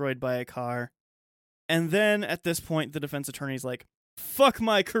completely destroyed by a car. And then at this point, the defense attorney's like, "Fuck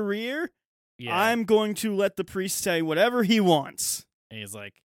my career. Yeah, I'm going to let the priest say whatever he wants." and he's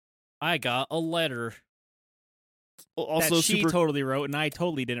like, I got a letter. Also, that she super. totally wrote, and I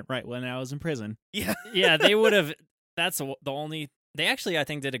totally didn't write when I was in prison. Yeah. Yeah, they would have. That's the only. They actually, I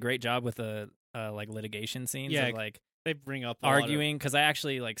think, did a great job with the like litigation scenes. Yeah, of, like They bring up a lot of- arguing, because I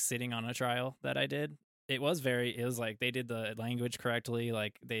actually like sitting on a trial that I did. It was like they did the language correctly.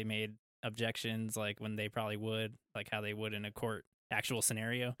 Like they made objections like when they probably would, like how they would in a court actual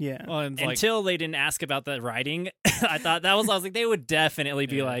scenario. Yeah. Well, and like, Until they didn't ask about the writing, I thought I was like, they would definitely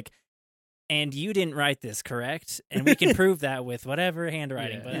be Yeah. like, and you didn't write this, correct? And we can prove that with whatever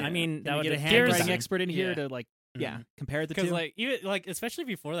handwriting. Yeah. But Yeah. I mean, that Can would we get a Here's- handwriting expert in here Yeah. to like, compare the because two. like even like especially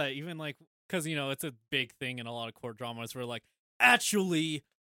before that, even like because it's a big thing in a lot of court dramas where like actually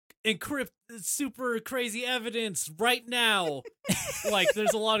encrypt super crazy evidence right now. Like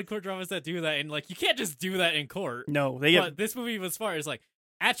there's a lot of court dramas that do that, and like you can't just do that in court. No, they But get. this movie was far as like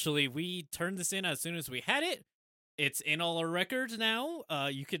actually we turned this in as soon as we had it. It's in all our records now.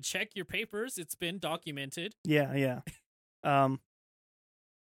 You can check your papers. It's been documented. Yeah.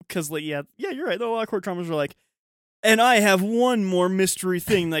 Because like you're right. Though a lot of court dramas are like, and I have one more mystery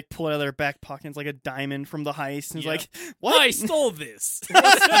thing. Like pull it out of their back pocket. It's like a diamond from the heist. And it's Yeah. like, what? I stole this.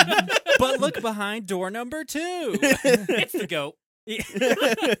 but look behind door number 2. It's the goat.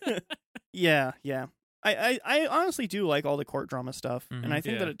 Yeah. I honestly do like all the court drama stuff, and I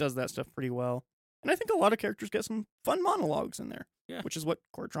think Yeah. that it does that stuff pretty well. And I think a lot of characters get some fun monologues in there, Yeah. which is what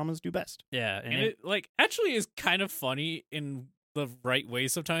court dramas do best. Yeah, And it like actually is kind of funny in the right way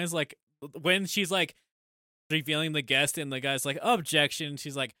sometimes. Like when she's like revealing the guest and the guy's like, objection.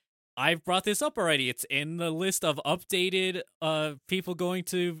 She's like, I've brought this up already. It's in the list of updated people going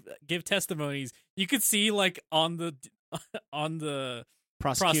to give testimonies. You could see like on the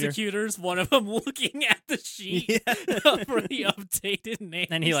prosecutors, one of them looking at the sheet for the updated names.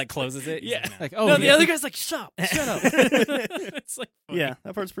 and he like closes it. He's Yeah. like, like, no, oh, the yeah. other guy's like, shut up. It's like funny. Yeah,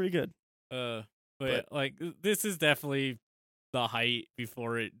 that part's pretty good. But like this is definitely the height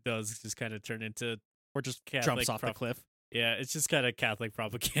before it does just kind of turn into or just Catholic jumps off the cliff. Yeah, it's just kind of Catholic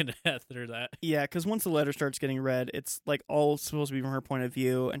propaganda after that. Yeah, because once the letter starts getting read, it's like all supposed to be from her point of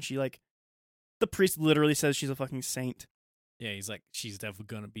view, and she like the priest literally says she's a fucking saint. Yeah, he's like, she's definitely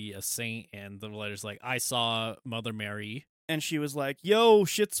gonna be a saint, and the letter's like, I saw Mother Mary. And she was like, yo,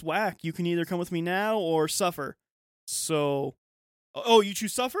 shit's whack. You can either come with me now or suffer. So, oh, you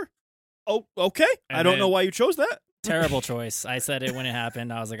choose suffer? Oh, okay. And I don't then- know why you chose that. Terrible choice. I said it when it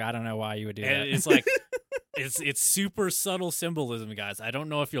happened. I was like, I don't know why you would do that. And it's like, it's super subtle symbolism, guys. I don't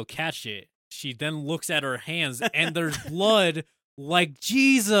know if you'll catch it. She then looks at her hands, and there's blood like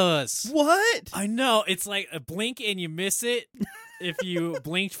Jesus. What? I know. It's like a blink and you miss it if you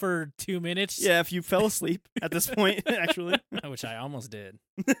blinked for 2 minutes. Yeah, if you fell asleep at this point, actually. Which I almost did.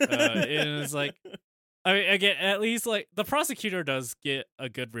 And it's like, I mean, again, at least like the prosecutor does get a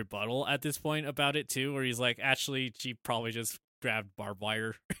good rebuttal at this point about it too, where he's like, actually, she probably just grabbed barbed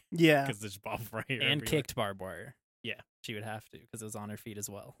wire Yeah. because there's barbed wire And everywhere. kicked barbed wire. Yeah. She would have to because it was on her feet as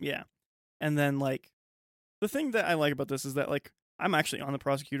well. Yeah. And then, like, the thing that I like about this is that, like, I'm actually on the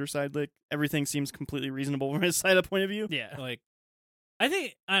prosecutor side. Like, everything seems completely reasonable from his side of point of view. Yeah, like I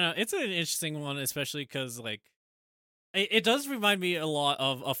think I don't know. It's an interesting one, especially because like it does remind me a lot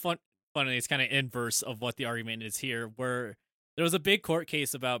of a funny. It's kind of inverse of what the argument is here, where there was a big court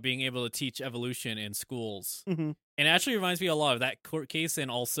case about being able to teach evolution in schools, Mhm. and it actually reminds me a lot of that court case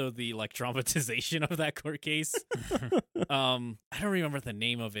and also the like dramatization of that court case. I don't remember the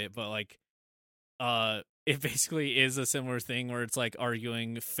name of it, but like it basically is a similar thing where it's like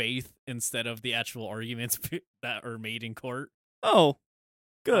arguing faith instead of the actual arguments that are made in court. Oh,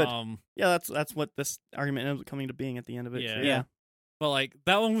 good. Yeah, That's what this argument ends up coming to being at the end of it. Yeah. So, Yeah. but like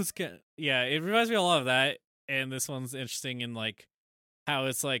that one was yeah, it reminds me a lot of that, and this one's interesting in like how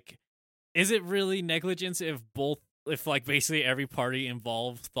it's like, is it really negligence if like basically every party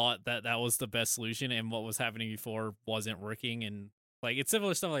involved thought that that was the best solution and what was happening before wasn't working, and like it's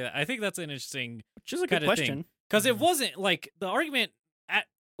similar stuff like that. I think that's an interesting Which is a good kind of question. thing, because it wasn't like the argument at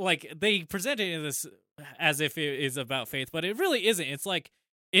like they presented this as if it is about faith, but it really isn't. It's like,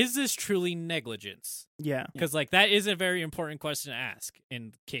 is this truly negligence? Yeah. Because like that is a very important question to ask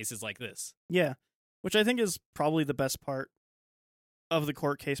in cases like this. Yeah. Which I think is probably the best part of the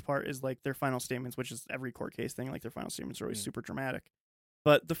court case part is like their final statements, which is every court case thing. Like their final statements are always super dramatic.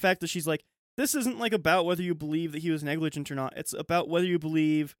 But the fact that she's like, this isn't like about whether you believe that he was negligent or not. It's about whether you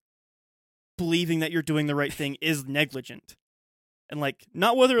believing that you're doing the right thing is negligent. And like,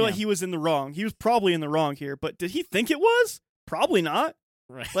 not whether like Yeah. he was in the wrong. He was probably in the wrong here, but did he think it was? Probably not.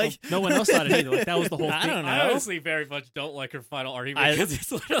 Right. Like, No one else thought it either. Like, that was the whole I thing. don't know. I honestly very much don't like her final argument I- because it's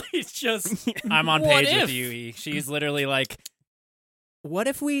literally just I'm on What page if? with you, E. She's literally like, what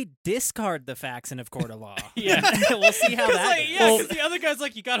if we discard the facts in a court of law? yeah. We'll see how that Like, goes. yeah, because the other guy's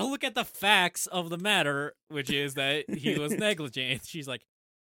like, you got to look at the facts of the matter, which is that he was negligent. And she's like,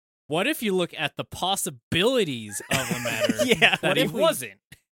 what if you look at the possibilities of the matter? Yeah. that What he if we- wasn't.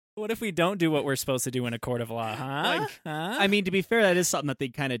 What if we don't do what we're supposed to do in a court of law, huh? Like, huh? I mean, to be fair, that is something that they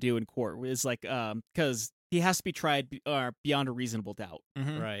kind of do in court. Is like, because he has to be tried beyond a reasonable doubt.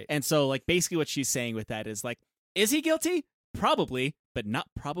 Mhm. Right. And so, like, basically what she's saying with that is like, is he guilty? Probably, but not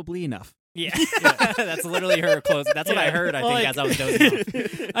probably enough. Yeah. That's literally her close. That's what I heard, I think, Like- as I was dozing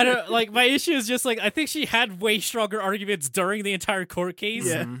off. I don't like my issue is just like I think she had way stronger arguments during the entire court case,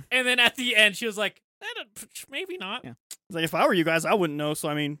 Yeah. Mhm. and then at the end she was like, maybe not. Yeah. It's like, if I were you guys, I wouldn't know. So,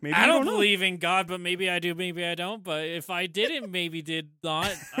 I mean, maybe I you don't know. believe in God, but maybe I do, maybe I don't. But if I didn't, maybe did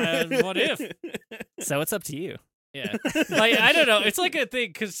not. What if? So it's up to you. Yeah, like I don't know. It's like a thing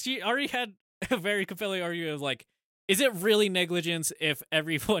because she already had a very compelling argument of like, is it really negligence if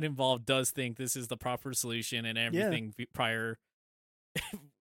everyone involved does think this is the proper solution and everything prior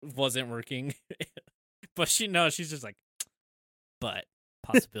wasn't working? But she's just like, but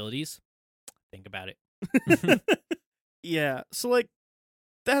possibilities. Think about it. Yeah. So like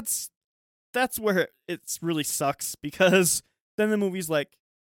that's where it's really sucks because then the movie's like,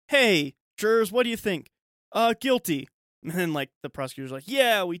 "Hey, jurors, what do you think? Guilty." And then like the prosecutor's like,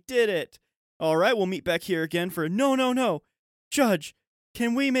 "Yeah, we did it. All right, we'll meet back here again for no. Judge,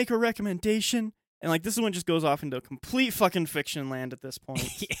 can we make a recommendation?" And like this one just goes off into complete fucking fiction land at this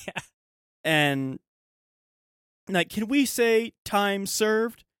point. Yeah. And like, can we say time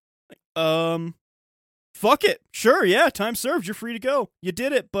served? Like, fuck it. Sure, yeah, time served. You're free to go. You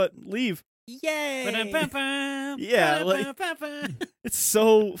did it, but leave. Yay! Yeah, like, it's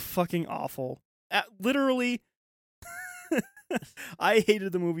so fucking awful. Literally, I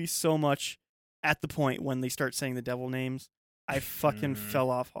hated the movie so much at the point when they start saying the devil names. I fucking fell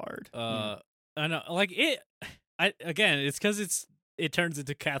off hard. I know, like it. It's because it turns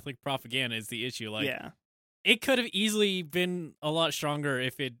into Catholic propaganda is the issue. Like, yeah. it could have easily been a lot stronger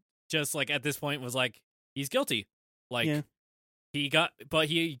if it just like at this point was like he's guilty. Like, Yeah. he got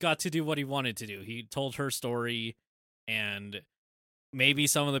to do what he wanted to do. He told her story, and maybe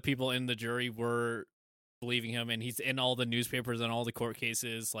some of the people in the jury were believing him, and he's in all the newspapers and all the court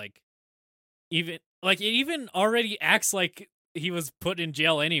cases. Like, it even already acts like he was put in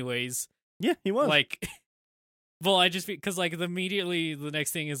jail anyways. Yeah, he was. Like, well, I just because like immediately the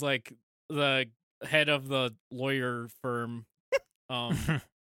next thing is like the head of the lawyer firm,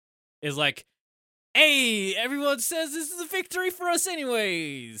 is like, "Hey, everyone says this is a victory for us,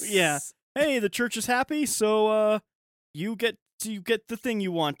 anyways." Yeah. Hey, the church is happy, so you get the thing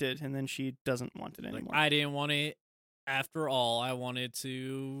you wanted, and then she doesn't want it anymore. Like, I didn't want it. After all, I wanted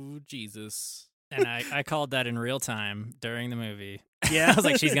to Jesus. And I called that in real time during the movie. Yeah. I was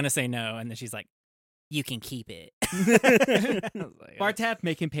like, she's going to say no. And then she's like, you can keep it. I was like, Bartap,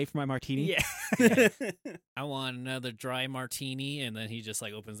 make him pay for my martini. yeah. I want another dry martini, and then he just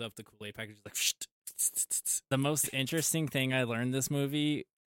like opens up the Kool-Aid package, like. The most interesting thing I learned this movie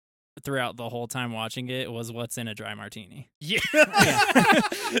throughout the whole time watching it was what's in a dry martini. Yeah.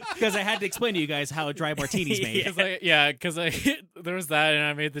 Because I had to explain to you guys how a dry martini's made. Because there was that, and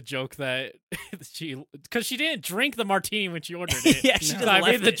I made the joke that because she didn't drink the martini when she ordered it. Yeah, she so just I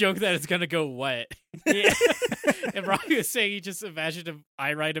made left the it. joke that it's gonna go wet. Yeah. And Robbie was saying he just imagined if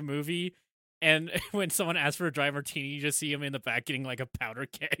I write a movie, and when someone asks for a dry martini, you just see him in the back getting like a powder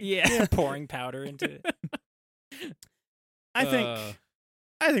keg. Yeah. Pouring powder into it. I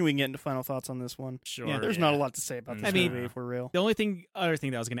think we can get into final thoughts on this one. Sure. Yeah, there's not a lot to say about this I mean, movie, if we're real. The other thing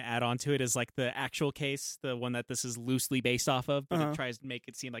that I was going to add on to it is like the actual case, the one that this is loosely based off of, but it tries to make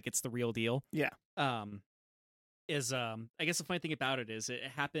it seem like it's the real deal. Yeah. I guess the funny thing about it is it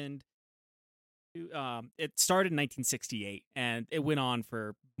happened. It started in 1968 and it went on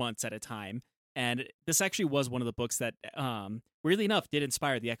for months at a time. And this actually was one of the books that, weirdly enough, did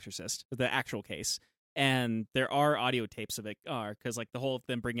inspire The Exorcist, the actual case. And there are audio tapes of it, because like the whole of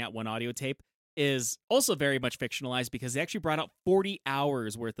them bringing out one audio tape is also very much fictionalized because they actually brought out 40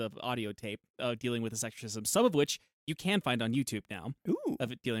 hours worth of audio tape dealing with this exorcism, some of which you can find on YouTube now. Ooh.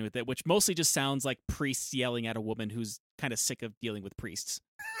 Of it dealing with it, which mostly just sounds like priests yelling at a woman who's kind of sick of dealing with priests.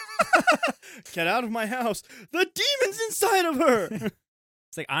 Get out of my house! The demon's inside of her!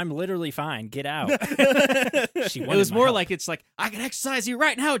 It's like, I'm literally fine. Get out. She It wanted was my more help. like, it's like, I can exercise you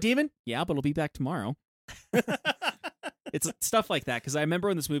right now, demon. Yeah, but it'll be back tomorrow. It's stuff like that, because I remember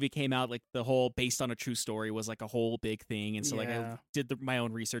when this movie came out, like the whole based on a true story was like a whole big thing, and so like I Yeah. did my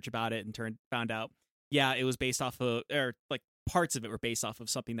own research about it and found out, yeah, it was based off of, or like parts of it were based off of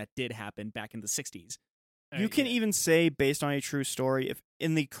something that did happen back in the 60s. You can even say based on a true story if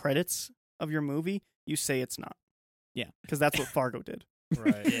in the credits of your movie you say it's not. Yeah. Because that's what Fargo did.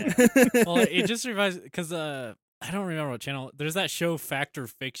 Right. Yeah. Well, it just reminds because I don't remember what channel. There's that show Fact or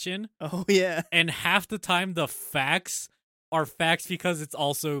Fiction, Oh, yeah. and half the time the facts are facts because it's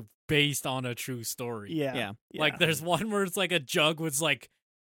also based on a true story. Yeah. Like there's one where it's like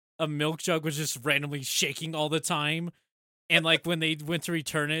a milk jug was just randomly shaking all the time, and like when they went to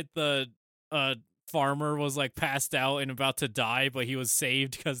return it, the farmer was like passed out and about to die, but he was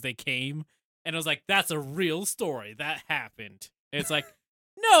saved because they came. And I was like, that's a real story. That happened. And it's like,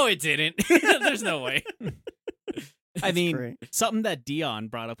 no, it didn't. There's no way. I mean, great. something that Dion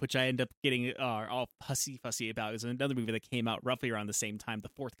brought up, which I ended up getting all fussy about, is another movie that came out roughly around the same time, The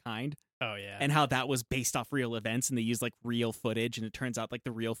Fourth Kind, Oh, yeah. and how that was based off real events, and they used like real footage, and it turns out like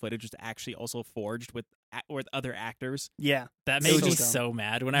the real footage was actually also forged with other actors. Yeah. That So made me dumb. so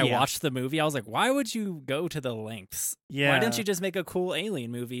mad. When I Yeah. watched the movie, I was like, why would you go to the lengths? Yeah. Why didn't you just make a cool alien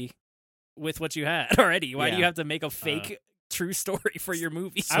movie with what you had already? Why do you Yeah. have to make a fake true story for your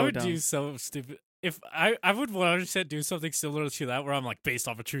movie? So I would dumb. do so stupid. If I would 100% do something similar to that, where I'm like based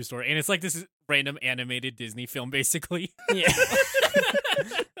off a true story, and it's like this random animated Disney film, basically. Yeah.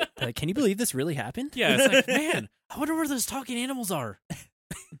 Like, can you believe this really happened? Yeah, it's like, man, I wonder where those talking animals are.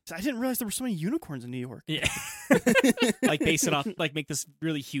 I didn't realize there were so many unicorns in New York. Yeah. Like base it off, like make this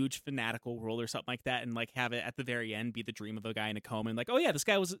really huge fanatical world or something like that, and like have it at the very end be the dream of a guy in a coma, and like, oh yeah, this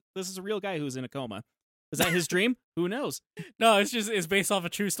is a real guy who's in a coma. Is that his dream? Who knows? No, it's based off a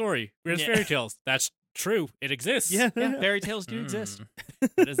true story. Where's Yeah. fairy tales? That's true. It exists. Yeah. Yeah, fairy tales do exist.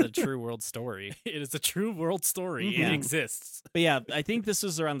 That is a true world story. It is a true world story. Yeah. It exists. But yeah, I think this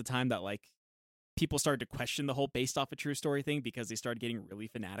was around the time that like people started to question the whole based off a true story thing because they started getting really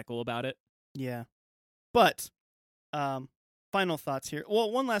fanatical about it. Yeah. But, final thoughts here.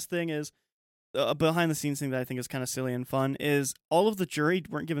 Well, one last thing is, a behind the scenes thing that I think is kind of silly and fun is all of the jury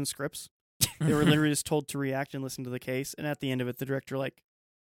weren't given scripts. They were literally just told to react and listen to the case. And at the end of it, the director like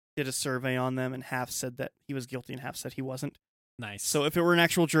did a survey on them, and half said that he was guilty and half said he wasn't. Nice. So if it were an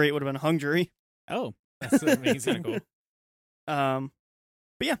actual jury, it would have been a hung jury. Oh, that's amazing. Cool.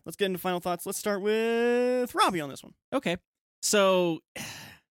 But yeah, let's get into final thoughts. Let's start with Robbie on this one. Okay. So,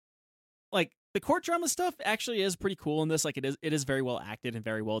 like, the court drama stuff actually is pretty cool in this. Like, it is very well acted and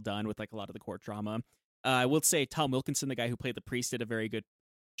very well done with, like, a lot of the court drama. I will say Tom Wilkinson, the guy who played the priest, did a very good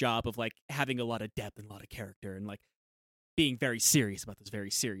job of, like, having a lot of depth and a lot of character and, like, being very serious about this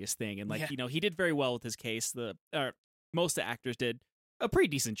very serious thing. And, like, he did very well with his case. Most of the actors did a pretty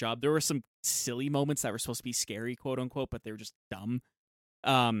decent job. There were some silly moments that were supposed to be scary, quote unquote, but they were just dumb.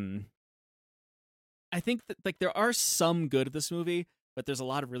 I think that, like, there are some good of this movie, but there's a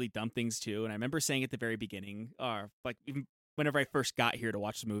lot of really dumb things too. And I remember saying at the very beginning, like, even whenever I first got here to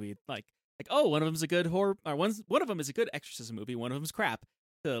watch the movie, like, oh, one of them's a good horror, or one of them is a good exorcism movie, one of them's crap,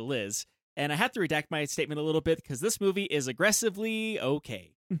 to Liz. And I have to redact my statement a little bit because this movie is aggressively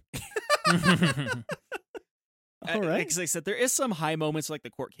okay. All right. Because like I said, there is some high moments, like the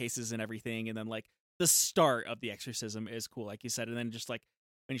court cases and everything, and then, like, the start of the exorcism is cool, like you said, and then just, like,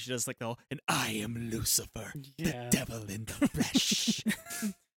 when she does, like, the whole, and I am Lucifer, the devil in the flesh.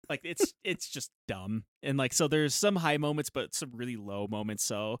 Like, it's just dumb. And, like, so there's some high moments, but some really low moments.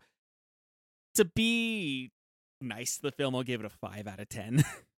 So to be nice to the film, I'll give it a 5 out of 10.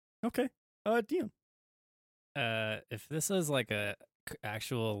 Okay. Dion. If this was like a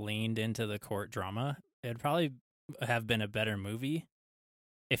actual leaned into the court drama, it'd probably have been a better movie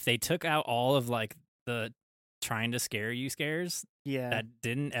if they took out all of, like, the trying to scare you scares. Yeah. That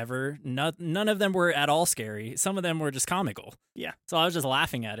didn't ever, none of them were at all scary. Some of them were just comical. Yeah. So I was just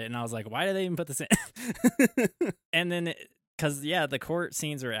laughing at it, and I was like, why did they even put this in? And then, because, the court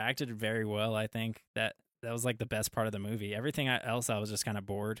scenes were acted very well. I think that was, like, the best part of the movie. Everything else, I was just kind of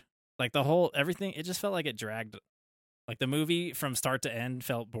bored. Like, everything, it just felt like it dragged. Like, the movie from start to end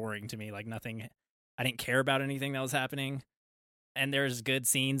felt boring to me. Like, nothing, I didn't care about anything that was happening. And there's good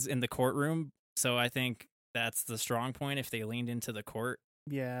scenes in the courtroom. So I think that's the strong point. If they leaned into the court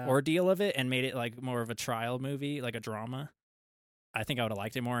ordeal of it and made it, like, more of a trial movie, like a drama, I think I would have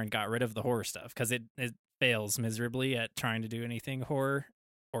liked it more and got rid of the horror stuff, because it fails miserably at trying to do anything horror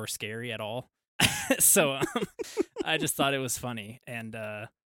or scary at all. So I just thought it was funny. And I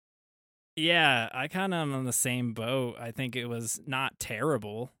kind of am on the same boat. I think it was not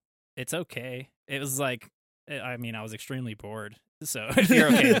terrible. It's okay. It was like, I mean, I was extremely bored. So if you're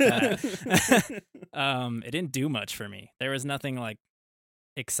okay with that. It didn't do much for me. There was nothing, like,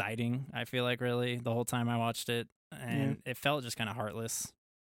 exciting, I feel like, really, the whole time I watched it. And it felt just kind of heartless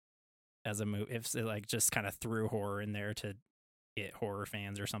as a movie. If it, like, just kind of threw horror in there to get horror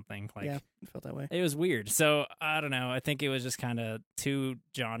fans or something. Like, yeah, it felt that way. It was weird. So I don't know. I think it was just kind of two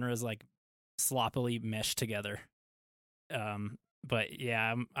genres, like, sloppily meshed together. But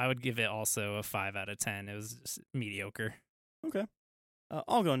yeah, I would give it also a 5 out of 10. It was just mediocre. Okay.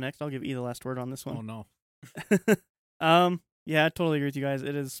 I'll go next. I'll give E the last word on this one. Oh no. Yeah, I totally agree with you guys.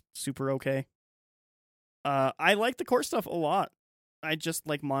 It is super okay. I like the court stuff a lot. I just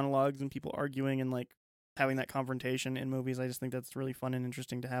like monologues and people arguing and, like, having that confrontation in movies. I just think that's really fun and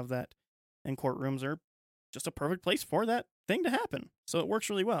interesting to have that. And courtrooms are just a perfect place for that thing to happen. So it works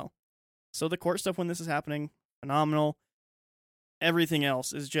really well. So the court stuff when this is happening, phenomenal. Everything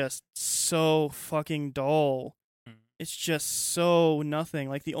else is just so fucking dull. It's just so nothing.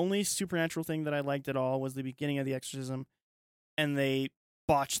 Like, the only supernatural thing that I liked at all was the beginning of the exorcism, and they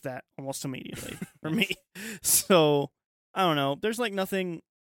botched that almost immediately for me. So I don't know. There's, like, nothing.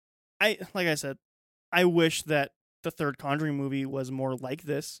 Like I said, I wish that the third Conjuring movie was more like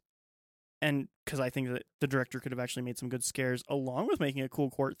this, and because I think that the director could have actually made some good scares along with making a cool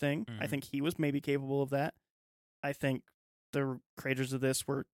court thing. I think he was maybe capable of that. I think the creators of this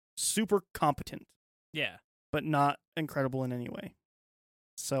were super competent. Yeah. But not incredible in any way.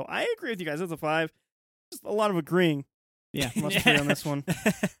 So I agree with you guys. That's a 5. Just a lot of agreeing. Yeah. Must agree on this one.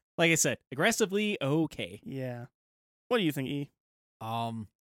 Like I said, aggressively okay. Yeah. What do you think, E?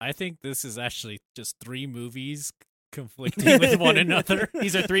 I think this is actually just 3 movies conflicting with one another.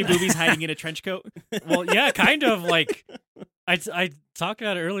 These are 3 movies hiding in a trench coat. Well, yeah, kind of. Like, I talked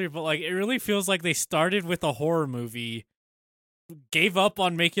about it earlier, but, like, it really feels like they started with a horror movie, gave up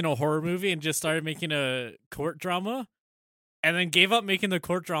on making a horror movie, and just started making a court drama, and then gave up making the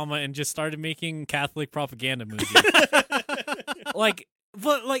court drama and just started making Catholic propaganda movies. Like,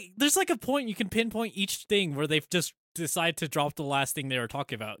 but, like, there's, like, a point you can pinpoint each thing where they've just decided to drop the last thing they were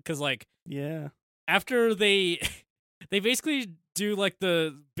talking about. Because, like, yeah, after they basically do, like,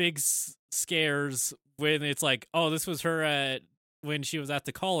 the big scares when it's like, oh, this was her when she was at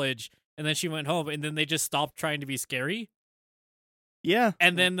the college, and then she went home, and then they just stopped trying to be scary. Yeah.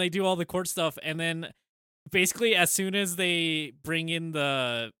 And then they do all the court stuff, and then basically as soon as they bring in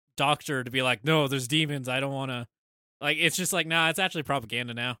the doctor to be like, no, there's demons, I don't want to Like, it's just like, nah, it's actually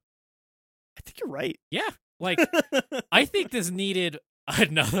propaganda now. I think you're right. Yeah. Like, I think this needed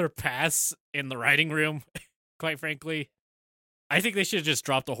another pass in the writing room, quite frankly. I think they should have just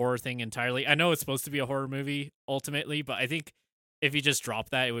dropped the horror thing entirely. I know it's supposed to be a horror movie, ultimately, but I think if you just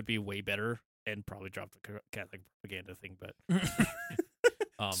drop that, it would be way better, and probably drop the Catholic propaganda thing, but...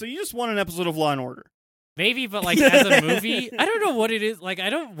 So you just want an episode of Law and Order. Maybe, but like as a movie, I don't know what it is. Like, I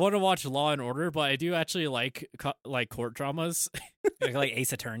don't want to watch Law and Order, but I do actually like court dramas. Like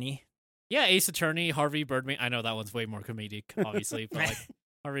Ace Attorney. Yeah, Ace Attorney, Harvey Birdman. I know that one's way more comedic, obviously, but like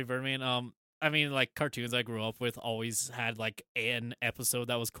Harvey Birdman. I mean, like cartoons I grew up with always had like an episode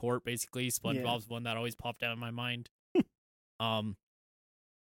that was court, basically. SpongeBob's one that always popped out in my mind.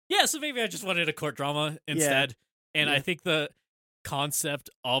 Yeah, so maybe I just wanted a court drama instead, and I think the concept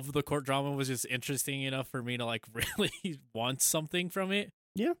of the court drama was just interesting enough for me to like really want something from it.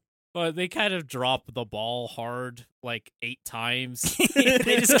 Yeah. But they kind of drop the ball hard like 8 times.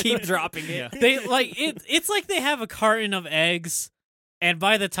 They just keep dropping it. They like it's like they have a carton of eggs, and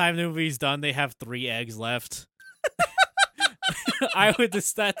by the time the movie's done, they have 3 eggs left. I would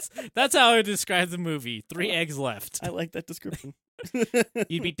just that's how I would describe the movie. 3 eggs left. I like that description.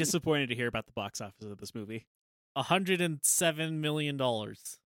 You'd be disappointed to hear about the box office of this movie. $107 million.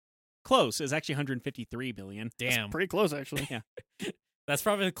 Close. It's actually $153 million. Damn. That's pretty close, actually. Yeah. That's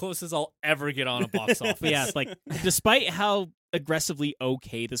probably the closest I'll ever get on a box office. But yeah, it's like, despite how aggressively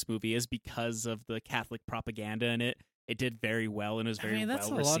okay this movie is because of the Catholic propaganda in it, it did very well and was very well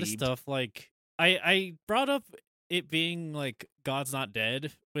received. That's a lot of stuff. Like, I brought up it being like God's Not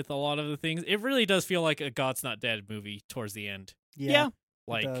Dead with a lot of the things. It really does feel like a God's Not Dead movie towards the end. Yeah,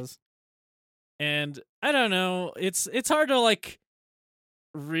 like, it does. And I don't know. It's hard to like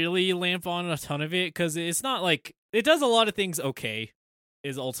really lamp on a ton of it because it's not like it does a lot of things okay.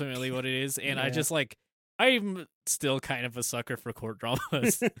 Is ultimately what it is, and I just like I'm still kind of a sucker for court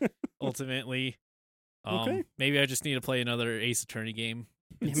dramas. Ultimately, Okay. Maybe I just need to play another Ace Attorney game.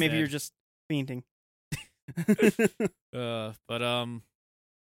 Yeah, maybe you're just fainting. But I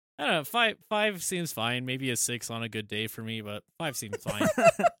don't know. Five seems fine. Maybe a 6 on a good day for me, but 5 seems fine.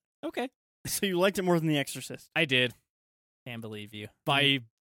 Okay. So you liked it more than The Exorcist? I did Can't believe you. by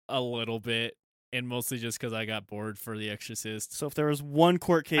a little bit, and mostly just because I got bored for The Exorcist. So if there was one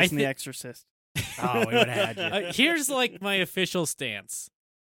court case in The Exorcist, Oh, we would have had you. Here's like my official stance.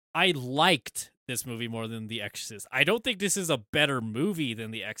 I liked this movie more than The Exorcist. I don't think this is a better movie than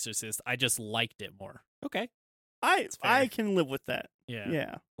The Exorcist. I just liked it more. Okay. I can live with that. Yeah.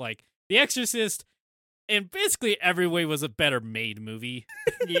 Yeah. Like The Exorcist in basically every way was a better made movie.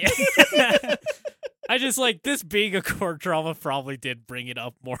 Yeah. I just like this being a court drama probably did bring it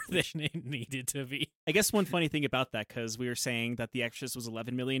up more than it needed to be. I guess one funny thing about that, because we were saying that The Exorcist was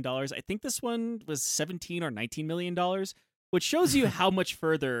 $11 million, I think this one was $17 or $19 million, which shows you how much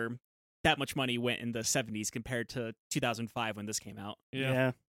further that much money went in the 70s compared to 2005 when this came out.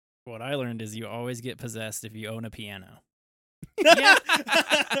 Yeah. What I learned is you always get possessed if you own a piano. Yeah.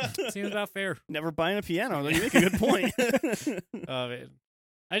 Seems about fair. Never buying a piano. You make a good point. Oh, man.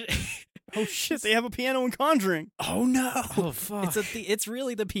 Oh shit! They have a piano in Conjuring. Oh no! Oh, fuck. It's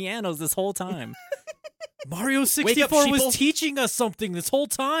really the pianos this whole time. Mario Wake 64 up, sheeple. was teaching us something this whole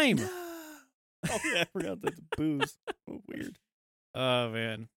time. Oh yeah, I forgot the booze. Oh, weird. Oh,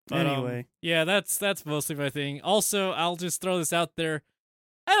 man. But, Anyway. yeah, that's mostly my thing. Also, I'll just throw this out there.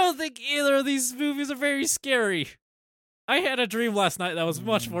 I don't think either of these movies are very scary. I had a dream last night that was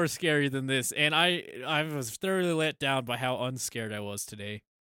much more scary than this, and I was thoroughly let down by how unscared I was today.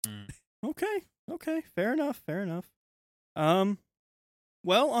 Okay. Fair enough. Well,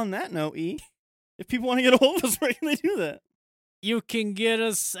 on that note, E, if people want to get a hold of us, where can they do that? You can get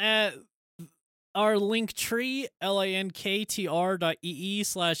us at our link tree,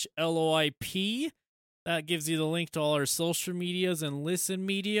 linktr.ee/LOIP. That gives you the link to all our social medias and listen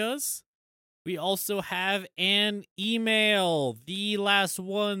medias. We also have an email,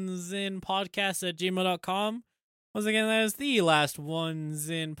 thelastOnesInPodcast@gmail.com. Once again, that is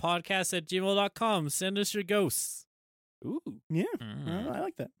thelastOnesInPodcast@gmail.com. Send us your ghosts. Ooh. Yeah, I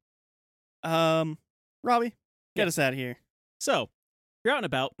like that. Robbie, get us out of here. So, if you're out and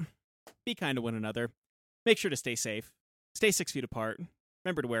about, be kind to one another. Make sure to stay safe. Stay 6 feet apart.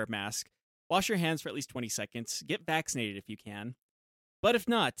 Remember to wear a mask. Wash your hands for at least 20 seconds. Get vaccinated if you can. But if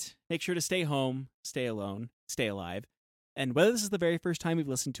not, make sure to stay home, stay alone, stay alive. And whether this is the very first time you've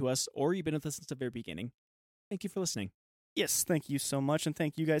listened to us or you've been with us since the very beginning, thank you for listening. Yes, thank you so much, and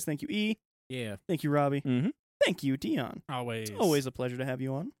thank you guys. Thank you, E. Yeah. Thank you, Robbie. Mm-hmm. Thank you, Dion. Always. It's always a pleasure to have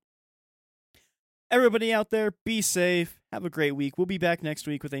you on. Everybody out there, be safe. Have a great week. We'll be back next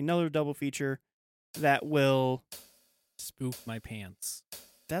week with another double feature that will Spook my pants.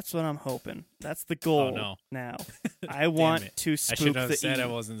 That's what I'm hoping. That's the goal. no. Now, I want it. to I spook should have the said E. I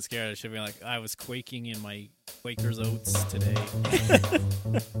wasn't scared. I should be like, I was quaking in my Quaker's oats today.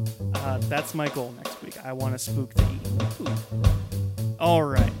 That's my goal next week. I want to spook the E. All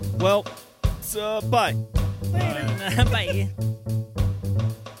right. Well, so bye. Bye.